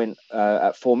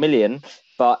 4 million.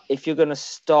 But if you're going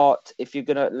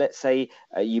to let's say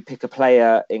you pick a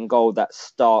player in goal that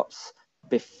starts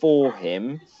before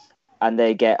him and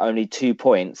they get only 2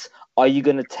 points, are you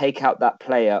going to take out that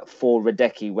player for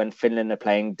Hradecky when Finland are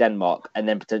playing Denmark and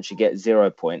then potentially get 0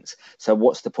 points? So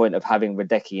what's the point of having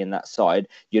Hradecky in that side?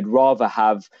 You'd rather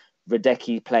have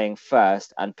Hradecky playing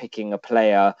first and picking a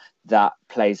player that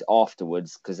plays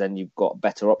afterwards, because then you've got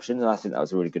better options. And I think that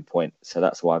was a really good point. So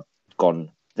that's why I've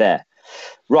gone there.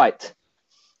 Right.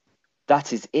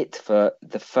 That is it for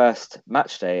the first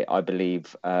match day, I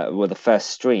believe, the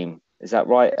first stream. Is that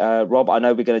right, Rob? I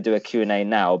know we're going to do a Q&A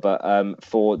now, but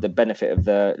for the benefit of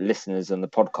the listeners and the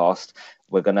podcast,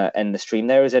 we're going to end the stream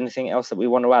there. Is there anything else that we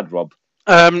want to add, Rob?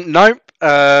 No.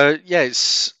 Yeah,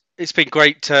 it's been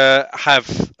great to have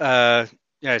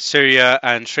Surya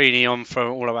and Srini on for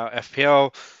All About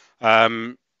FPL.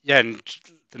 And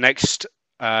the next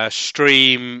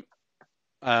stream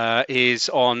is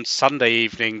on Sunday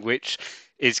evening, which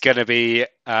is going to be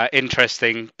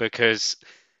interesting because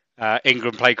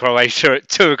England play Croatia at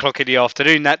 2:00 in the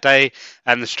afternoon that day,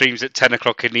 and the stream's at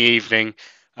 10:00 in the evening.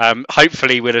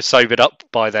 Hopefully, we'll have sobered up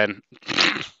by then.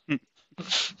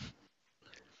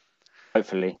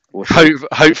 Hopefully.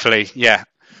 Hopefully, yeah.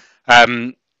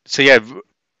 So yeah.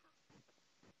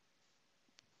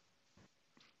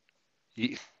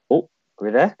 Oh, are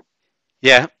we there?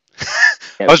 Yeah.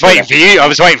 I was waiting for you. I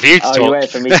was waiting for you to talk. You waited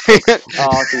for me to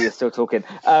talk. I see you're still talking.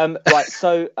 Right.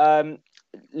 So,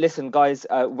 listen, guys,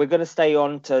 we're going to stay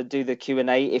on to do the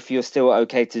Q&A if you're still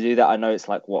okay to do that. I know it's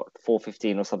like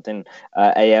 4:15 or something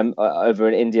a.m. Over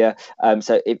in India.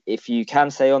 So if you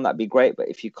can stay on, that'd be great. But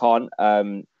if you can't,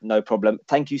 no problem.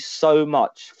 Thank you so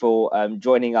much for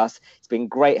joining us. It's been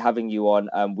great having you on.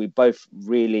 We both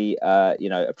really,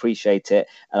 appreciate it,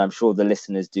 and I'm sure the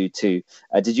listeners do too.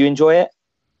 Did you enjoy it?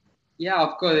 Yeah,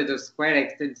 of course, it was quite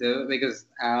extensive because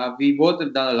we both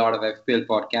have done a lot of FPL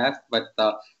podcasts, but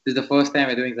this is the first time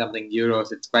we're doing something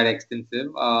Euros. It's quite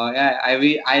extensive.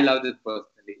 I love this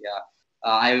personally. Yeah,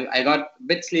 I got a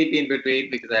bit sleepy in between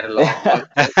because I had a lot of work.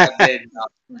 but it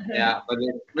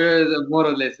was more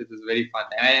or less it was very fun.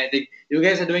 And I think you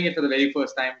guys are doing it for the very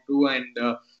first time too, and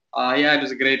it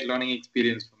was a great learning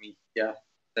experience for me. Yeah,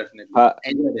 definitely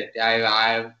enjoyed it.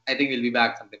 I think we'll be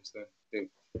back sometime soon too.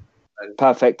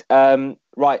 Perfect.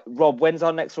 Right, Rob, when's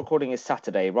our next recording? Is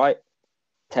Saturday, right?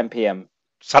 10 p.m.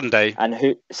 Sunday. And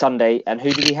who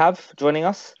do we have joining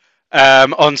us?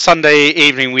 On Sunday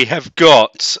evening, we have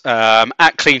got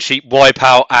at Clean Sheet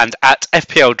Wipeout and at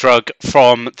FPL Drug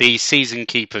from the Season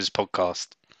Keepers podcast.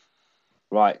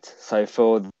 Right. So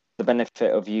for the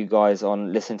benefit of you guys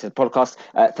on listening to the podcast,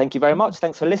 thank you very much.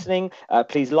 Thanks for listening.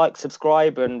 Please like,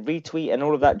 subscribe, and retweet and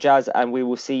all of that jazz. And we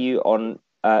will see you on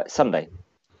Sunday.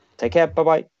 Take care.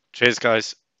 Bye-bye. Cheers,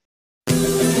 guys.